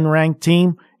versus an unranked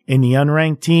team, and the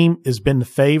unranked team has been the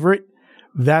favorite.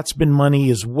 That's been money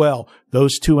as well,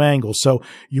 those two angles. So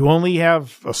you only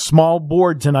have a small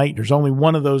board tonight. There's only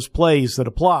one of those plays that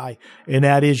apply, and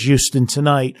that is Houston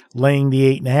tonight, laying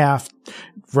the 8.5,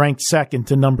 ranked second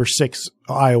to number 6,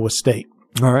 Iowa State.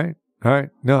 All right.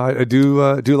 No, I do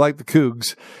like the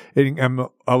Cougs.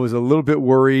 I was a little bit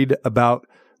worried about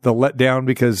the letdown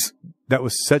because that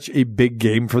was such a big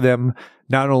game for them,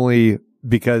 not only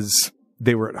because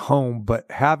they were at home, but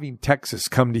having Texas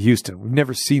come to Houston. We've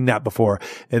never seen that before.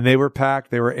 And they were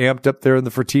packed. They were amped up there in the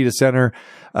Fertitta Center.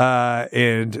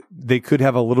 And they could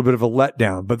have a little bit of a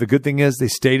letdown. But the good thing is they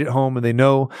stayed at home, and they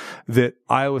know that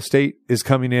Iowa State is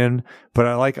coming in. But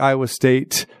I like Iowa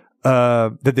State,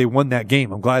 that they won that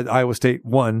game. I'm glad Iowa State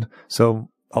won. So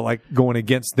I like going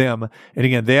against them. And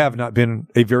again, they have not been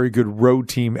a very good road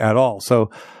team at all.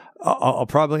 So I'll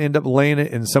probably end up laying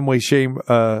it in some way, shape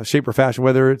or fashion,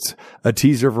 whether it's a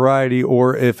teaser variety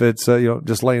or if it's,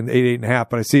 just laying the 8.5.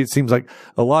 But I see it seems like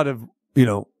a lot of,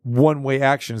 one-way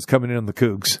action is coming in on the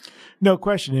Cougs. No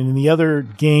question. And in the other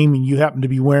game, and you happen to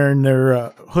be wearing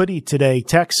their hoodie today,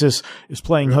 Texas is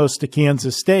playing host to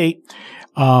Kansas State.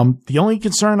 The only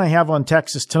concern I have on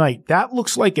Texas tonight, that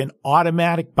looks like an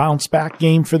automatic bounce back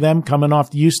game for them coming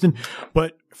off to Houston.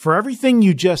 But for everything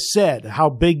you just said, how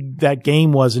big that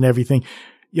game was and everything,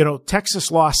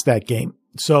 Texas lost that game.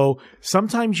 So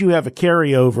sometimes you have a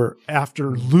carryover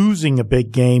after losing a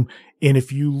big game. And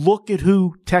if you look at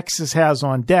who Texas has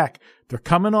on deck, they're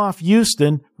coming off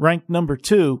Houston, ranked number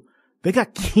 2. They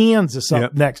got Kansas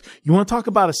up next. You want to talk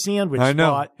about a sandwich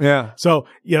spot? Yeah. So,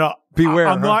 beware.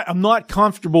 I'm not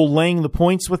comfortable laying the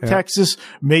points with Texas.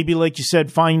 Maybe, like you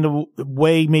said, find a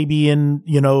way, maybe in,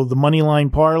 the money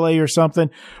line parlay or something.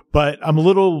 But I'm a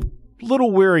little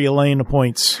wary of laying the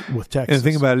points with Texas. And the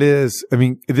thing about it is,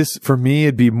 this, for me,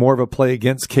 it'd be more of a play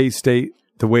against K-State,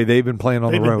 the way they've been playing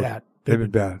on the road. They've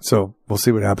been bad. So we'll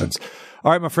see what happens.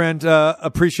 All right, my friend,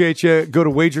 appreciate you. Go to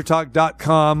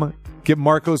wagertalk.com. Get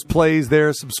Marco's plays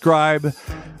there. Subscribe.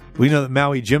 We know that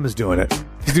Maui Jim is doing it.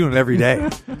 He's doing it every day.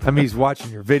 He's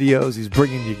watching your videos. He's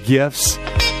bringing you gifts.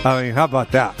 How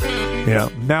about that?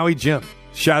 Maui Jim.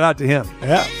 Shout out to him.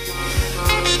 Yeah.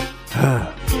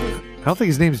 I don't think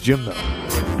his name's Jim, though.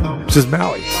 It's just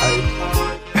Maui.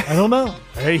 I don't know.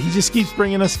 Hey, he just keeps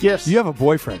bringing us gifts. You have a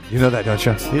boyfriend. You know that, don't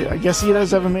you? Yeah, I guess he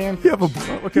does have a man. He's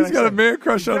got a man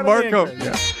crush on Marco.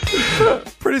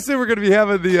 Pretty soon we're going to be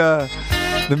having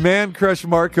the man crush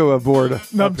Marco aboard.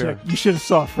 Numchuck, you should have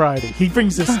saw Friday. He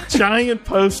brings this giant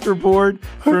poster board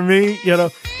for me,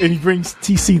 and he brings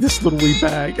TC this little wee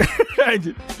bag.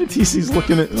 TC's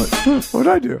looking at like, what'd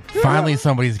I do? Finally,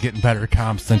 somebody's getting better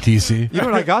comps than TC. You know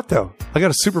what I got, though? I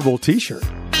got a Super Bowl T-shirt.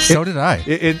 So did I.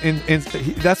 And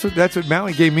that's what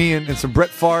Maui gave me, and some Brett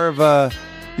Favre,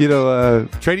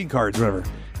 trading cards, whatever.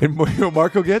 And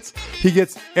Marco gets? He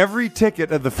gets every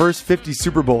ticket of the first 50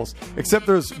 Super Bowls. Except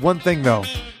there's one thing, though.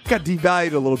 It got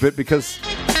devalued a little bit because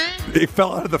it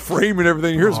fell out of the frame and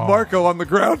everything. Here's Marco on the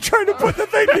ground trying to put the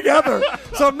thing together.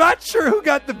 So I'm not sure who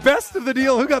got the best of the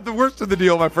deal, who got the worst of the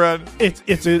deal, my friend.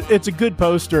 It's a good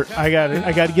poster. I got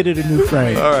to get it a new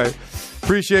frame. All right.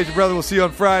 Appreciate you, brother. We'll see you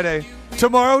on Friday.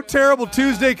 Tomorrow, Terrible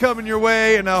Tuesday coming your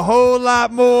way, and a whole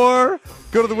lot more.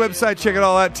 Go to the website, check it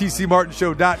all out,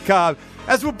 tcmartinshow.com,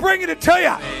 as we're bringing it to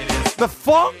you. the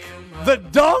funk, the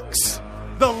dunks,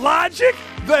 the logic,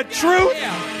 the truth,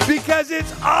 because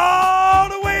it's all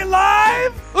the way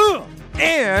live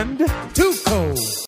and too cold.